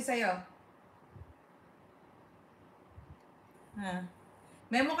 ito sa'yo. Ha?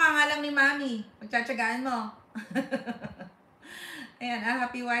 May mukha nga lang ni Mami. Pagtsatsagaan mo. Ayan, a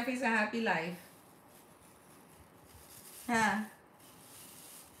happy wife is a happy life. Ha?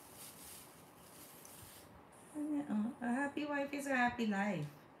 A happy wife is a happy life.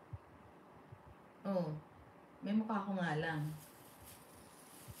 May mukha ko nga lang.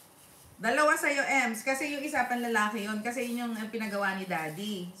 2 sa'yo, Ems. Kasi yung isa pang lalaki yun. Kasi yun yung pinagawa ni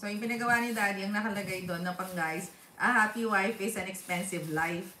Daddy. So, yung pinagawa ni Daddy, ang nakalagay doon na pang guys, a happy wife is an expensive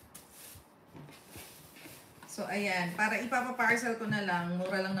life. So, ayan. Para ipapaparcel ko na lang.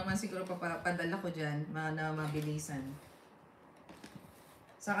 Mura lang naman siguro papadala ko dyan. Na mabilisan.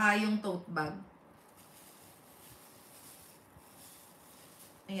 Saka yung tote bag.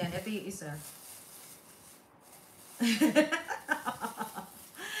 Ayan, ito yung isa.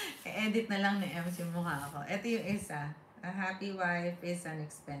 edit na lang ni Ems yung mukha ko. Ito yung isa. A happy wife is an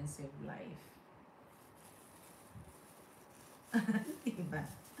expensive life. Diba?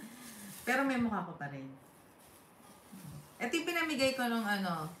 Pero may mukha ko pa rin. Ito yung pinamigay ko nung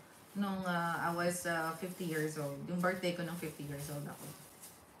I was 50 years old. Yung birthday ko nung 50 years old ako.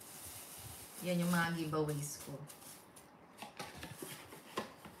 Yan yung mga giveaways ko.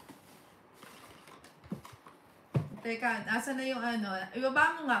 Teka, asa na yung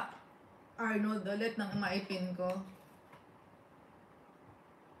ibaba mo nga, Arnold, ulit ng maipin ko.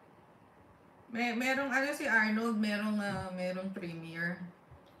 Merong si Arnold, merong premiere.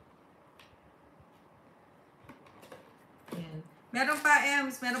 Yan. Meron pa,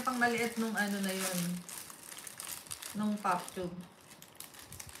 Ems, meron pang maliit nung na yun. Nung pop tube.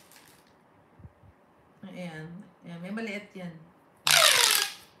 Ayan. Ayan, may maliit yan.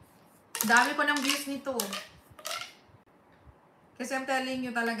 Dami ko ng views nito. Kasi I'm telling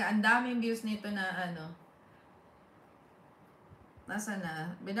you talaga, ang daming views nito na nasa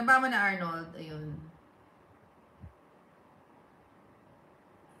na? Binaba mo na, Arnold. Ayun.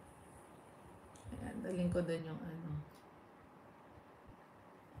 Ayan, daling ko dun yung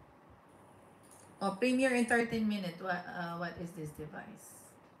Oh, premiere in 13 minutes. What is this device?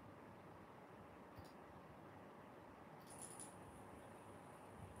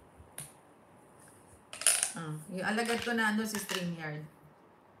 Yung alagad ko na si StreamYard.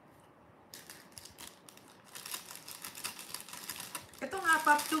 Ito nga,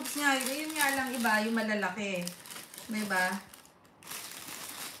 pop tubes nga. Yun nga lang iba, yung malalaki. Diba?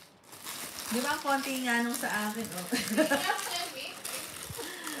 Diba ang konti nga nung sa akin? Oh.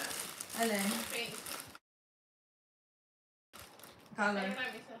 Alin? Color.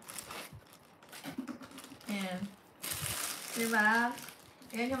 Ayan. Diba?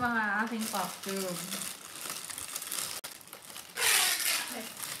 Yan yung mga aking pop tube.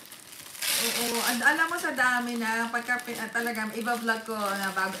 Oo, alam mo sa dami na pagka talaga iba-vlog ko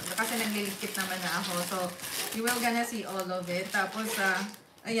na bago, kasi naglilikit naman na ako. So, you will gonna see all of it. Tapos,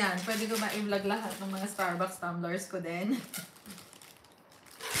 ayan, pwede ko ba i-vlog lahat ng mga Starbucks tumblers ko din.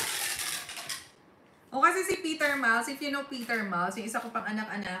 O kasi si Peter Miles, if you know Peter Miles, yung isa ko pang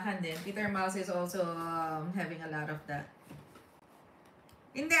anak-anakan din. Peter Miles is also having a lot of that.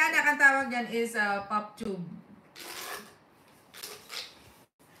 Hindi, anak, ang tawag dyan is pop tube.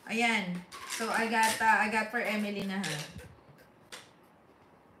 Ayan. So, I got for Emily na ha.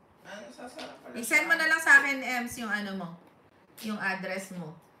 I-send mo na lang sa akin, Ems, yung mo. Yung address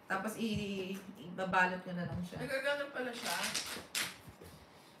mo. Tapos, ibabalot ko na lang siya. Nagagano pala siya?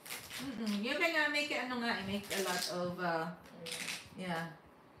 You can make make a lot of, yeah.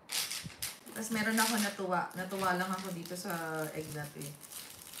 Tapos, meron ako natuwa. Natuwa lang ako dito sa egg nut eh.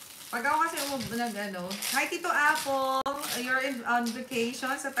 Pag ako kasi hi Tito Apple, you're on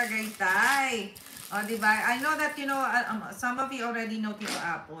vacation sa Tagaytay. O, diba? I know that, some of you already know Tito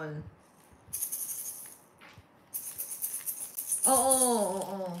Apple.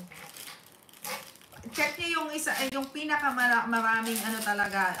 Oo. Check niyo yung pinakamaraming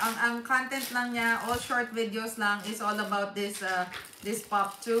talaga. Ang content lang niya, all short videos lang, is all about this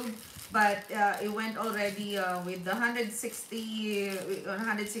pop tube. But it went already with the 160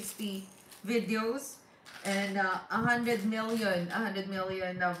 videos and 100 million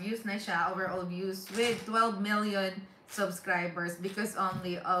views na siya, overall views, with 12 million subscribers because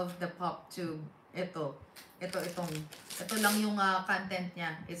only of the pop tube. Ito lang yung content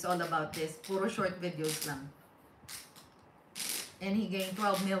niya. It's all about this. Puro short videos lang. And he gained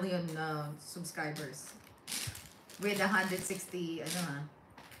 12 million subscribers with 160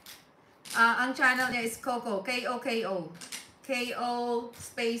 ang channel niya is Coco, K-O-K-O. K-O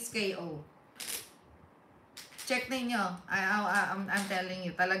space K-O. Check ninyo. I'm telling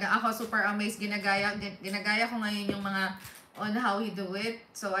you. Talaga ako super amazed. Ginagaya ko ngayon yung mga on how he do it.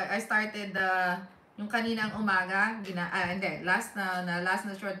 So I started yung kaninang umaga, last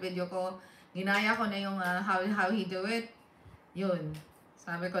na short video ko, ginaya ko na yung how he do it. Yun.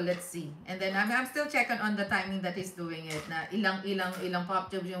 Sabi ko, let's see. And then I'm still checking on the timing that he's doing it. Na ilang pop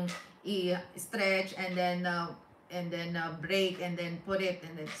tubes yung i-stretch and then break and then put it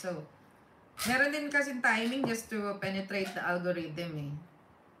and then so. Meron din kasi timing just to penetrate the algorithm eh.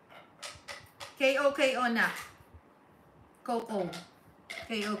 K-O-K-O na. Coco.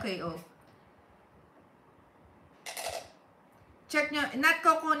 K-O-K-O. Check nyo. Not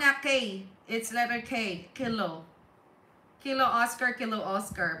Coco na K. It's letter K. Kilo. Kilo Oscar, Kilo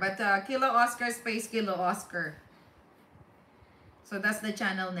Oscar. But Kilo Oscar space Kilo Oscar. So that's the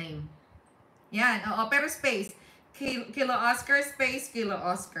channel name. Yan. Oo, pero space. Kilo Oscar space Kilo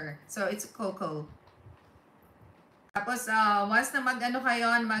Oscar. So it's Coco. Tapos, once na mag-ano kayo,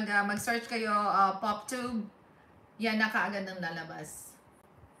 mag-search kayo, PopTube, yan na kaagad ng lalabas.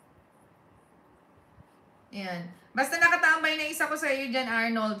 Yan. Basta nakatambay na isa ko sa iyo dyan,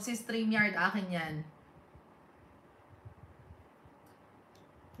 Arnold. Si StreamYard, akin yan.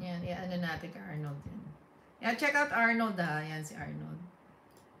 Yan, ano natin ka Arnold yan. Yan, check out Arnold ha. Yan si Arnold.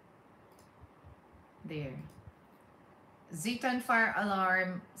 There. Zeton Fire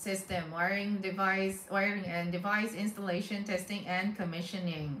Alarm System, wiring and device installation, testing, and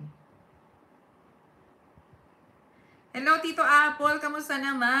commissioning. Hello, Tito Apple. Kamusta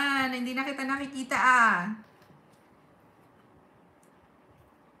naman? Hindi na kita nakikita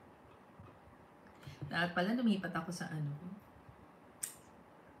Dapat pala lumipat ako sa ano.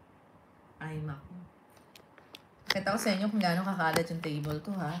 Ay, mako. Kita ko sa inyo kung gaano kakalat yung table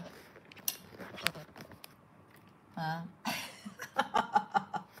ko, ha? Ha?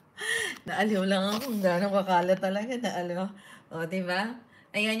 Naaliw lang ako kung gaano kakalat talaga. Naaliw. O, diba?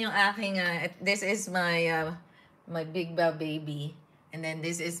 Ayan yung aking, this is my, my big baby. And then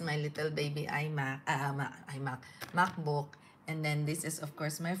this is my little baby MacBook. And then this is, of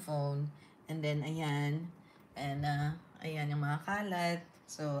course, my phone. And then, ayan. And, ayan yung mga kalat.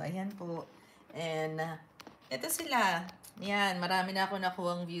 So, ayan po. And, ito sila. Yan, marami na ako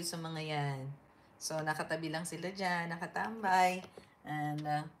nakuhang views sa mga yan. So, nakatabi lang sila dyan, nakatambay. And,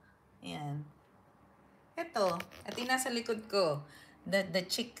 ayan. Ito yung nasa likod ko. The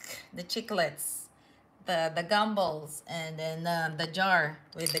chiclets. The gumballs. And then, the jar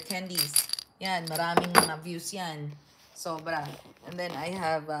with the candies. Yan, maraming mga views yan. Sobra. And then, I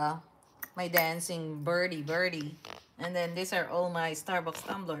have, my dancing birdie. And then, these are all my Starbucks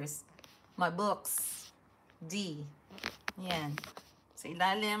tumblers. My books. D. Yan. Sa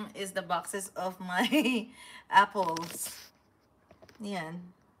ilalim is the boxes of my apples. Yan.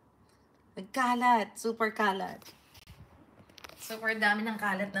 Nagkalat. Super kalat. Super dami ng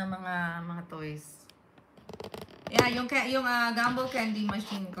kalat ng mga toys. Yeah, yung Gumball candy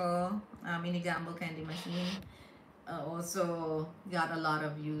machine ko, mini Gumball candy machine, also got a lot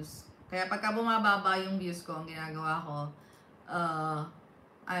of views. Kaya pagka bumababa yung views ko, ang ginagawa ko,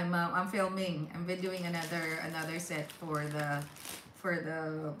 I'm filming. I'm videoing another set for the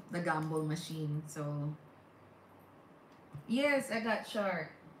Gumball machine. So yes, I got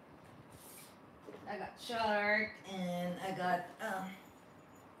shark. And I got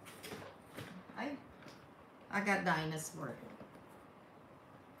I got dinosaur.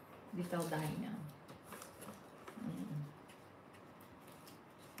 Little dino.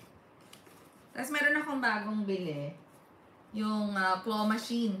 Tapos meron akong bagong bili. Yung claw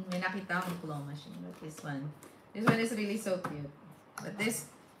machine. May nakita akong claw machine. But this one is really so cute. But this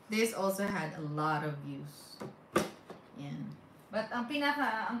also had a lot of views. Yan. But ang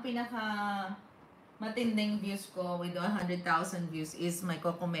pinaka matinding views ko with 100,000 views is my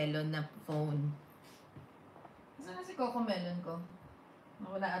Cocomelon na phone. Saan na si Cocomelon ko?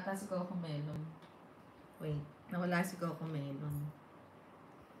 Nawala ata si Cocomelon. Wait. Nawala si Cocomelon.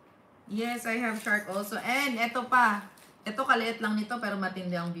 Yes, I have shark also. And eto pa. Ito kaliit lang nito pero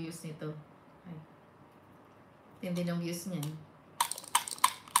matindi ang views nito. Ay. Matindi ng views niyan.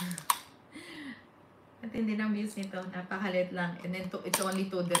 Matindi ng views nito. Napakaliit lang. And then it's only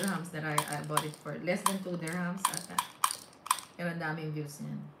 2 dirhams that I bought it for. Less than 2 dirhams ata. Pero ang daming views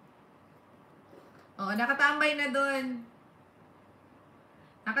niyan. Oo, nakatambay na doon.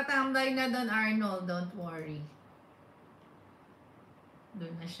 Nakatambay na doon, Arnold. Don't worry.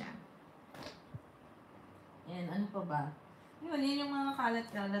 Doon na siya. And ano pa ba? Yun yung mga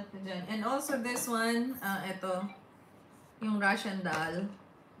kalat-kalat ko dyan. And also this one, ito, yung Russian doll.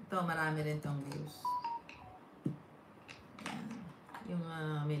 Ito, marami rin tong views. Yan. Yung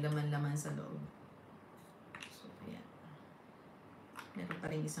may laman-laman sa loob. So, yan. Meron pa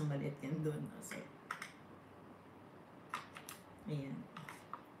rin isang maliit yan doon. So, ayan.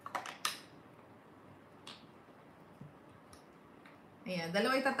 Ayan,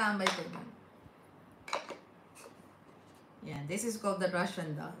 dalawa itatambay ko doon. Yan, this is called the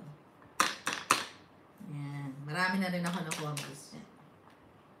Russian doll. Yan, marami na rin ako nakuha views yan.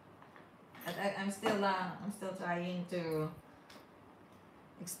 At I'm still trying to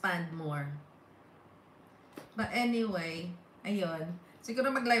expand more. But anyway, ayun.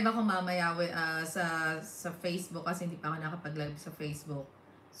 Siguro mag-live ako mamaya sa Facebook kasi hindi pa ako nakapag-live sa Facebook.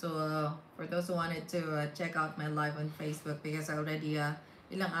 So, for those who wanted to check out my live on Facebook because I already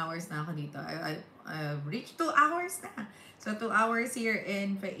ilang hours na ako dito. I reached 2 hours na. So 2 hours here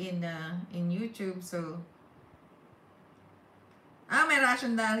in YouTube. So may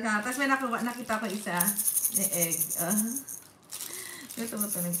Russian doll ka. Tapos may nakita ko isa na egg. Ito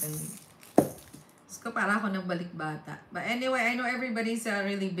nagtandi. ko para ako nagbalik bata. But anyway, I know everybody's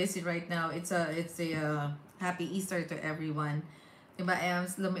really busy right now. It's a happy Easter to everyone. Diba,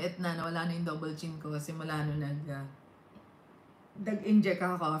 Ems, lumiit na, wala na yung double chin ko simula nung nag-inject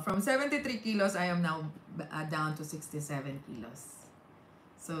ako. From 73 kilos, I am now down to 67 kilos.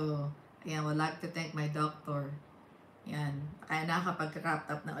 So, ayan, would like to thank my doctor. Yan, kaya nakapag-crop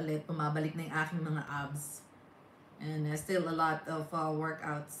up na ulit, pumabalik na yung aking mga abs. And still a lot of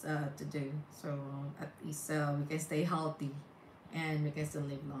workouts to do. So, at least we can stay healthy and we can still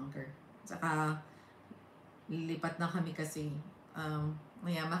live longer. Saka, lilipat na kami kasi.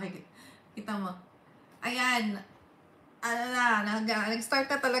 Ayan, makikita mo. Ayan, nag-start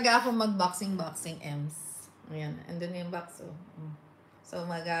na talaga ako mag-boxing, Ems. Ayan, andun yung box, oh. So,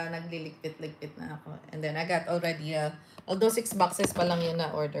 nagliligpit-ligpit na ako. And then, I got already, although 6 boxes pa lang yun na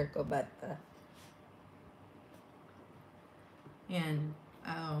order ko, but, yan.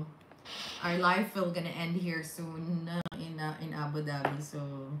 Our life will gonna end here soon in Abu Dhabi. So,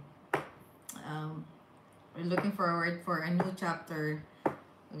 we're looking forward for a new chapter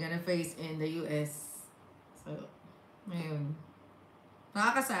we're gonna face in the US. So, ngayon.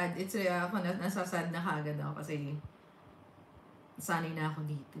 Nakakasad. It's ako nasasad na kagad ako kasi sanay na ako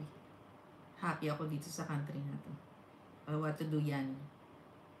dito. Happy ako dito sa country na to. What to do yan.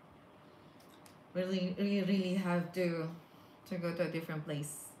 Really have to go to a different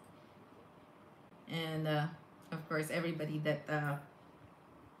place. And of course, everybody that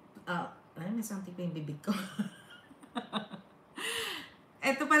may something pa yung bibig ko.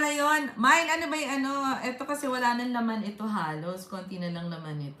 Ito pala yon. Mine, ano ba yung ano? Ito kasi wala nang laman ito halos. Konti na lang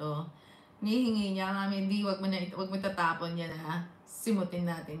laman ito. Nihingi niya, mami, hindi, wag mo tatapon yan ha. Simutin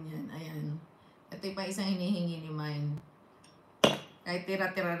natin yan. Ayan. Ito yung pa isang hinihingi ni mine. Kahit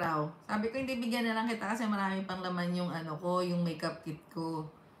tira-tira raw. Sabi ko, hindi, bigyan na lang kita kasi marami pang laman yung ano ko, yung makeup kit ko.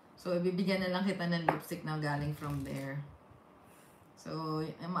 So, ibibigyan na lang kita ng lipstick na galing from there. So,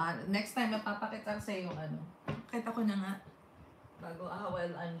 next time, mapapakita ko sa yung ano. Kita ko na nga. Bago,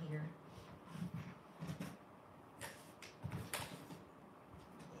 while I'm here.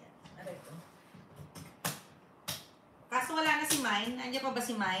 Ayan, aray ko. Kaso wala na si Mine. Nandiyan pa ba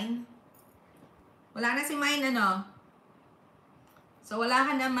si Mine? Wala na si Mine, ano? So, wala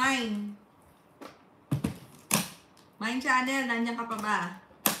ka na, Mine. Mine channel, nandiyan ka pa ba?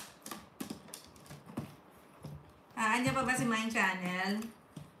 Nandiyan pa ba si Mine channel?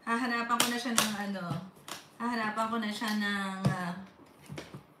 Hahanapan ko na siya ng ano. Hahanapan ko na siya ng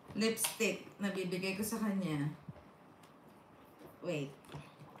lipstick na bibigay ko sa kanya. Wait.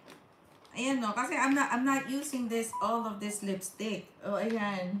 Ayan no, kasi I'm not using all of this lipstick. Oh,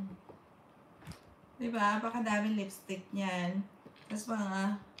 ayan. Diba? Pakadaming lipstick niyan. Tapos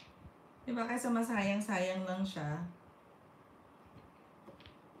mga, diba kaysa masayang-sayang lang siya.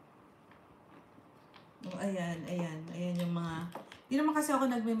 Oh, ayan yung mga, di naman kasi ako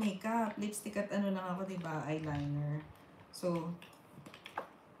nagme-makeup. Lipstick at ano lang ako, diba? Eyeliner. So,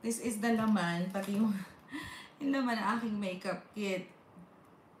 this is the laman, pati yung laman ng aking makeup kit.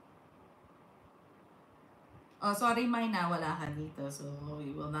 Oh, sorry, May, wala ka dito. So,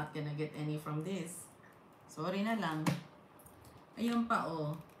 we will not gonna get any from this. Sorry na lang. Ayun pa,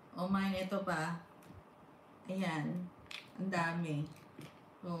 oh. Oh, mine, ito pa. Ayan. Ang dami.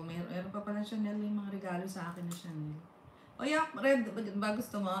 Oh, meron pa pala Chanel yung mga regalo sa akin na Chanel. Oh, yeah, red. Ba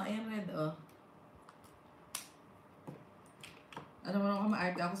gusto mo? Ayan, red, oh. Ano mo naman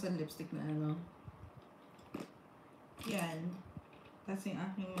ma-arte ako sa lipstick na ano. Yan. Kasi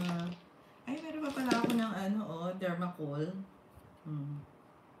aking mga... Ay, meron pa pala ako ng ano, oh, Dermacol.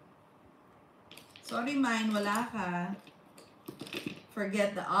 Sorry, mine, wala ka.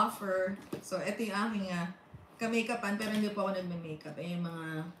 Forget the offer. So, ito yung aking ka-makeupan, pero hindi po ako nagme-makeup. Ay, yung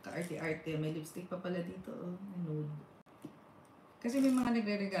mga ka-arte-arte. May lipstick pa pala dito, oh. Nude. Kasi may mga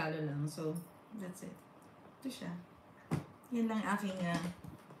nagre-regalo lang. So, that's it. Ito siya. Yan lang aking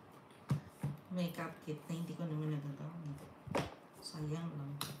makeup kit na hindi ko naman nagagamit. Sayang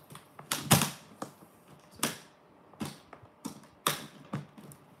lang.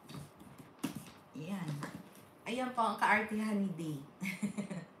 Ayan. Ayan po ang ka-artihan ni Day.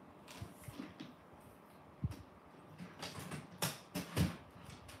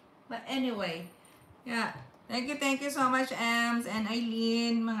 But anyway, yeah. Thank you so much, Ems and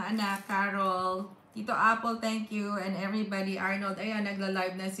Eileen, mga anak, Carol, Tito Apple, thank you, and everybody, Arnold. Ayan,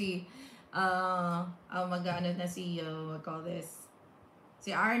 nagla-live na si, mag-ano na si, what call this?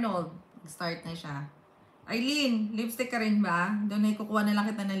 Si Arnold. Start na siya. Eileen, lipstick ka rin ba? Doon ay kukuha na lang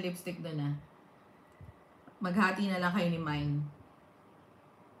kita ng lipstick doon ah. Maghati na lang kayo ni mine.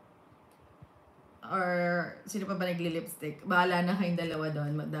 Or, sino pa ba nagli-lipstick? Bahala na kayong dalawa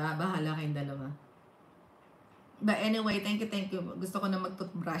doon. Bahala kayong dalawa. But anyway, thank you. Gusto ko na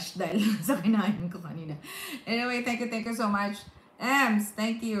mag-toothbrush dahil sa kinain ko kanina. Anyway, thank you so much. Ems,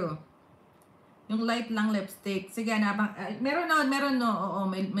 thank you. Yung light lang lipstick. Sige, meron no. Oo,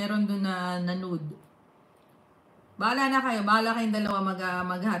 meron doon na nude. Bahala na kayo. Bahala kayong dalawa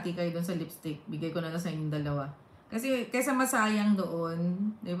maghati kayo doon sa lipstick. Bigay ko na lang sa inyong dalawa. Kasi kaysa masayang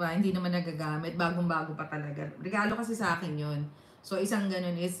doon, 'di ba? Hindi naman nagagamit, bagong-bago pa talaga. Regalo kasi sa akin 'yun. So isang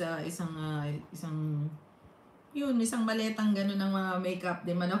ganun is isang maletang ganun ng mga makeup.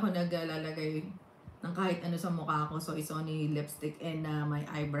 Di man ako naglalagay ng kahit ano sa mukha ko. So it's only lipstick and my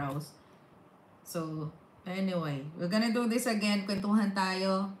eyebrows. So anyway, we're gonna do this again. Kwentuhan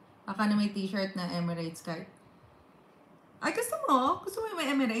tayo. Baka na may t-shirt na Emirates card. Ay, gusto mo? Gusto mo yung may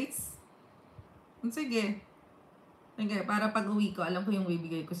Emirates? Sige. Sige, para pag uwi ko, alam ko yung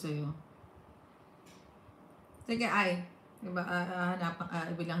bibigay ko sa'yo. Sige, ay. Diba,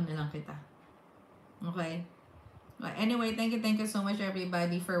 ibilang na lang kita. Okay? Anyway, thank you so much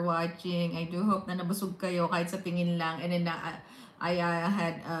everybody for watching. I do hope na nabusog kayo kahit sa tingin lang. And then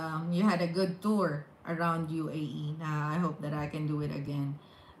you had a good tour around UAE. I hope that I can do it again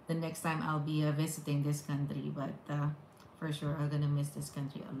the next time I'll be visiting this country. But for sure, I'm gonna miss this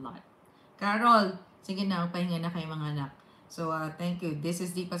country a lot. Carol, sige na, pahinga na kayo mga anak. So, thank you. This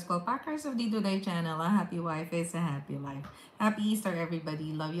is the Pascual-Pokrass of the Dudays channel. A happy wife is a happy life. Happy Easter,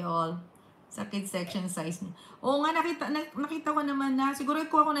 everybody. Love you all. Sa kids section size niya. Oo nga, nakita ko naman na. Siguro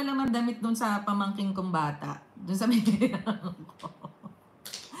kuha ko na lang ng damit dun sa pamangking kong bata. Dun sa may ko.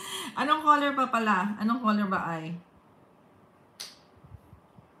 Anong color pa pala? Anong color ba ay?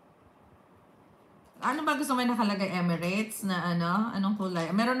 Ano ba gusto mo nakalagay? Emirates na ano? Anong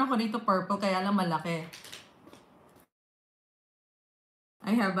kulay? Meron ako dito purple kaya lang malaki.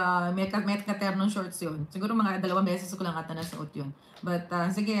 I have Met Katernong shorts yun. Siguro mga 2 beses ko lang ata nasuot yun. But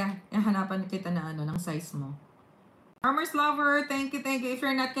sige, hanapan kita na ng size mo. Farmers Lover, thank you. If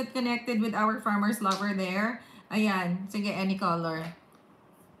you're not yet connected with our Farmers Lover there, ayan, sige, any color.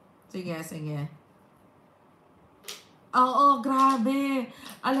 Sige. Oo, grabe.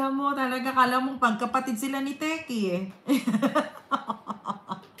 Alam mo, talaga, kala mong pagkapatid sila ni Teki eh.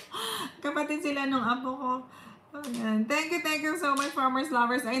 Kapatid sila nung apo ko. Ayan. Thank you so much, Farmers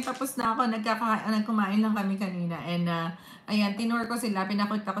Lovers. Ayun, tapos na ako. Nagkumain lang kami kanina. And, ayan, tinur ko sila.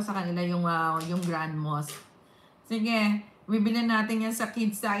 Pinakita ko sa kanila yung Grand Mosque. Sige, bibili natin yan sa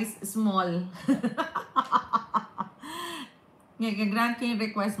kid size small. Grand King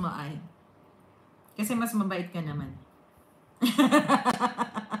request mo ay. Kasi mas mabait ka naman.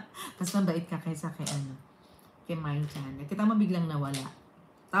 Mas mabait ka kaysa kay Mine Channel. Kita mo biglang nawala.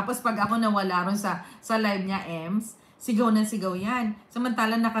 Tapos pag ako nawala ron sa live niya, Ems, sigaw na sigaw yan.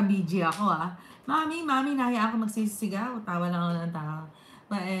 Samantalang naka-BG ako Mami, nahiya ako magsisigaw. Tawa lang ako ng tawa.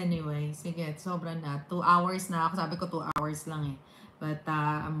 But anyway, sige, sobra na. 2 hours na ako. Sabi ko 2 hours lang eh. But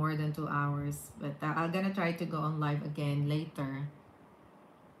more than 2 hours. But I'm gonna try to go on live again later.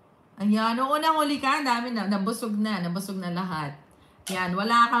 Ayan, noong unang huli ka, dami na, nabusog na lahat. Yan,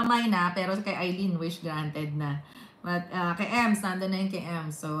 wala kamay na, pero kay Eileen, wish granted na. But kay Ems, nandun na yung kay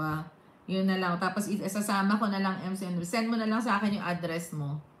Ems. So, yun na lang. Tapos, isasama ko na lang, Ems, send mo na lang sa akin yung address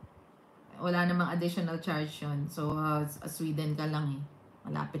mo. Wala namang additional charge yun. So, Sweden ka lang eh.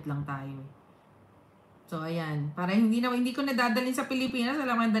 Malapit lang tayo. So, ayan. Para hindi ko nadadalhin sa Pilipinas.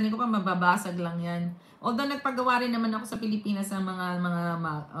 Alam mo, dalhin ko pa, mababasag lang yan. Although nagpagawa rin naman ako sa Pilipinas ng mga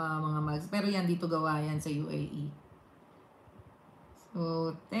mugs. Pero yan, dito gawa yan sa UAE.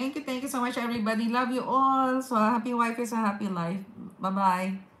 So, thank you so much everybody. Love you all. So, happy wife is a happy life.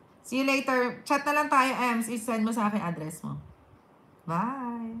 Bye-bye. See you later. Chat na lang tayo, Ems. I-send mo sa akin address mo.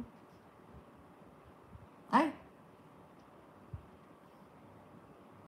 Bye. Ay.